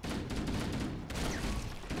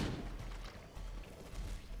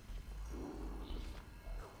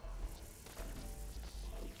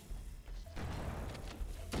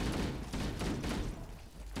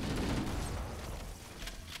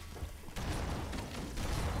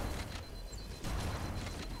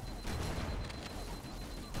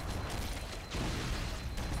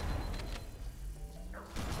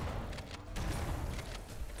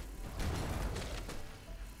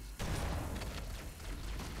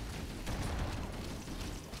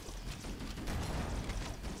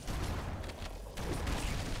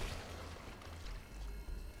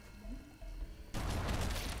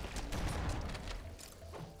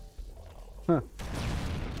 Huh.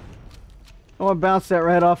 Oh, I bounced that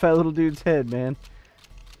right off that little dude's head, man.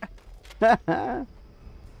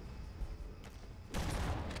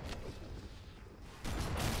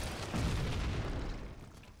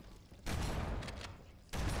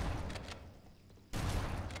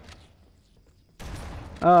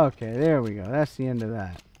 Okay, there we go. That's the end of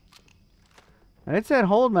that. It said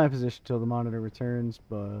hold my position till the monitor returns,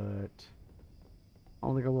 but I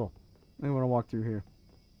don't think I will. I think I want to walk through here.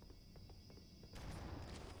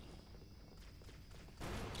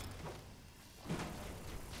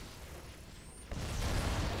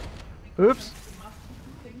 Oops.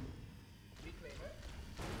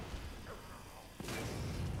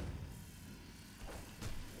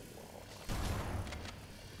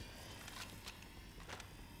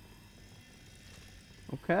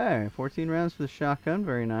 Okay, 14 rounds for the shotgun,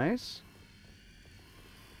 very nice.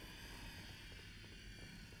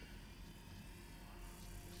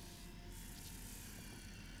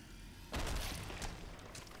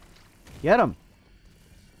 Get him!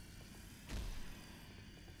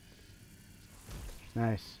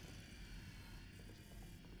 Nice.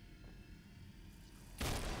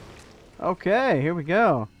 Okay, here we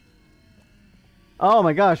go. Oh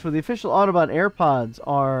my gosh, well the official Autobot AirPods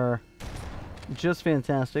are just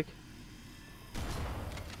fantastic.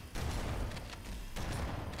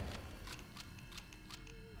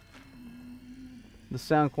 The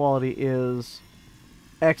sound quality is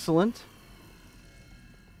excellent.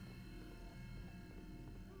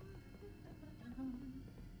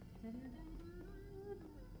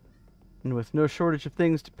 And with no shortage of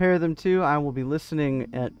things to pair them to, I will be listening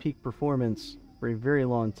at peak performance for a very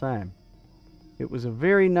long time. It was a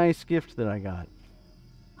very nice gift that I got.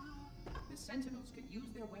 The Sentinels can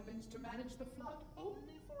use their weapons to manage the flood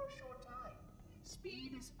only for a short time.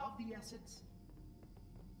 Speed is of the essence.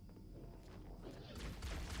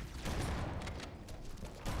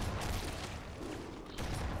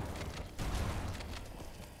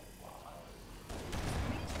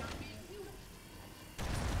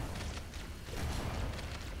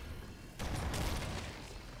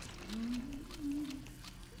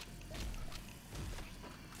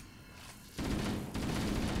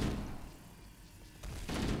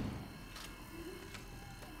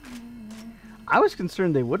 I was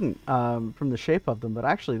concerned they wouldn't from the shape of them, but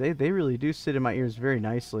actually they really do sit in my ears very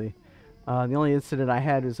nicely. The only incident I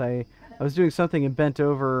had is I was doing something and bent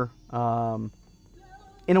over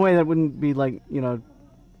in a way that wouldn't be like, you know,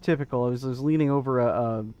 typical. I was leaning over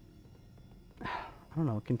a I don't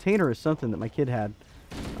know, a container or something that my kid had,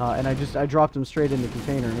 and I dropped him straight in the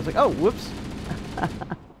container, and I was like, oh, whoops.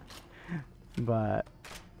 But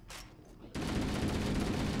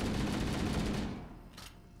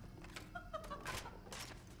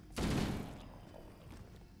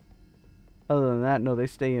other than that, no, they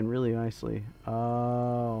stay in really nicely.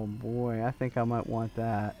 Oh boy, I think I might want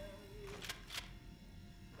that.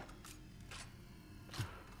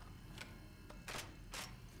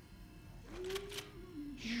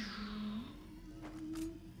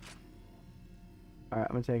 Alright,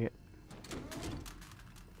 I'm gonna take it.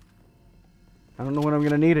 I don't know when I'm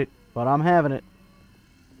gonna need it, but I'm having it.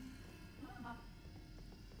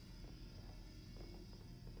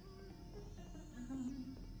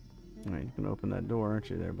 Alright, you can open that door, aren't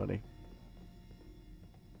you there, buddy?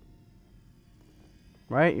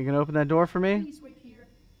 Right? You can open that door for me? Please wait here.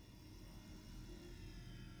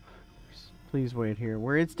 Please wait here.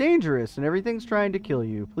 Where it's dangerous and everything's trying to kill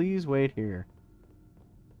you. Please wait here.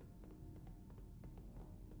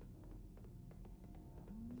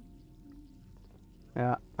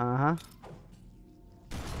 Yeah, uh-huh.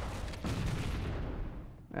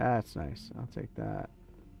 That's nice. I'll take that.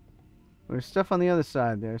 There's stuff on the other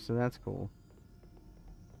side there, so that's cool.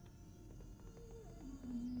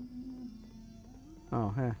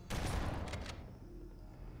 Oh, hey.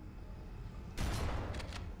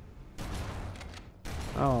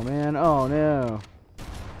 Oh, man. Oh, no.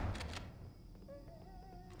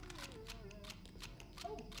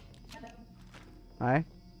 Hi.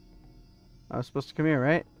 I was supposed to come here,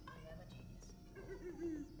 right?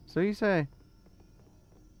 So you say.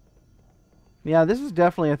 Yeah, this is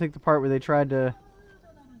definitely, I think, the part where they tried to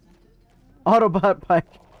Autobot bike.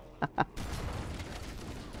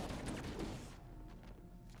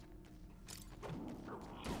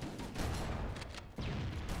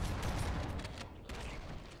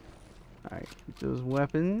 Alright, keep those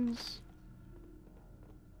weapons.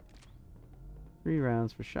 3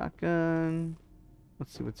 rounds for shotgun.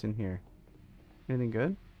 Let's see what's in here. Anything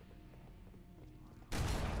good?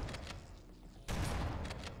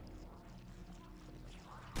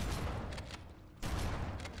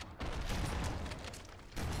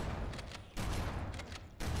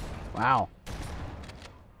 Wow.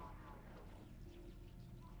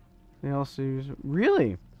 They also use...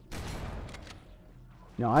 Really?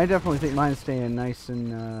 No, I definitely think mine's staying nice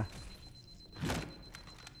and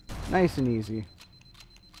easy.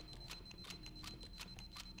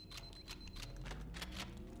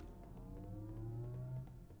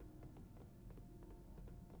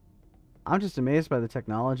 I'm just amazed by the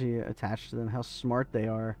technology attached to them, how smart they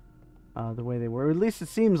are, the way they work. At least it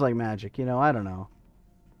seems like magic, you know, I don't know.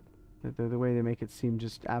 The way they make it seem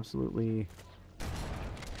just absolutely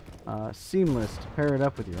seamless to pair it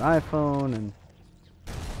up with your iPhone, and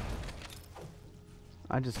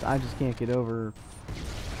I just can't get over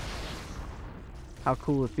how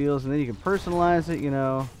cool it feels. And then you can personalize it, you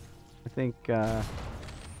know. I think you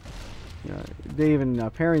know, they even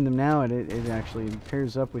pairing them now, and it actually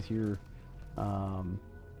pairs up with your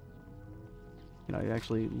you know, it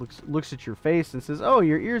actually looks at your face and says, oh,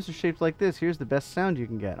 your ears are shaped like this, here's the best sound you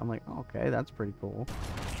can get. I'm like, okay, that's pretty cool.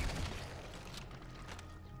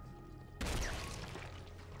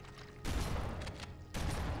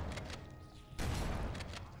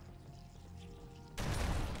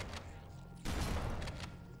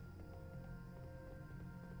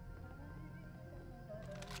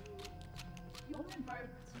 Your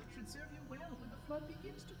environment should serve you well when the flood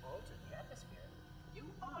begins to alter the atmosphere. You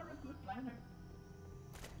are a good planner.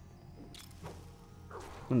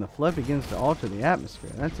 When the flood begins to alter the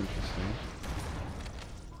atmosphere, that's interesting.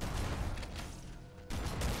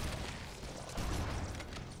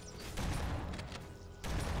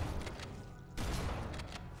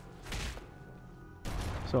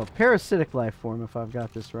 So a parasitic life form, if I've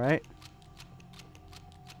got this right.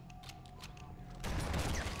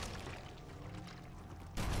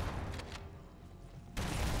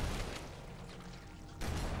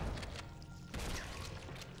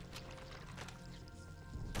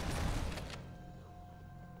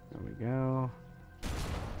 There we go.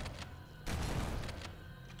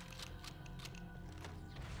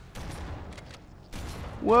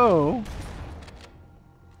 Whoa.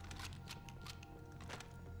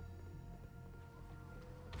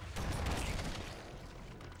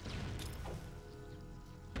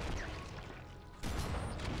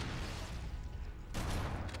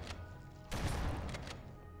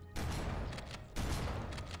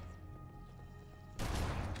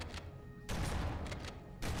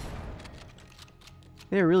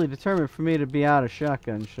 They're really determined for me to be out of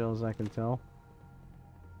shotgun shells, I can tell.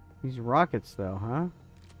 These rockets, though, huh?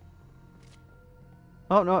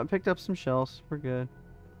 Oh, no, I picked up some shells. We're good.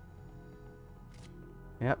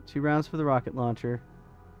 Yep, 2 rounds for the rocket launcher.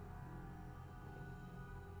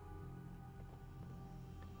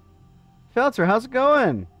 Feltzer, how's it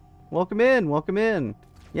going? Welcome in, welcome in.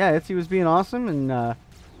 Yeah, Itsy was being awesome and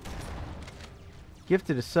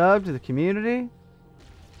gifted a sub to the community.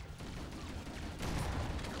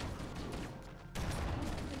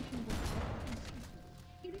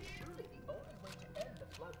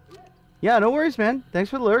 Yeah, no worries, man.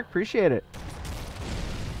 Thanks for the lurk. Appreciate it.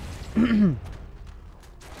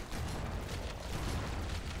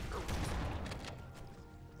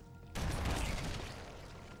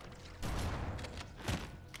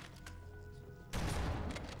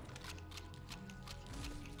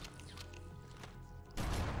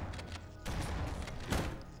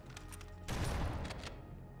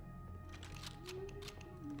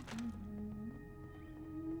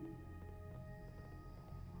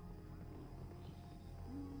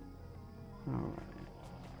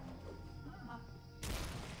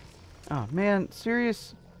 Oh man,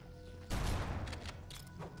 serious?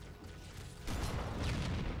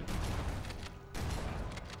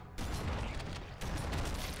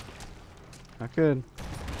 Not good.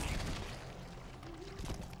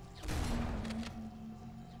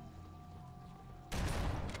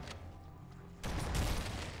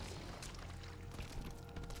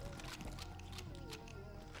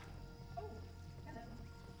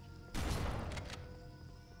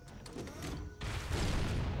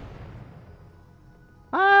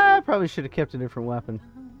 I probably should have kept a different weapon.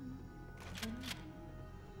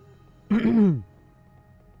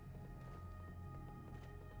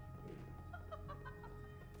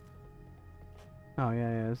 Oh,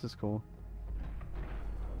 yeah, this is cool.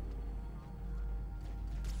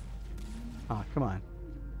 Oh, come on.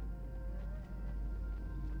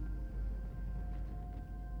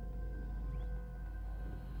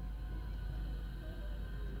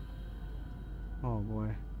 Oh, boy.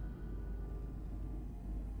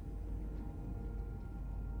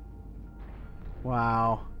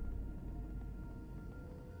 Wow.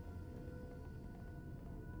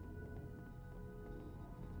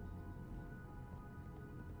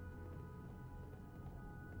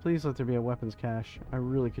 Please let there be a weapons cache. I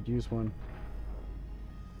really could use one.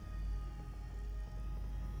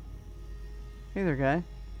 Hey there, guy.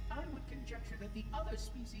 I would conjecture that the other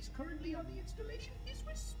species currently on the installation is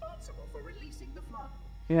responsible for releasing the flood.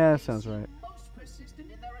 Yeah, that sounds right. Most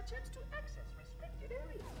persistent in their attempts to access restricted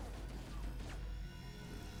areas.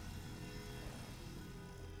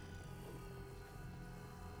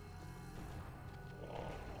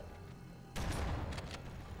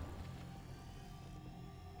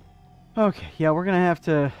 Okay, yeah, we're gonna have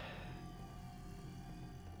to...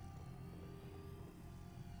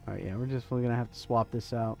 Alright, yeah, we're just really gonna have to swap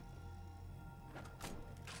this out.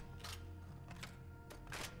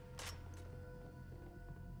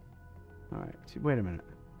 Alright, wait a minute.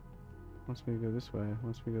 Wants me to go this way.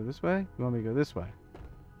 Wants me to go this way? You want me to go this way?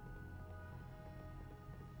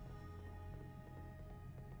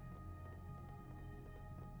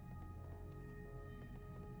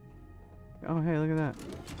 Oh, hey, look at that.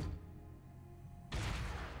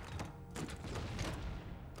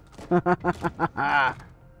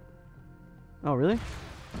 Oh, really?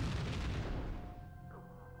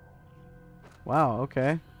 Wow,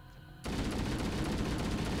 okay.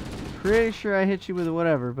 Pretty sure I hit you with a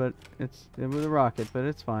whatever, but it's with a rocket, but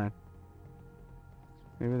it's fine.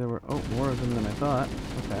 Maybe there were more of them than I thought.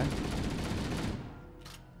 Okay.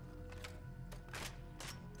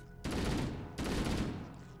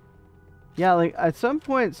 Yeah, like at some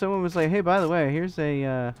point someone was like, "Hey, by the way, here's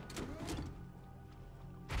a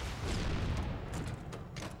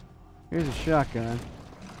here's a shotgun."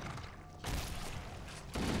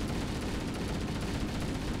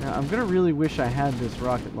 Now, I'm gonna really wish I had this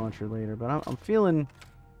rocket launcher later, but I'm feeling...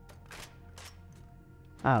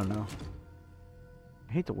 I don't know.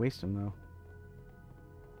 I hate to waste them, though.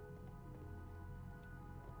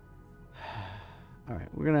 Alright,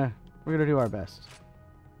 we're gonna do our best.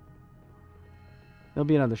 There'll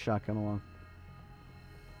be another shotgun along.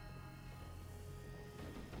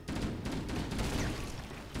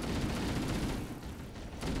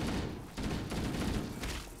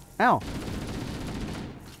 Ow!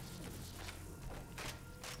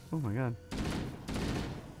 Oh my god.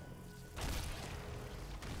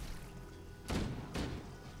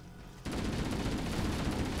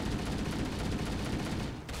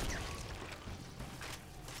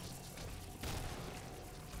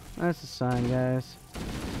 That's a sign, guys.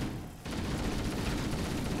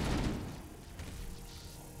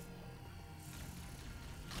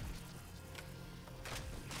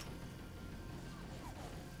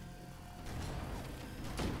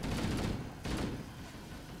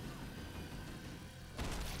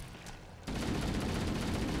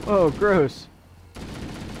 Oh, gross.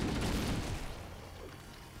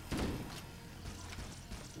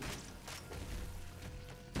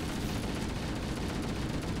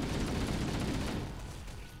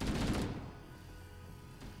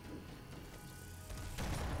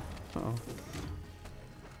 Uh-oh.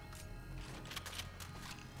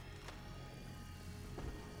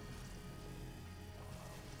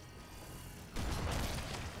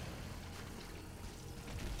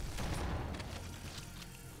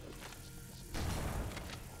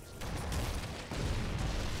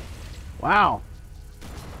 Wow.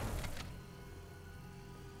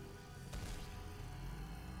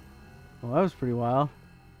 Well, that was pretty wild.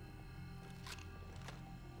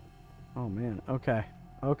 Oh, man. Okay.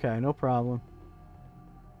 Okay, no problem.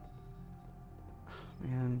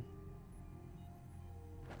 Man.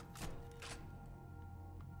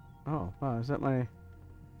 Oh, wow. Is that my...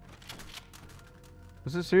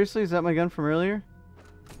 Was it seriously? Is that my gun from earlier?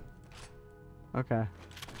 Okay.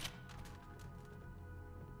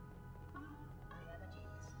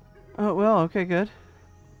 Oh, well, okay, good.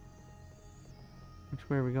 Which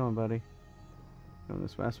way are we going, buddy? Going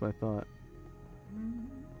this fast, what I thought.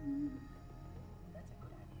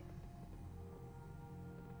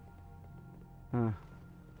 Huh.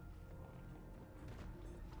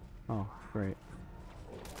 Oh, great.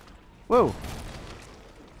 Whoa!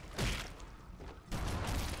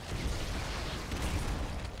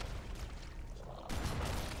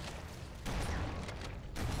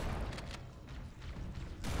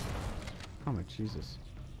 Oh my Jesus.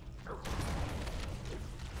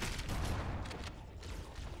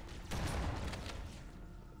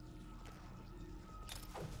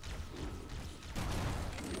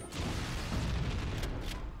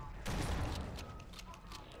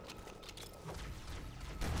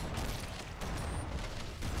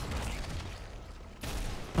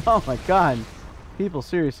 Oh my God. People,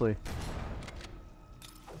 seriously.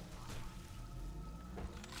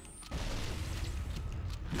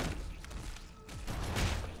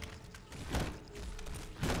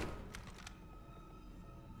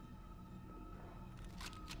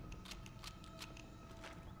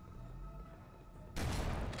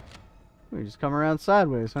 We just come around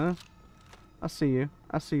sideways, huh? I see you.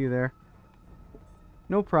 I see you there.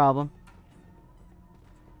 No problem.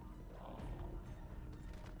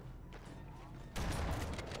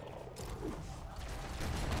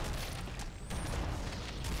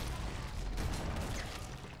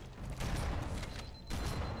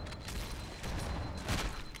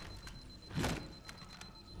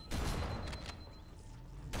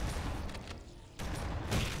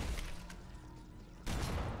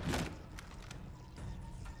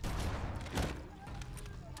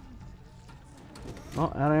 Oh,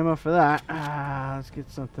 out of ammo for that. Ah, let's get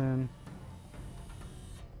something.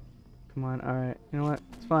 Come on, alright. You know what?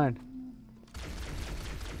 It's fine.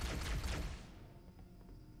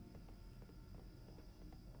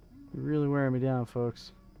 You're really wearing me down,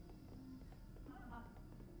 folks.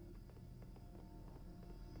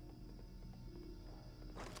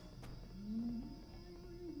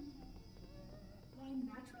 Why,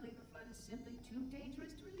 naturally, the flood is simply too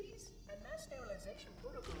dangerous to release, and mass sterilization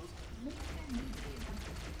protocols make them easily enough.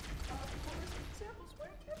 Of course, samples were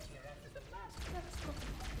kept here after the last catastrophic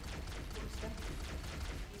for study.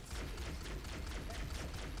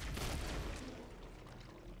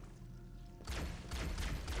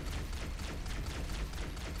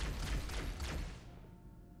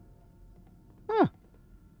 Huh.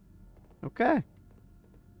 Okay.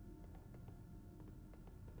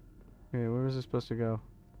 Okay, where was it supposed to go?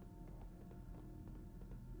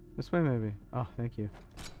 This way, maybe. Oh, thank you.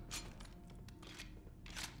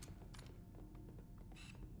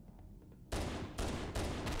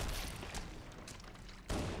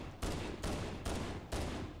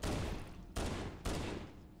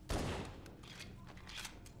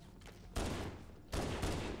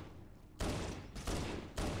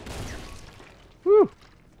 Woo!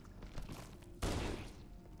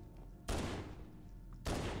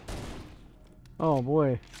 Oh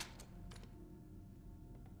boy.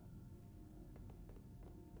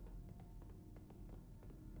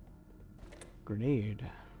 Grenade.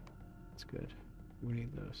 That's good. We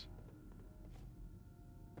need those.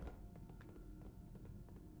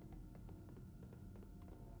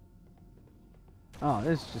 Oh,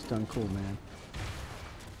 this is just uncool, man.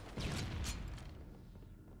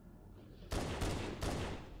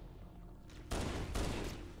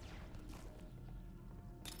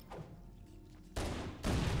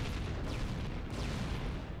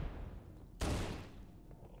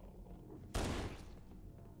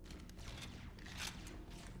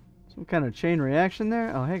 Some kind of chain reaction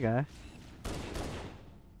there? Oh, hey, guy.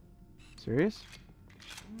 Serious?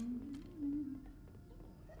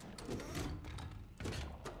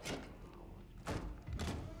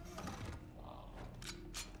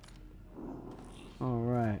 All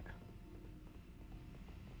right.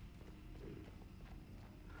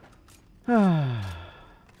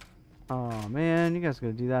 Oh man, you guys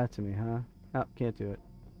gonna do that to me, huh? Oh, can't do it.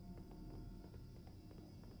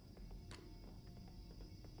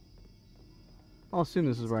 I'll assume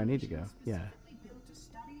this is where I need to go. Yeah. Built to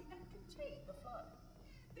study and contain the flood.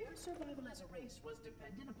 Their survival as a race was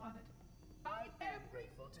dependent upon it. I am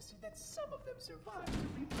grateful to see that some of them survived to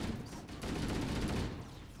reproduce.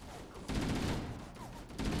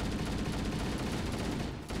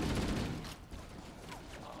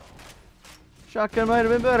 Shotgun might have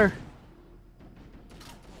been better.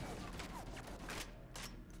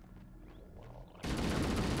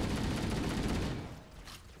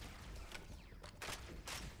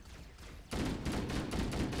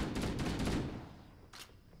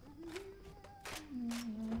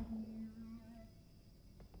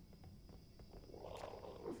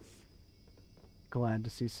 Glad to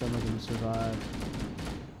see some of them survive.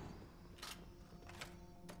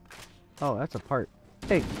 Oh, that's a part.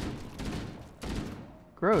 Hey!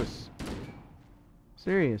 Gross.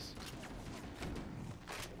 Serious.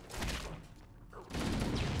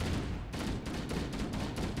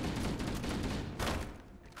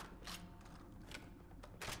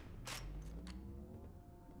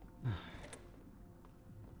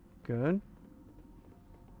 Good.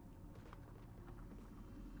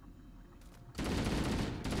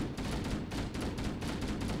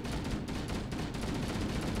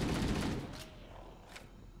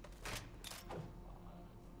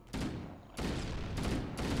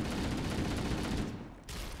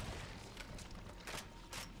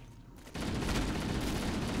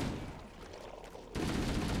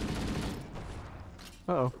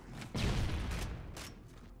 Uh-oh.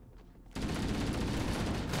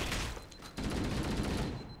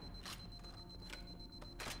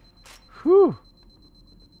 Whew.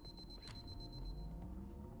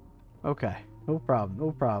 Okay. No problem.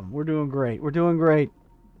 No problem. We're doing great. We're doing great.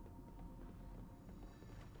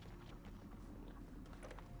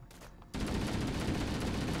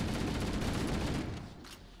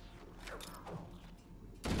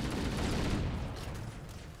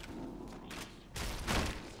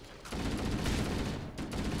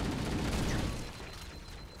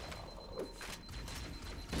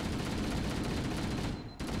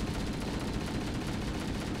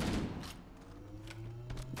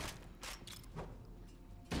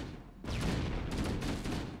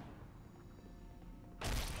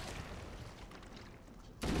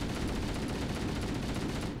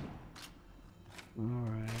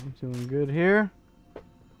 Doing good here.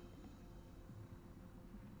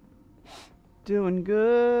 Doing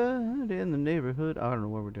good in the neighborhood. I don't know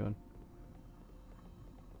what we're doing.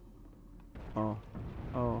 Oh.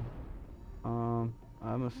 Oh.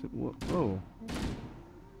 I'm assuming. Whoa.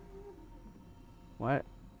 What?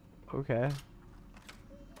 Okay.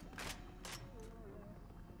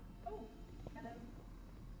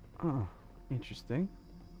 Oh, interesting.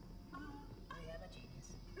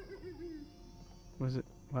 Was it?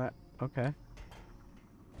 What? Okay.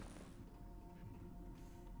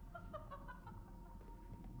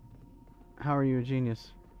 How are you a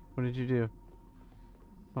genius? What did you do?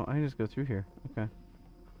 Oh, I can just go through here. Okay.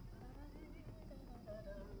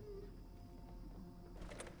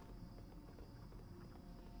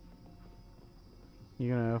 You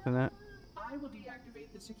gonna open that? I will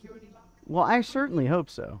deactivate the security lock. Well, I certainly hope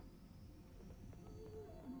so.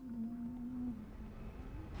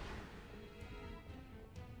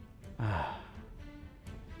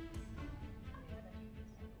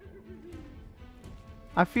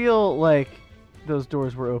 I feel like those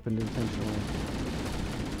doors were opened intentionally.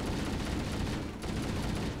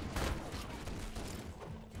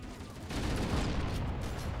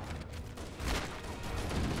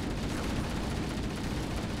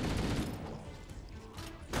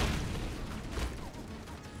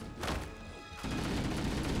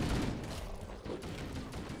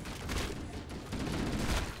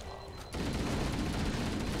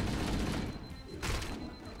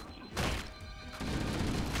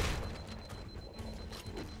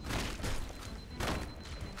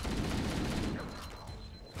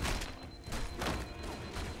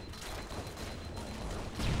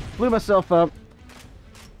 Blew myself up.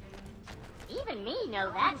 Even me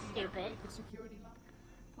know that's stupid. The security lock.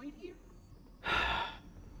 Wait here.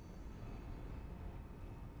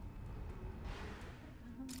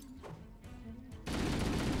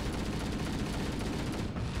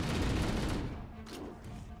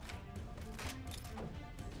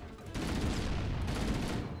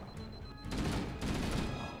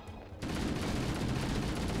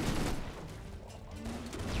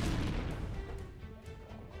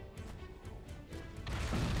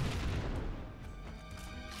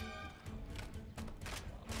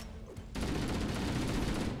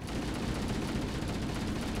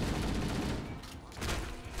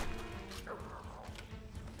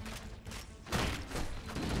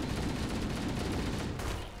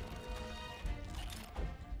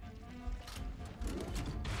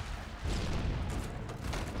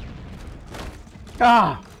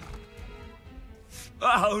 Ah!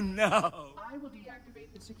 Oh no! I will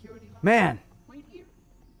deactivate the security lock. Man! Wait here.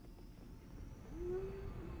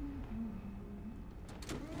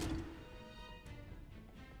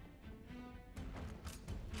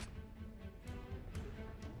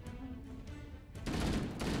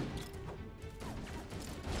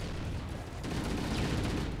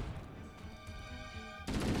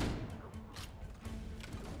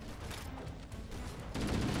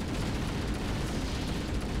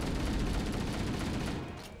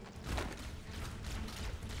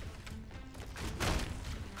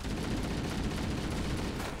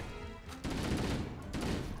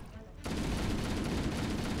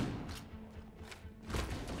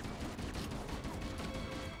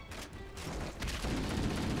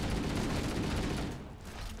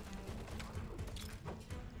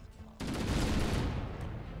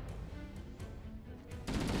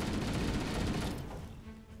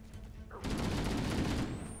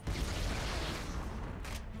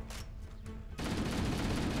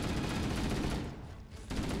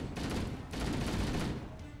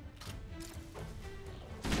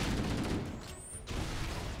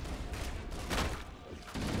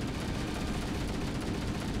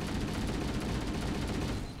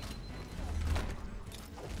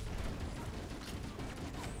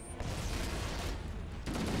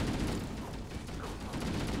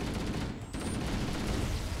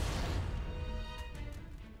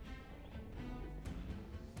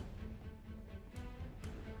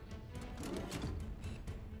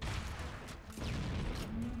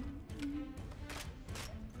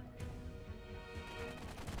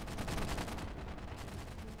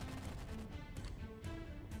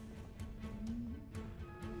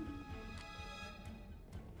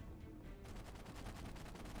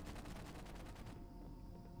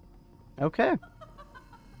 Okay.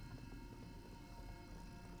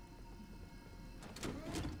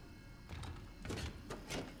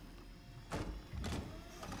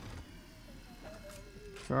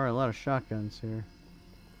 There are a lot of shotguns here.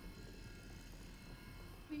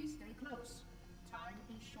 Please stay close. Time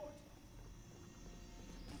is short.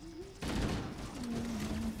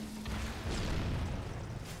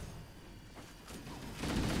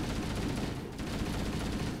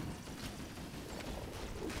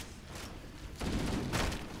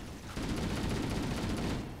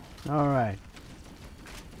 All right.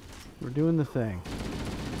 We're doing the thing.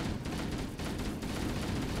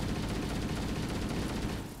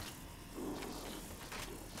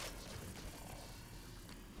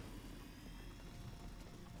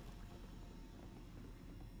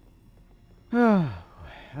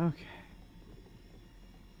 Okay.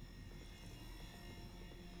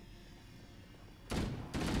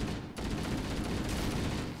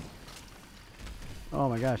 Oh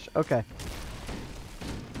my gosh. Okay.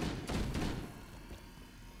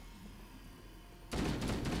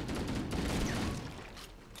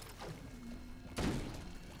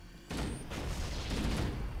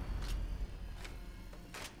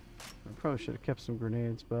 I probably should have kept some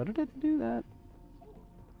grenades, but I didn't do that.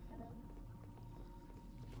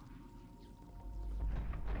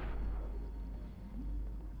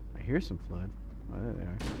 I hear some flood. Oh, there they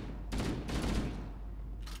are.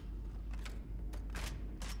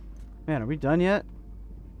 Man, are we done yet?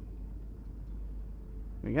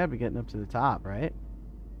 We gotta be getting up to the top, right?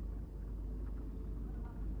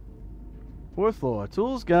 4th floor.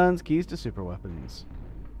 Tools, guns, keys to super weapons.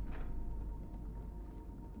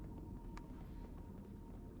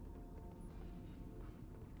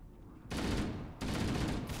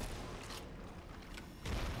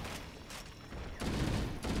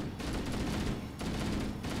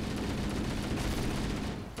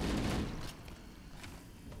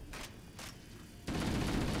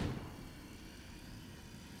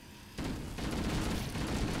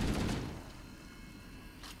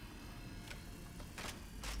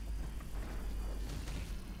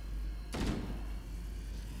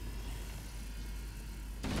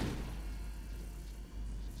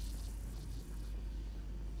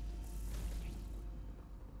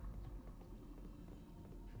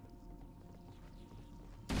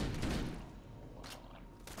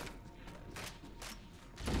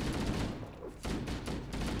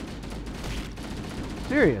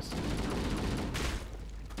 Serious.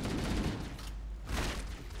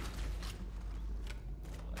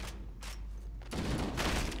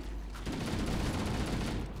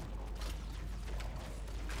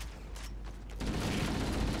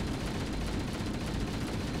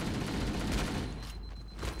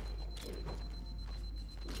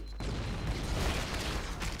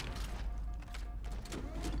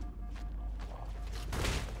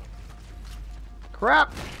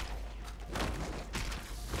 Crap.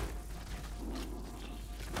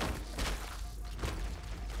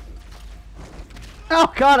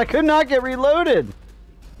 Oh god, I could not get reloaded!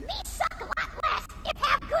 Me suck a lot less if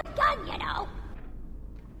have good gun, you know.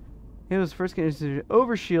 It was first getting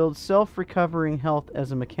overshield, self-recovering health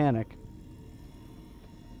as a mechanic.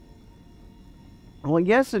 Well,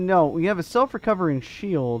 yes and no. We have a self-recovering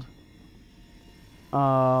shield.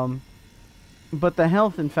 But the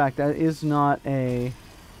health, in fact, that is not a...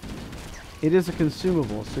 It is a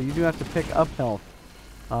consumable, so you do have to pick up health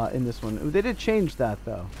in this one. They did change that,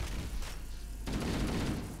 though.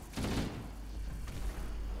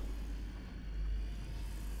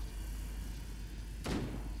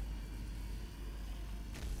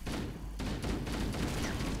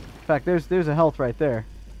 In fact, there's a health right there.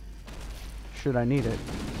 Should I need it.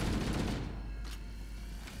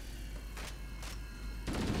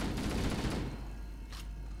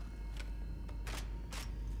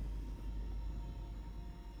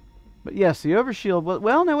 But yes, the overshield...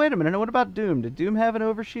 Well, no, wait a minute. What about Doom? Did Doom have an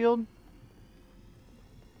overshield?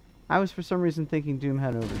 I was for some reason thinking Doom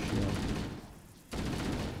had an overshield.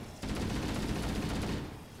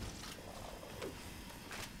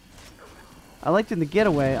 I liked in the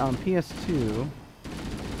Getaway on PS2.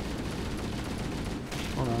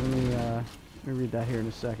 Hold on, let me read that here in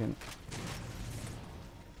a second.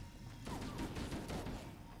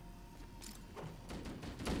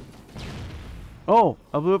 Oh,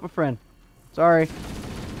 I blew up a friend. Sorry.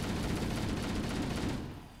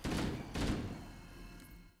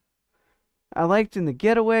 I liked in the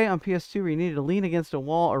Getaway on PS2 where you needed to lean against a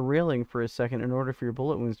wall or railing for a second in order for your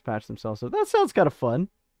bullet wounds to patch themselves. So that sounds kind of fun.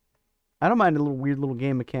 I don't mind a little weird little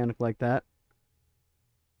game mechanic like that.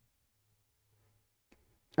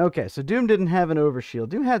 Okay, so Doom didn't have an overshield.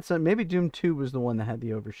 Doom had some... Maybe Doom 2 was the one that had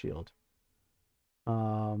the overshield. I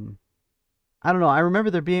don't know. I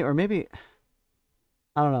remember there being... Or maybe...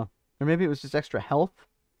 I don't know. Or maybe it was just extra health.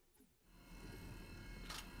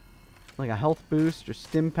 Like a health boost or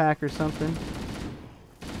stim pack or something.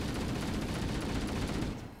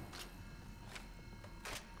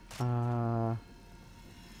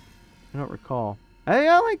 I don't recall.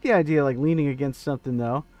 I like the idea of like leaning against something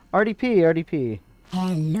though. RDP, RDP.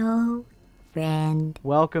 Hello, friend.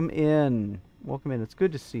 Welcome in. Welcome in. It's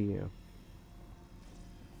good to see you.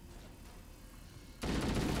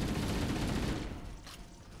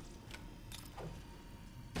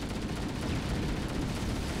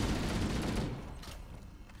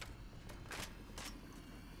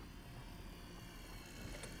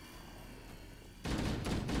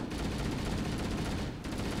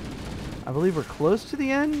 I believe we're close to the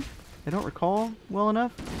end. I don't recall well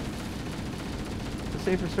enough to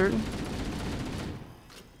say for certain.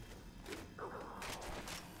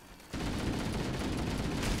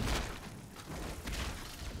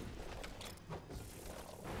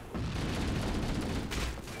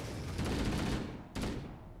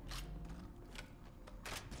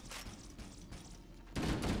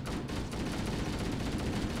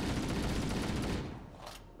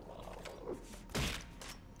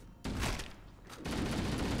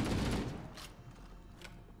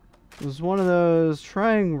 It was one of those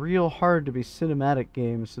trying real hard to be cinematic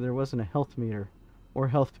games, so there wasn't a health meter or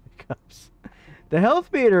health pickups. The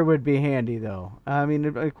health meter would be handy, though. I mean,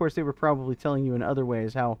 of course, they were probably telling you in other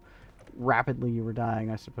ways how rapidly you were dying,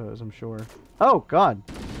 I suppose, I'm sure. Oh, God.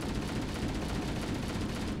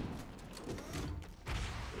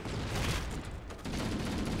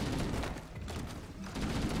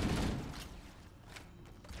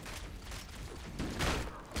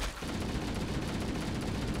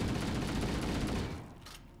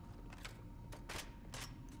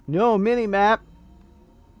 No mini-map.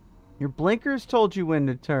 Your blinkers told you when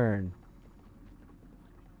to turn.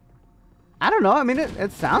 I don't know. I mean,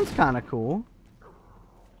 it sounds kind of cool.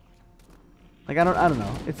 Like, I don't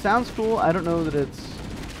know. It sounds cool. I don't know that it's...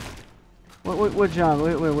 What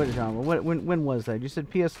genre? What genre? When was that? You said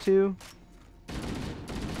PS2?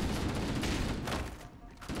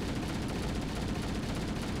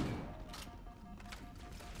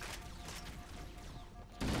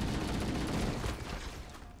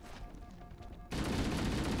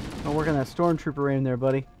 Working that stormtrooper in there,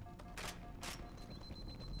 buddy.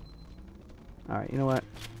 Alright, you know what?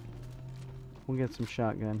 We'll get some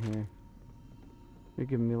shotgun here. You're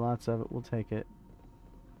giving me lots of it. We'll take it.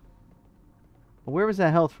 Well, where was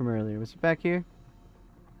that health from earlier? Was it back here?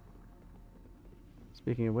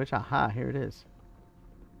 Speaking of which, aha, here it is.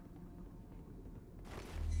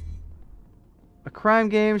 A crime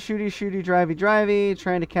game, shooty, shooty, drivey, drivey,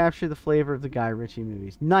 trying to capture the flavor of the Guy Ritchie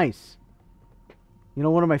movies. Nice! You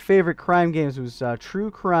know, one of my favorite crime games was True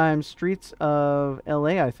Crime Streets of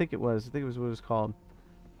L.A., I think it was. I think it was what it was called.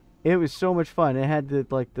 It was so much fun. It had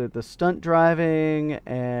the stunt driving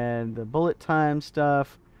and the bullet time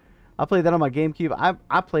stuff. I played that on my GameCube.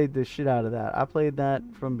 I played the shit out of that. I played that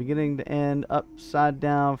from beginning to end, upside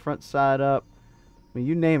down, front side up. I mean,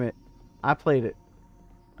 you name it. I played it.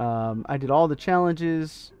 I did all the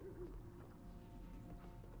challenges.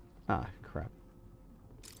 Ah, crap.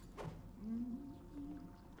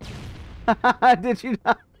 Did you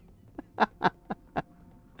not?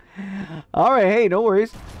 All right, hey, no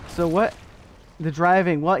worries. So what? The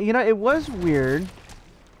driving. Well, you know, it was weird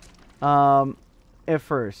at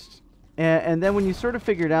first. And then when you sort of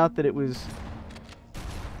figured out that it was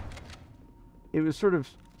sort of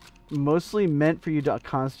mostly meant for you to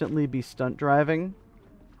constantly be stunt driving.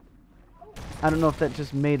 I don't know if that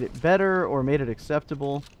just made it better or made it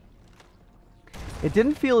acceptable. It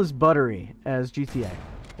didn't feel as buttery as GTA,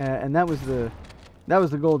 and that was the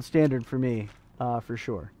gold standard for me, for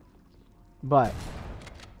sure. But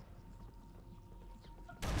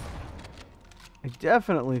I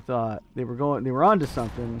definitely thought they were onto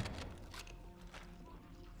something,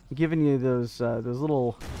 giving you those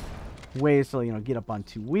little ways to, you know, get up on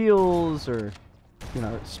two wheels, or, you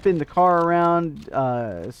know, spin the car around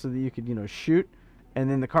so that you could, you know, shoot, and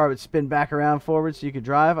then the car would spin back around forward so you could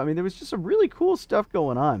drive. I mean, there was just some really cool stuff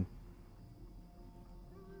going on.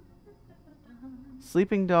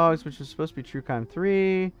 Sleeping Dogs, which was supposed to be True Crime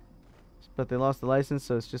 3, but they lost the license,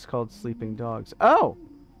 so it's just called Sleeping Dogs. Oh,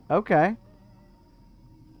 okay.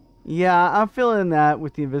 Yeah, I'm feeling that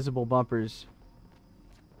with the invisible bumpers.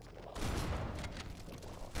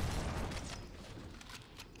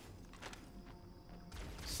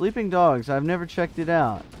 Sleeping Dogs, I've never checked it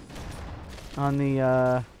out. On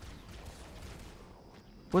the,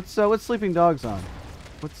 what's Sleeping Dogs on?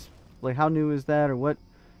 What's, like, how new is that, or what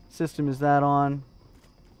system is that on?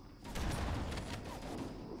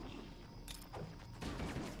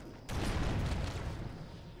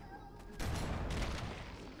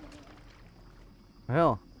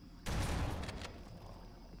 Hell.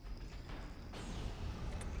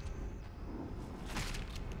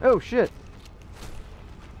 Oh, shit.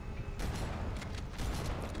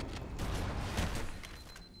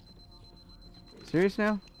 Serious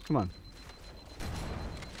now? Come on.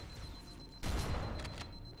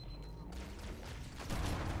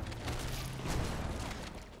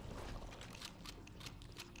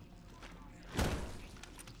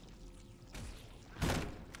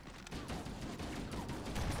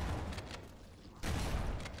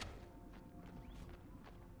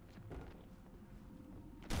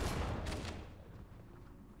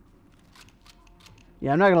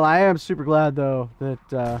 Yeah, I'm not gonna lie, I am super glad though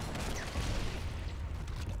that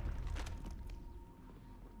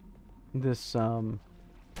this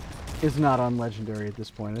is not on Legendary at this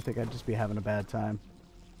point. I think I'd just be having a bad time.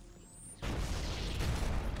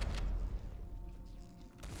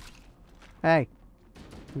 Hey,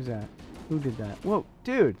 who's that? Who did that? Whoa,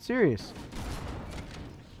 dude, serious.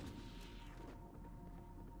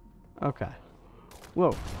 Okay.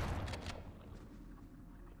 Whoa.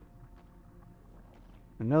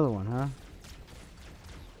 Another one, huh?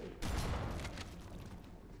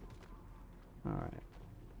 Alright.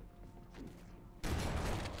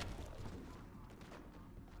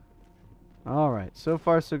 Alright, so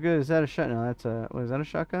far so good. Is that a shotgun? No, that's a... What, is that a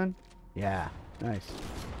shotgun? Yeah, nice.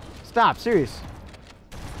 Stop, serious.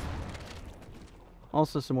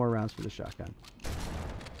 Also some more rounds for the shotgun.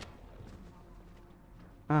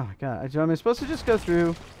 Oh my god. Am I supposed to just go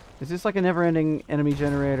through? Is this like a never-ending enemy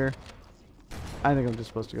generator? I think I'm just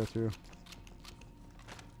supposed to go through.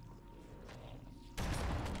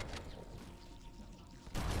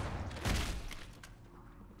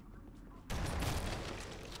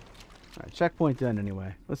 Alright, checkpoint done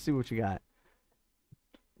anyway. Let's see what you got.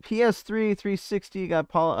 PS3, 360, got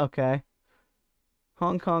Paul. Okay.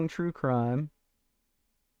 Hong Kong True Crime.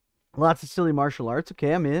 Lots of silly martial arts.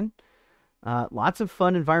 Okay, I'm in. Lots of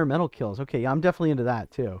fun environmental kills. Okay, yeah, I'm definitely into that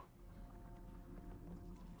too.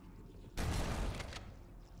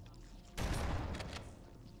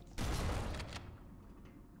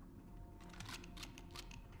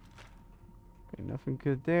 Okay, nothing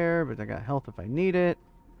good there, but I got health if I need it.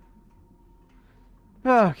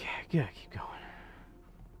 Okay, good. Keep going.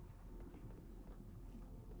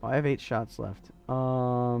 Oh, I have 8 shots left.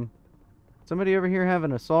 Somebody over here have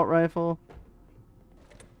an assault rifle?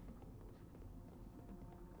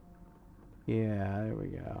 Yeah, there we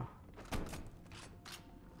go.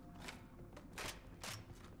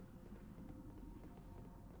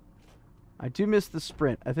 I do miss the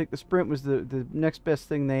sprint. I think the sprint was the next best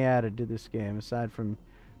thing they added to this game, aside from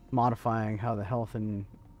modifying how the health and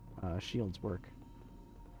shields work.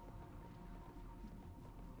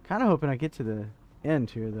 Kind of hoping I get to the end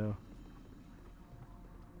here, though.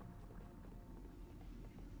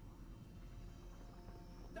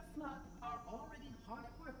 The Flood are already hard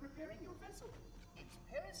at work repairing your vessel. Its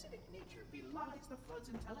parasitic nature belies the Flood's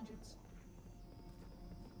intelligence.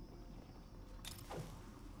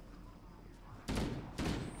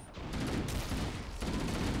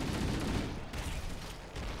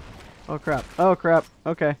 Oh crap. Oh crap.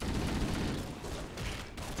 Okay.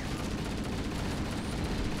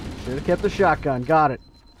 Should have kept the shotgun. Got it.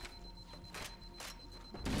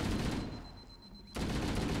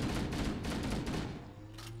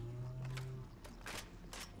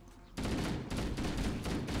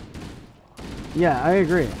 Yeah, I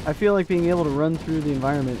agree. I feel like being able to run through the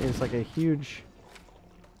environment is like a huge,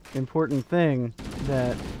 important thing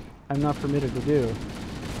that I'm not permitted to do.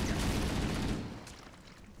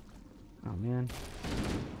 Oh man.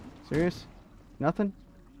 Serious? Nothing?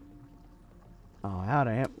 Oh, out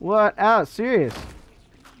I am. What? Out? Serious?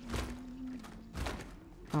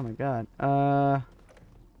 Oh my god.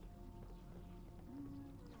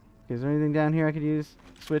 Is there anything down here I could use?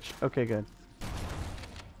 Switch? Okay, good.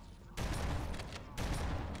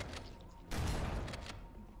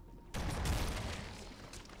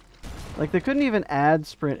 Like, they couldn't even add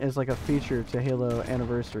sprint as like a feature to Halo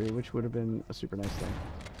Anniversary, which would have been a super nice thing.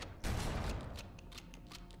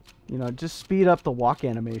 You know, just speed up the walk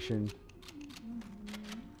animation.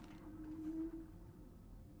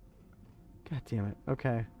 God damn it.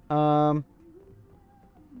 Okay.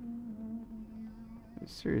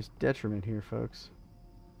 Serious detriment here, folks.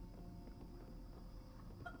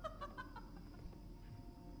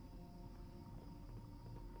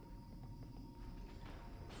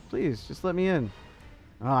 Please, just let me in.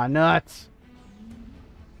 Ah, nuts!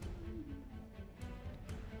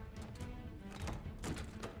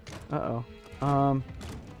 Uh-oh.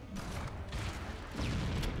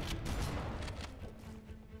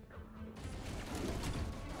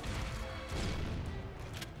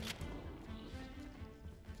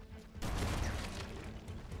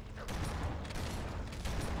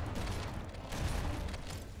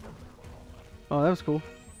 Oh, that was cool.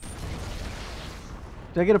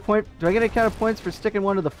 Do I get a point? Do I get any kind of points for sticking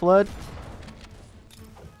one to the Flood?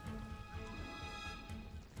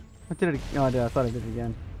 I did it. No, I did. I thought I did it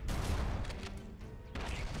again.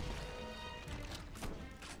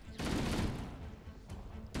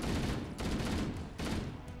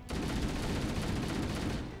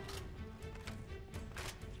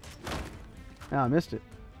 Oh, I missed it.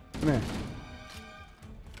 Come here.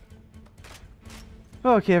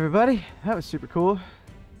 Okay, everybody. That was super cool.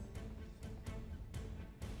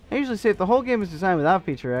 I usually say if the whole game was designed without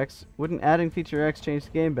Feature X, wouldn't adding Feature X change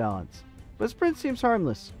the game balance? But sprint seems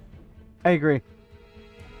harmless. I agree.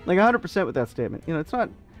 Like 100% with that statement. You know, it's not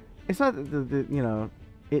the you know,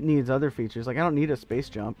 it needs other features. Like, I don't need a space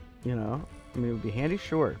jump, you know. I mean, it would be handy,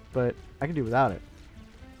 sure, but I can do without it.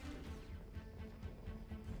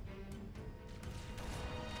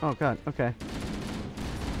 Oh, God. Okay.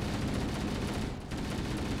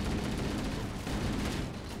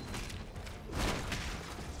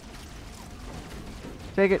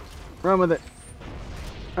 Take it. Run with it.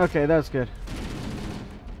 Okay, that's good.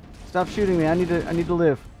 Stop shooting me. I need to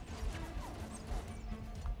live.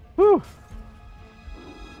 Whew.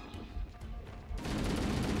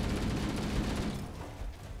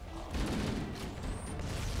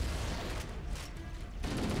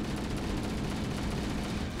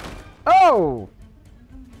 Oh!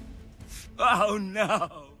 Oh no!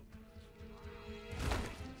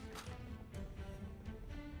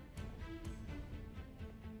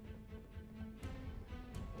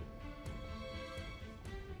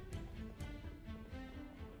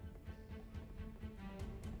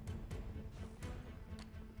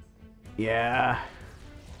 Yeah.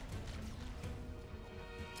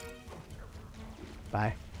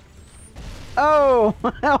 Bye. Oh!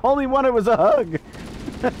 I only wanted was a hug!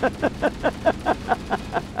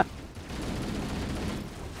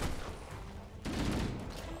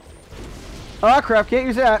 Oh crap, can't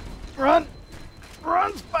use that. Run!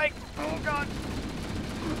 Run, Spike! Oh god.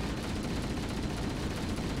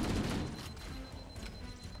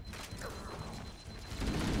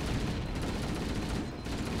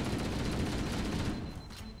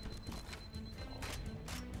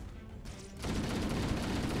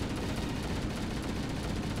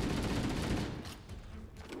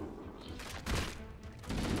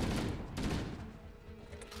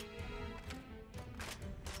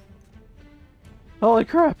 Holy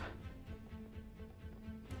crap.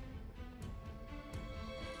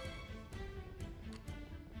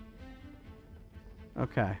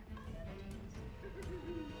 Okay.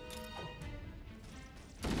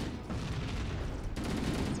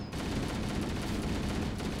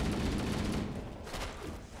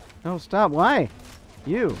 No, stop. Why?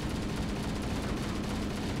 You.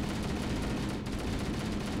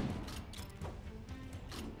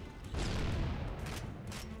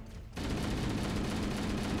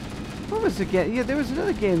 What was the game? Yeah, there was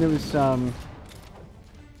another game that was,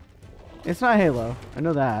 it's not Halo. I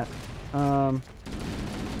know that.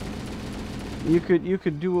 You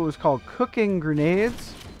could do what was called cooking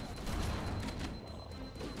grenades.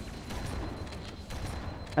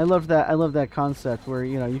 I love that concept where,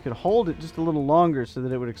 you know, you could hold it just a little longer so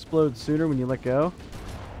that it would explode sooner when you let go.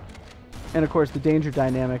 And of course the danger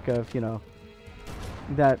dynamic of, you know,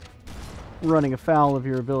 that running afoul of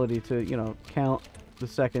your ability to, you know, count the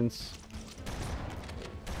seconds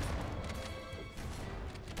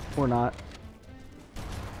or not.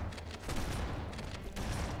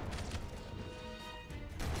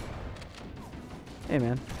 Hey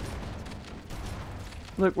man.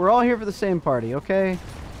 Look, we're all here for the same party, okay?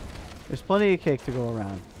 There's plenty of cake to go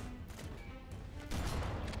around.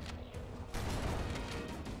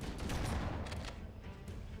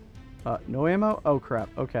 No ammo? Oh crap,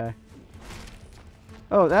 okay.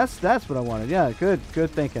 Oh, that's what I wanted. Yeah, good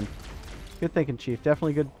thinking. Good thinking, Chief.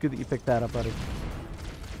 Definitely good that you picked that up, buddy.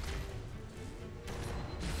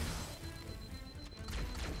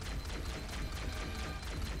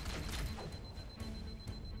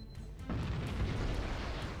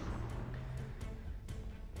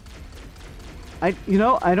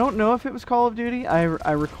 I don't know if it was Call of Duty. I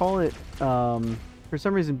recall it, for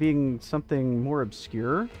some reason being something more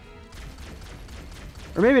obscure.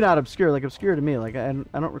 Or maybe not obscure, like obscure to me. Like, I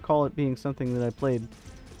don't recall it being something that I played.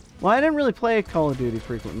 Well, I didn't really play Call of Duty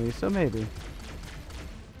frequently, so maybe.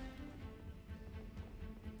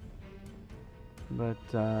 But,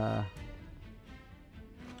 yeah,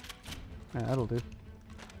 that'll do.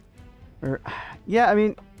 Or, yeah, I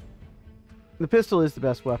mean, the pistol is the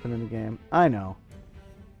best weapon in the game. I know.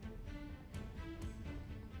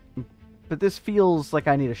 But this feels like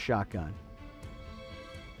I need a shotgun.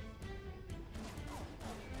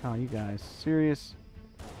 Oh, you guys. Serious?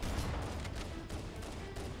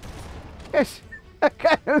 Yes. That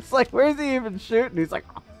guy was like, where's he even shooting? He's like,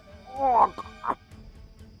 oh.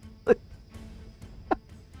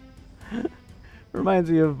 Reminds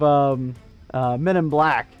me of Men in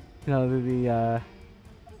Black. You know, the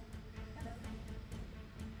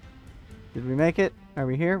did we make it? Are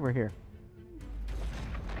we here? We're here.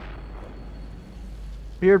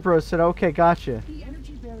 Beard Bro said, okay, gotcha. The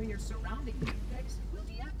energy barrier surrounding the index will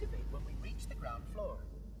deactivate when we reach the ground floor.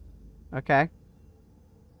 Okay.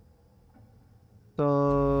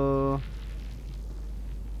 So...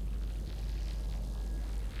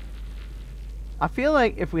 I feel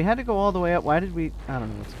like if we had to go all the way up, why did we... I don't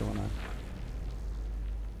know what's going on.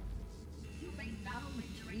 You may now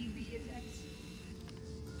retrieve the index.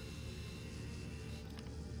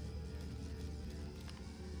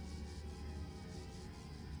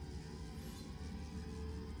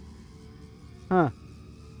 Huh.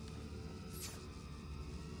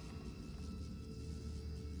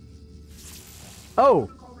 Oh!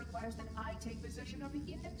 Protocol requires that I take possession of the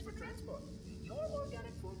index for transport. Your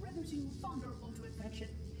organic form renders you vulnerable to infection.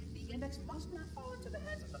 The index must not fall into the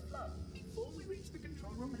hands of the flood before we reach the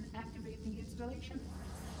control room and activate the installation.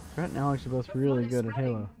 Brett and Alex are both really good at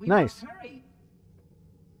Halo. Nice!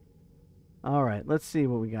 Alright, let's see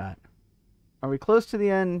what we got. Are we close to the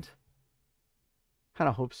end? Kind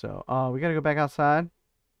of hope so. We gotta go back outside?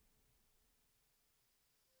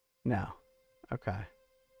 No. Okay.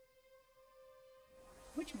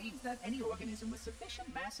 Which means that any organism with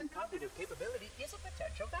sufficient mass and cognitive capability is a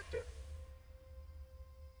potential vector.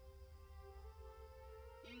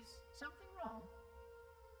 Is something wrong?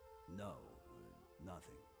 No,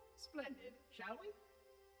 nothing. Splendid, shall we?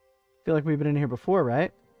 Feel like we've been in here before,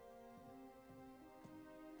 right?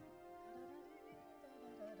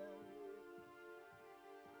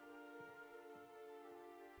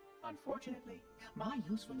 Unfortunately, my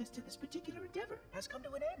usefulness to this particular endeavor has come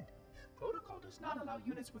to an end. Protocol does not allow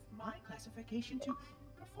units with my classification to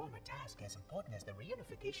perform a task as important as the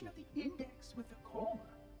reunification of the index with the core.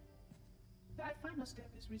 That final step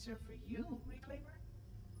is reserved for you, Reclaimer.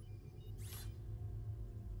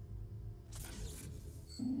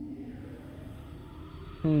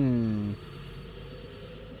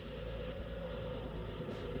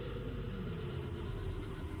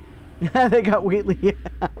 They got Wheatley.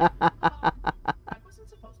 That wasn't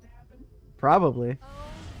supposed to happen. Probably. Oh,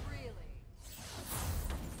 really?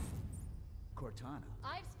 Cortana.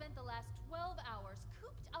 I've spent the last 12 hours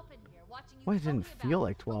cooped up in here watching you. Well, it didn't feel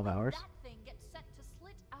like 12 hours. That thing gets set to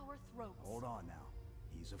slit our throats. Hold on now.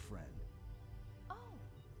 He's a friend. Oh,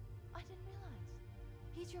 I didn't realize.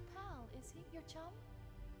 He's your pal, is he? Your chum?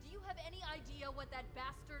 Do you have any idea what that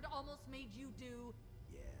bastard almost made you do?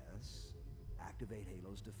 Yes. Activate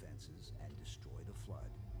Halo's defenses and destroy the Flood,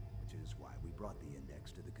 which is why we brought the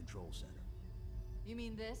Index to the control center. You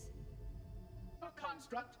mean this? A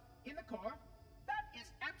construct in the core? That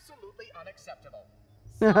is absolutely unacceptable.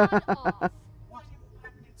 Sign off. What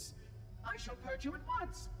impertinence! I shall purge you at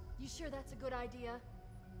once. You sure that's a good idea?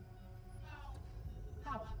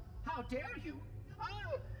 How dare you?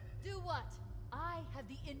 I'll... Do what? I have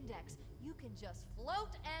the Index. You can just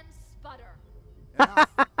float and sputter.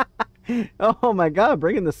 Oh my god,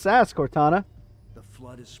 bringing the sass, Cortana. The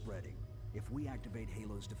Flood is spreading. If we activate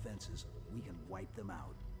Halo's defenses, we can wipe them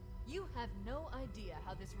out. You have no idea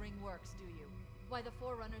how this ring works, do you? Why the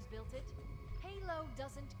Forerunners built it? Halo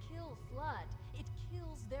doesn't kill Flood. It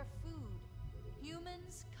kills their food.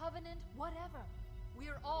 Humans, Covenant, whatever.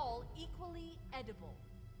 We're all equally edible.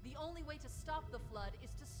 The only way to stop the Flood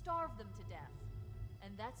is to starve them to death.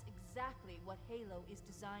 And that's exactly what Halo is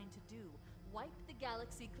designed to do. Wipe the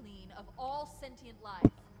galaxy clean of all sentient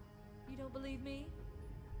life. You don't believe me?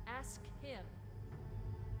 Ask him.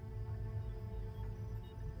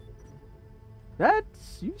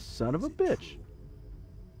 That's you son of a bitch.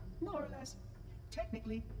 More or less.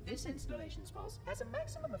 Technically, this installation's pulse has a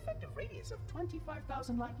maximum effective radius of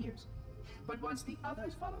 25,000 light years. But once the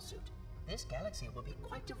others follow suit, this galaxy will be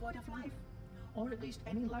quite devoid of life. Or at least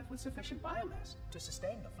any life with sufficient biomass to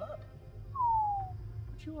sustain the Flood.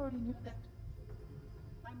 But you already knew that.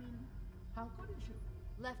 I mean, how couldn't you?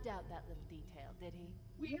 Left out that little detail, did he?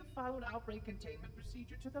 We have followed outbreak containment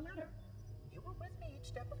procedure to the letter. You were with me each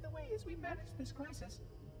step of the way as we managed this crisis.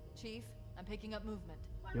 Chief, I'm picking up movement.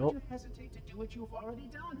 Why would you hesitate to do what you've already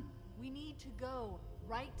done? We need to go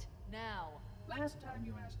right now. Last time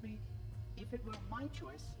you asked me if it were my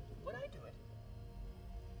choice, would I do it?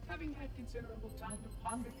 Having had considerable time to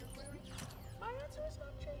ponder your query, my answer has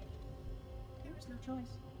not changed. There is no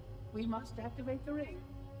choice. We must activate the ring.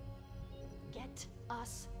 Get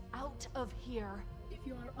us out of here. If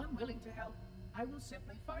you are unwilling to help, I will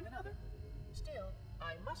simply find another. Still,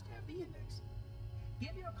 I must have the Index.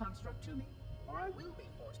 Give your construct to me, or I will be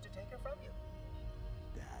forced to take her from you.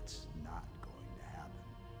 That's not going to happen.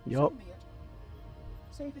 Yup. So be it.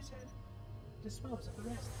 Save his head. Dispose of the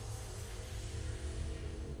rest.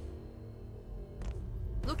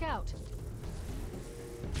 Look out!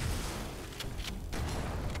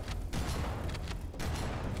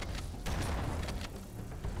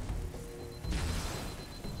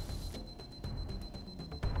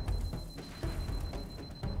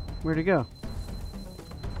 Where'd he go?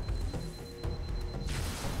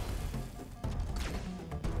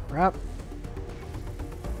 Crap.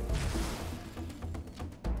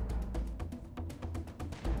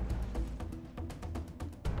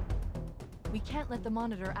 We can't let the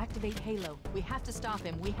Monitor activate Halo. We have to stop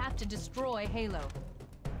him. We have to destroy Halo.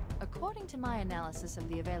 According to my analysis of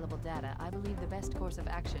the available data, I believe the best course of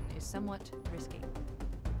action is somewhat risky.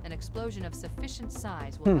 An explosion of sufficient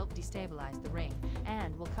size will help destabilize the ring,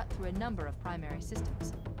 and will cut through a number of primary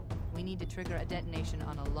systems. We need to trigger a detonation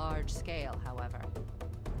on a large scale, however.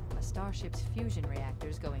 A starship's fusion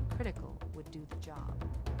reactors going critical would do the job.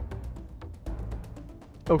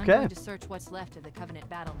 Okay. I'm going to search what's left of the Covenant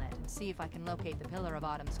BattleNet and see if I can locate the Pillar of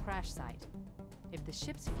Autumn's crash site. If the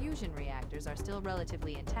ship's fusion reactors are still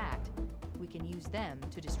relatively intact, we can use them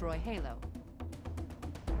to destroy Halo.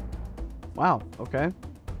 Wow, okay.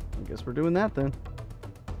 I guess we're doing that then.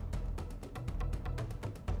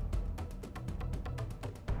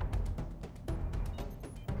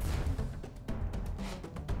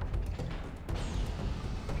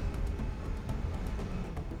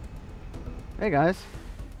 Hey guys.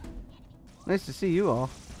 Nice to see you all.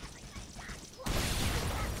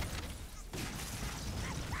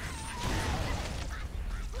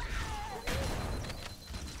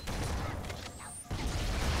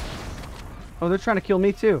 Oh, they're trying to kill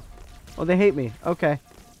me too. Oh, they hate me. Okay.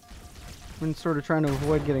 I'm sort of trying to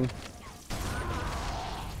avoid getting...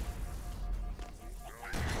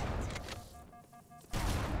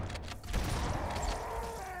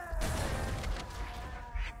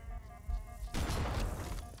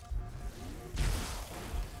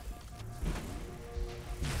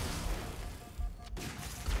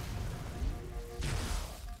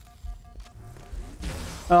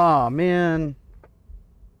 Oh, man.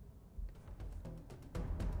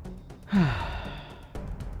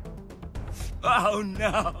 Oh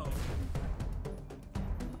no!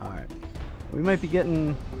 Alright. We might be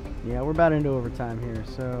getting... Yeah, we're about into overtime here,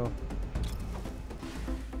 so...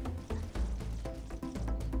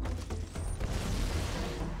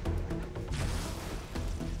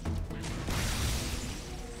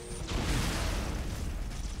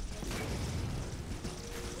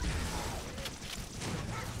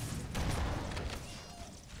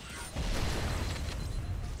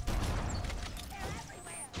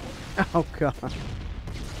 Oh, God.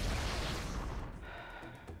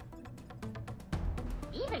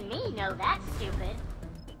 Even me know that's stupid.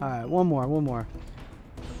 Alright, one more.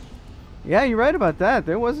 Yeah, you're right about that.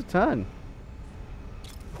 There was a ton.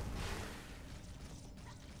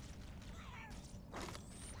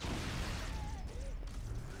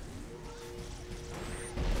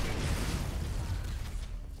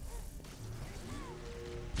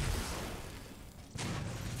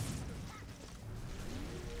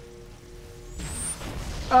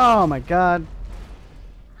 Oh my God.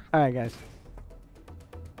 Alright, guys.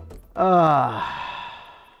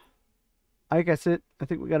 I guess it. I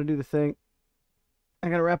think we got to do the thing. I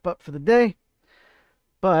got to wrap up for the day.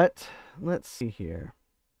 But let's see here.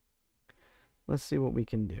 Let's see what we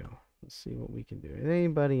can do. Is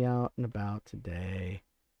anybody out and about today?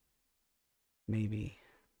 Maybe.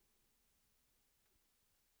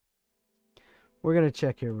 We're going to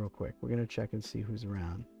check here real quick. We're going to check and see who's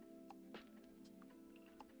around.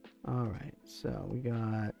 Alright, so we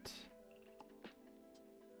got...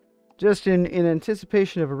 Just in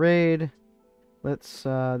anticipation of a raid, let's,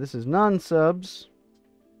 this is non-subs.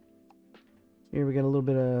 Here we got a little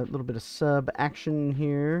bit of sub action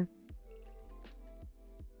here.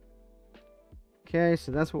 Okay,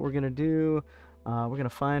 so that's what we're going to do. We're going to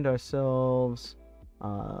find ourselves,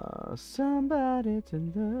 somebody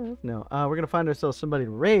to love. No, we're going to find ourselves somebody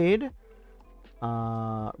to raid,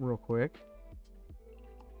 real quick.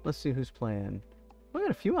 Let's see who's playing. We got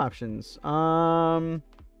a few options.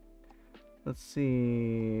 Let's see.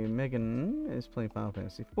 Megan is playing Final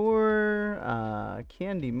Fantasy IV.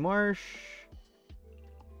 Candy Marsh.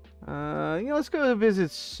 Let's go visit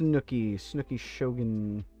Snooki. Snooki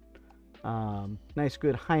Shogun. Nice,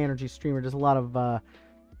 good, high energy streamer. Does a lot of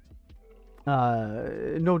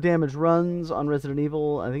no damage runs on Resident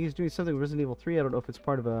Evil. I think he's doing something with Resident Evil 3. I don't know if it's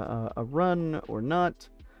part of a run or not.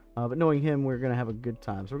 But knowing him, we're going to have a good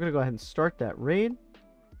time. So we're going to go ahead and start that raid.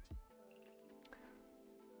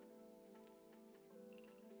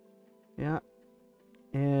 Yeah.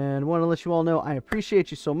 And want to let you all know I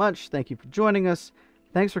appreciate you so much. Thank you for joining us.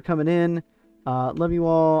 Thanks for coming in. Love you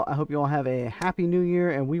all. I hope you all have a happy new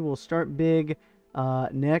year. And we will start big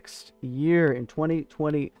next year in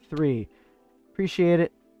 2023. Appreciate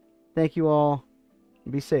it. Thank you all.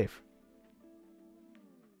 Be safe.